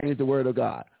to change the word of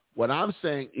God. What I'm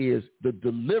saying is the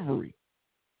delivery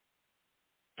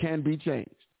can be changed.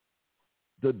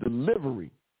 The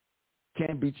delivery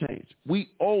can be changed. We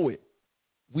owe it.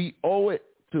 We owe it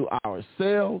to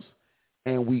ourselves,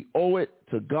 and we owe it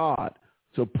to God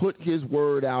to put his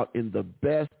word out in the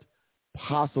best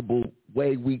possible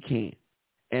way we can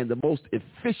and the most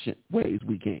efficient ways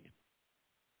we can.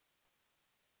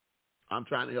 I'm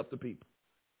trying to help the people.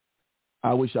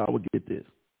 I wish I would get this.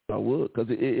 I would, because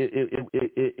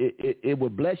it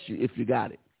would bless you if you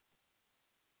got it.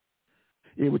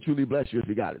 It would truly bless you if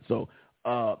you got it. So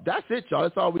that's it, y'all.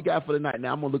 That's all we got for tonight.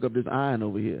 Now I'm gonna look up this iron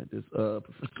over here. This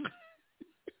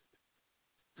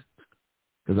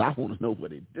because I want to know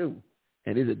what it do.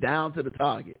 And is it down to the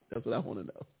target? That's what I want to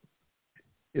know.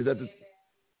 Is that the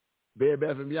Bear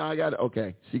Beth and Beyond got it?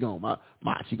 Okay, she gonna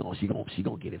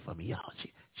get it for me, y'all.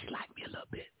 She like me a little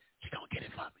bit. She gonna get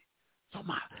it for me.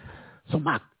 So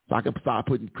I can start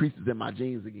putting creases in my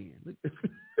jeans again,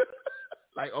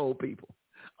 like old people.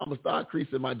 I'm gonna start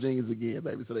creasing my jeans again,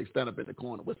 baby, so they stand up in the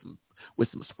corner with some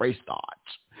spray starch.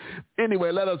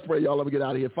 Anyway, let us pray, y'all. Let me get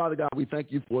out of here. Father God, we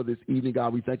thank you for this evening,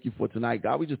 God. We thank you for tonight,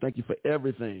 God. We just thank you for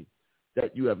everything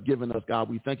that you have given us, God.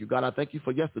 We thank you, God. I thank you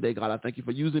for yesterday, God. I thank you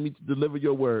for using me to deliver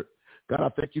your word. God, I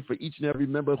thank you for each and every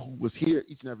member who was here,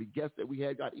 each and every guest that we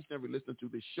had, God, each and every listener to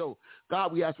this show.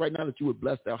 God, we ask right now that you would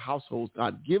bless their households,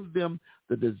 God. Give them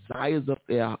the desires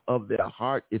of their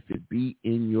heart, if it be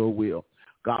in your will.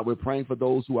 God, we're praying for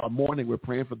those who are mourning. We're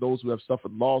praying for those who have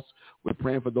suffered loss. We're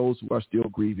praying for those who are still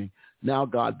grieving. Now,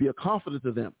 God, be a comforter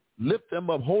to them. Lift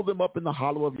them up, hold them up in the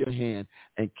hollow of your hand,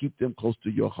 and keep them close to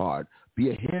your heart.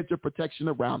 Be a hedge of protection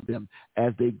around them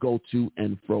as they go to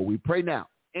and fro. We pray now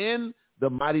in the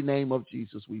mighty name of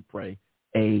Jesus, we pray.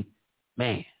 Amen.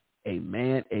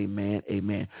 Amen. Amen.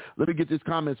 Amen. Let me get these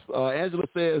comments. Angela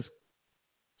says,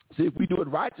 see, if we do it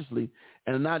righteously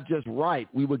and not just right,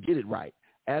 we will get it right.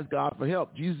 Ask God for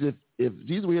help. Jesus, if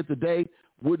Jesus were here today,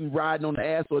 wouldn't riding on the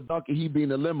ass or a donkey, he'd be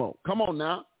in a limo. Come on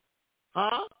now.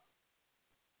 Huh?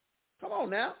 Come on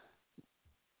now.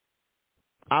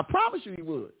 I promise you he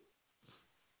would.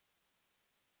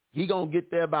 He going to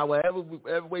get there by whatever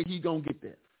way he going to get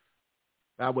there.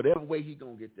 By whatever way he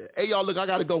going to get there. Hey, y'all, look, I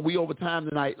got to go. We over time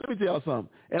tonight. Let me tell y'all something.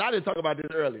 And I didn't talk about this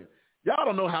earlier. Y'all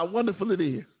don't know how wonderful it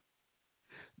is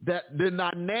that did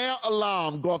not now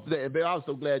alarm go off today. And babe, I was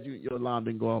so glad your alarm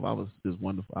didn't go off. I was just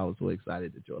wonderful. I was so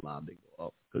excited that your alarm didn't go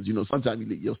off. Because, you know, sometimes you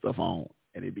leave your stuff on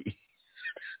and it be.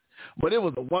 But it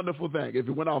was a wonderful thing. If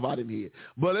it went off, I didn't hear it.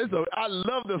 But I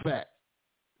love the fact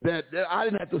that I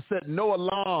didn't have to set no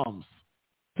alarms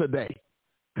today.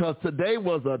 Because today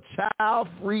was a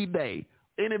child-free day.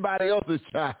 Anybody else's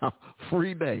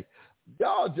child-free day.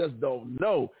 Y'all just don't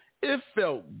know. It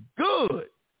felt good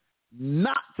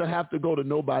not to have to go to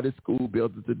nobody's school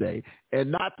building today, and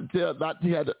not to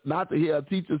hear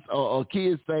teachers or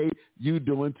kids say you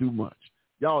doing too much.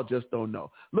 Y'all just don't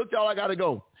know. Look, y'all, I gotta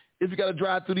go. If you gotta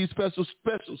drive through these special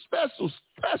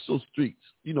streets,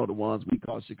 you know the ones we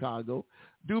call Chicago,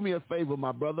 do me a favor,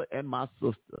 my brother and my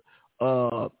sister.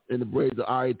 In the braids of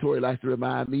Ari Tori likes to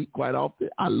remind me quite often.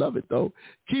 I love it though.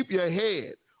 Keep your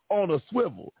head on a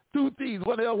swivel. 2 T's,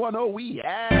 1 L, 1 O, we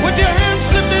have. With your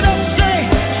hands lifted up, say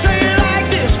it like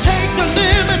this. Take the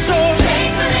limits off.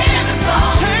 Take the limits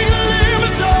off. Take the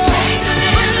limits off. Take the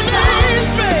limits off.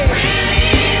 Release me.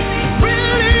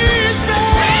 Release me.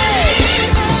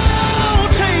 Oh,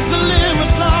 take the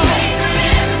limits off. Take the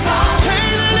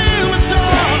limits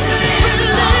off. Take the limits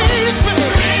off. Release me.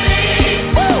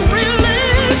 Woo,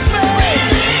 release me.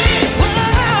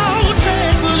 Oh,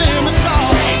 take the limits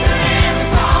off. Take the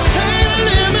limits off. Take the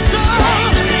limits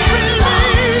off.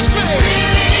 Release me.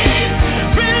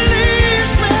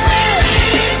 Release me.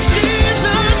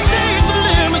 Jesus, take the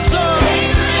limits off.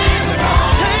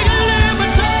 Take the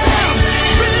limits off. Take the limits off.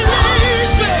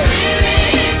 Release me.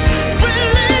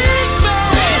 Release me.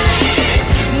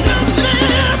 No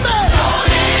limits.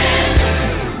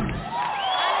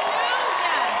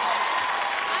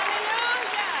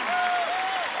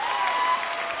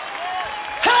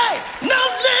 Hey, no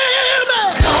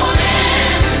limits. No limits.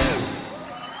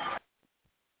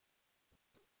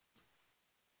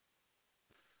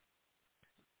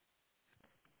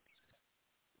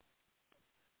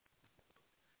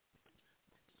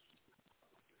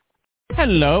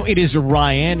 Hello, it is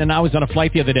Ryan, and I was on a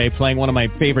flight the other day playing one of my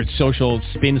favorite social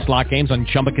spin slot games on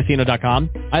ChumbaCasino.com.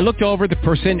 I looked over at the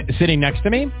person sitting next to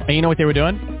me, and you know what they were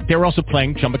doing? They were also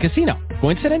playing Chumba Casino.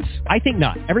 Coincidence? I think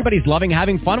not. Everybody's loving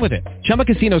having fun with it. Chumba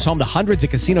Casino is home to hundreds of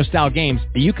casino-style games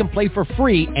that you can play for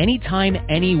free anytime,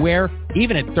 anywhere,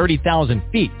 even at 30,000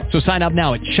 feet. So sign up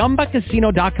now at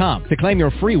ChumbaCasino.com to claim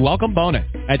your free welcome bonus.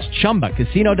 That's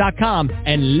ChumbaCasino.com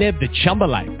and live the Chumba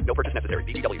life. No purchase necessary.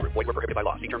 VGW. Void where prohibited by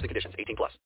law. See terms and conditions. 18+.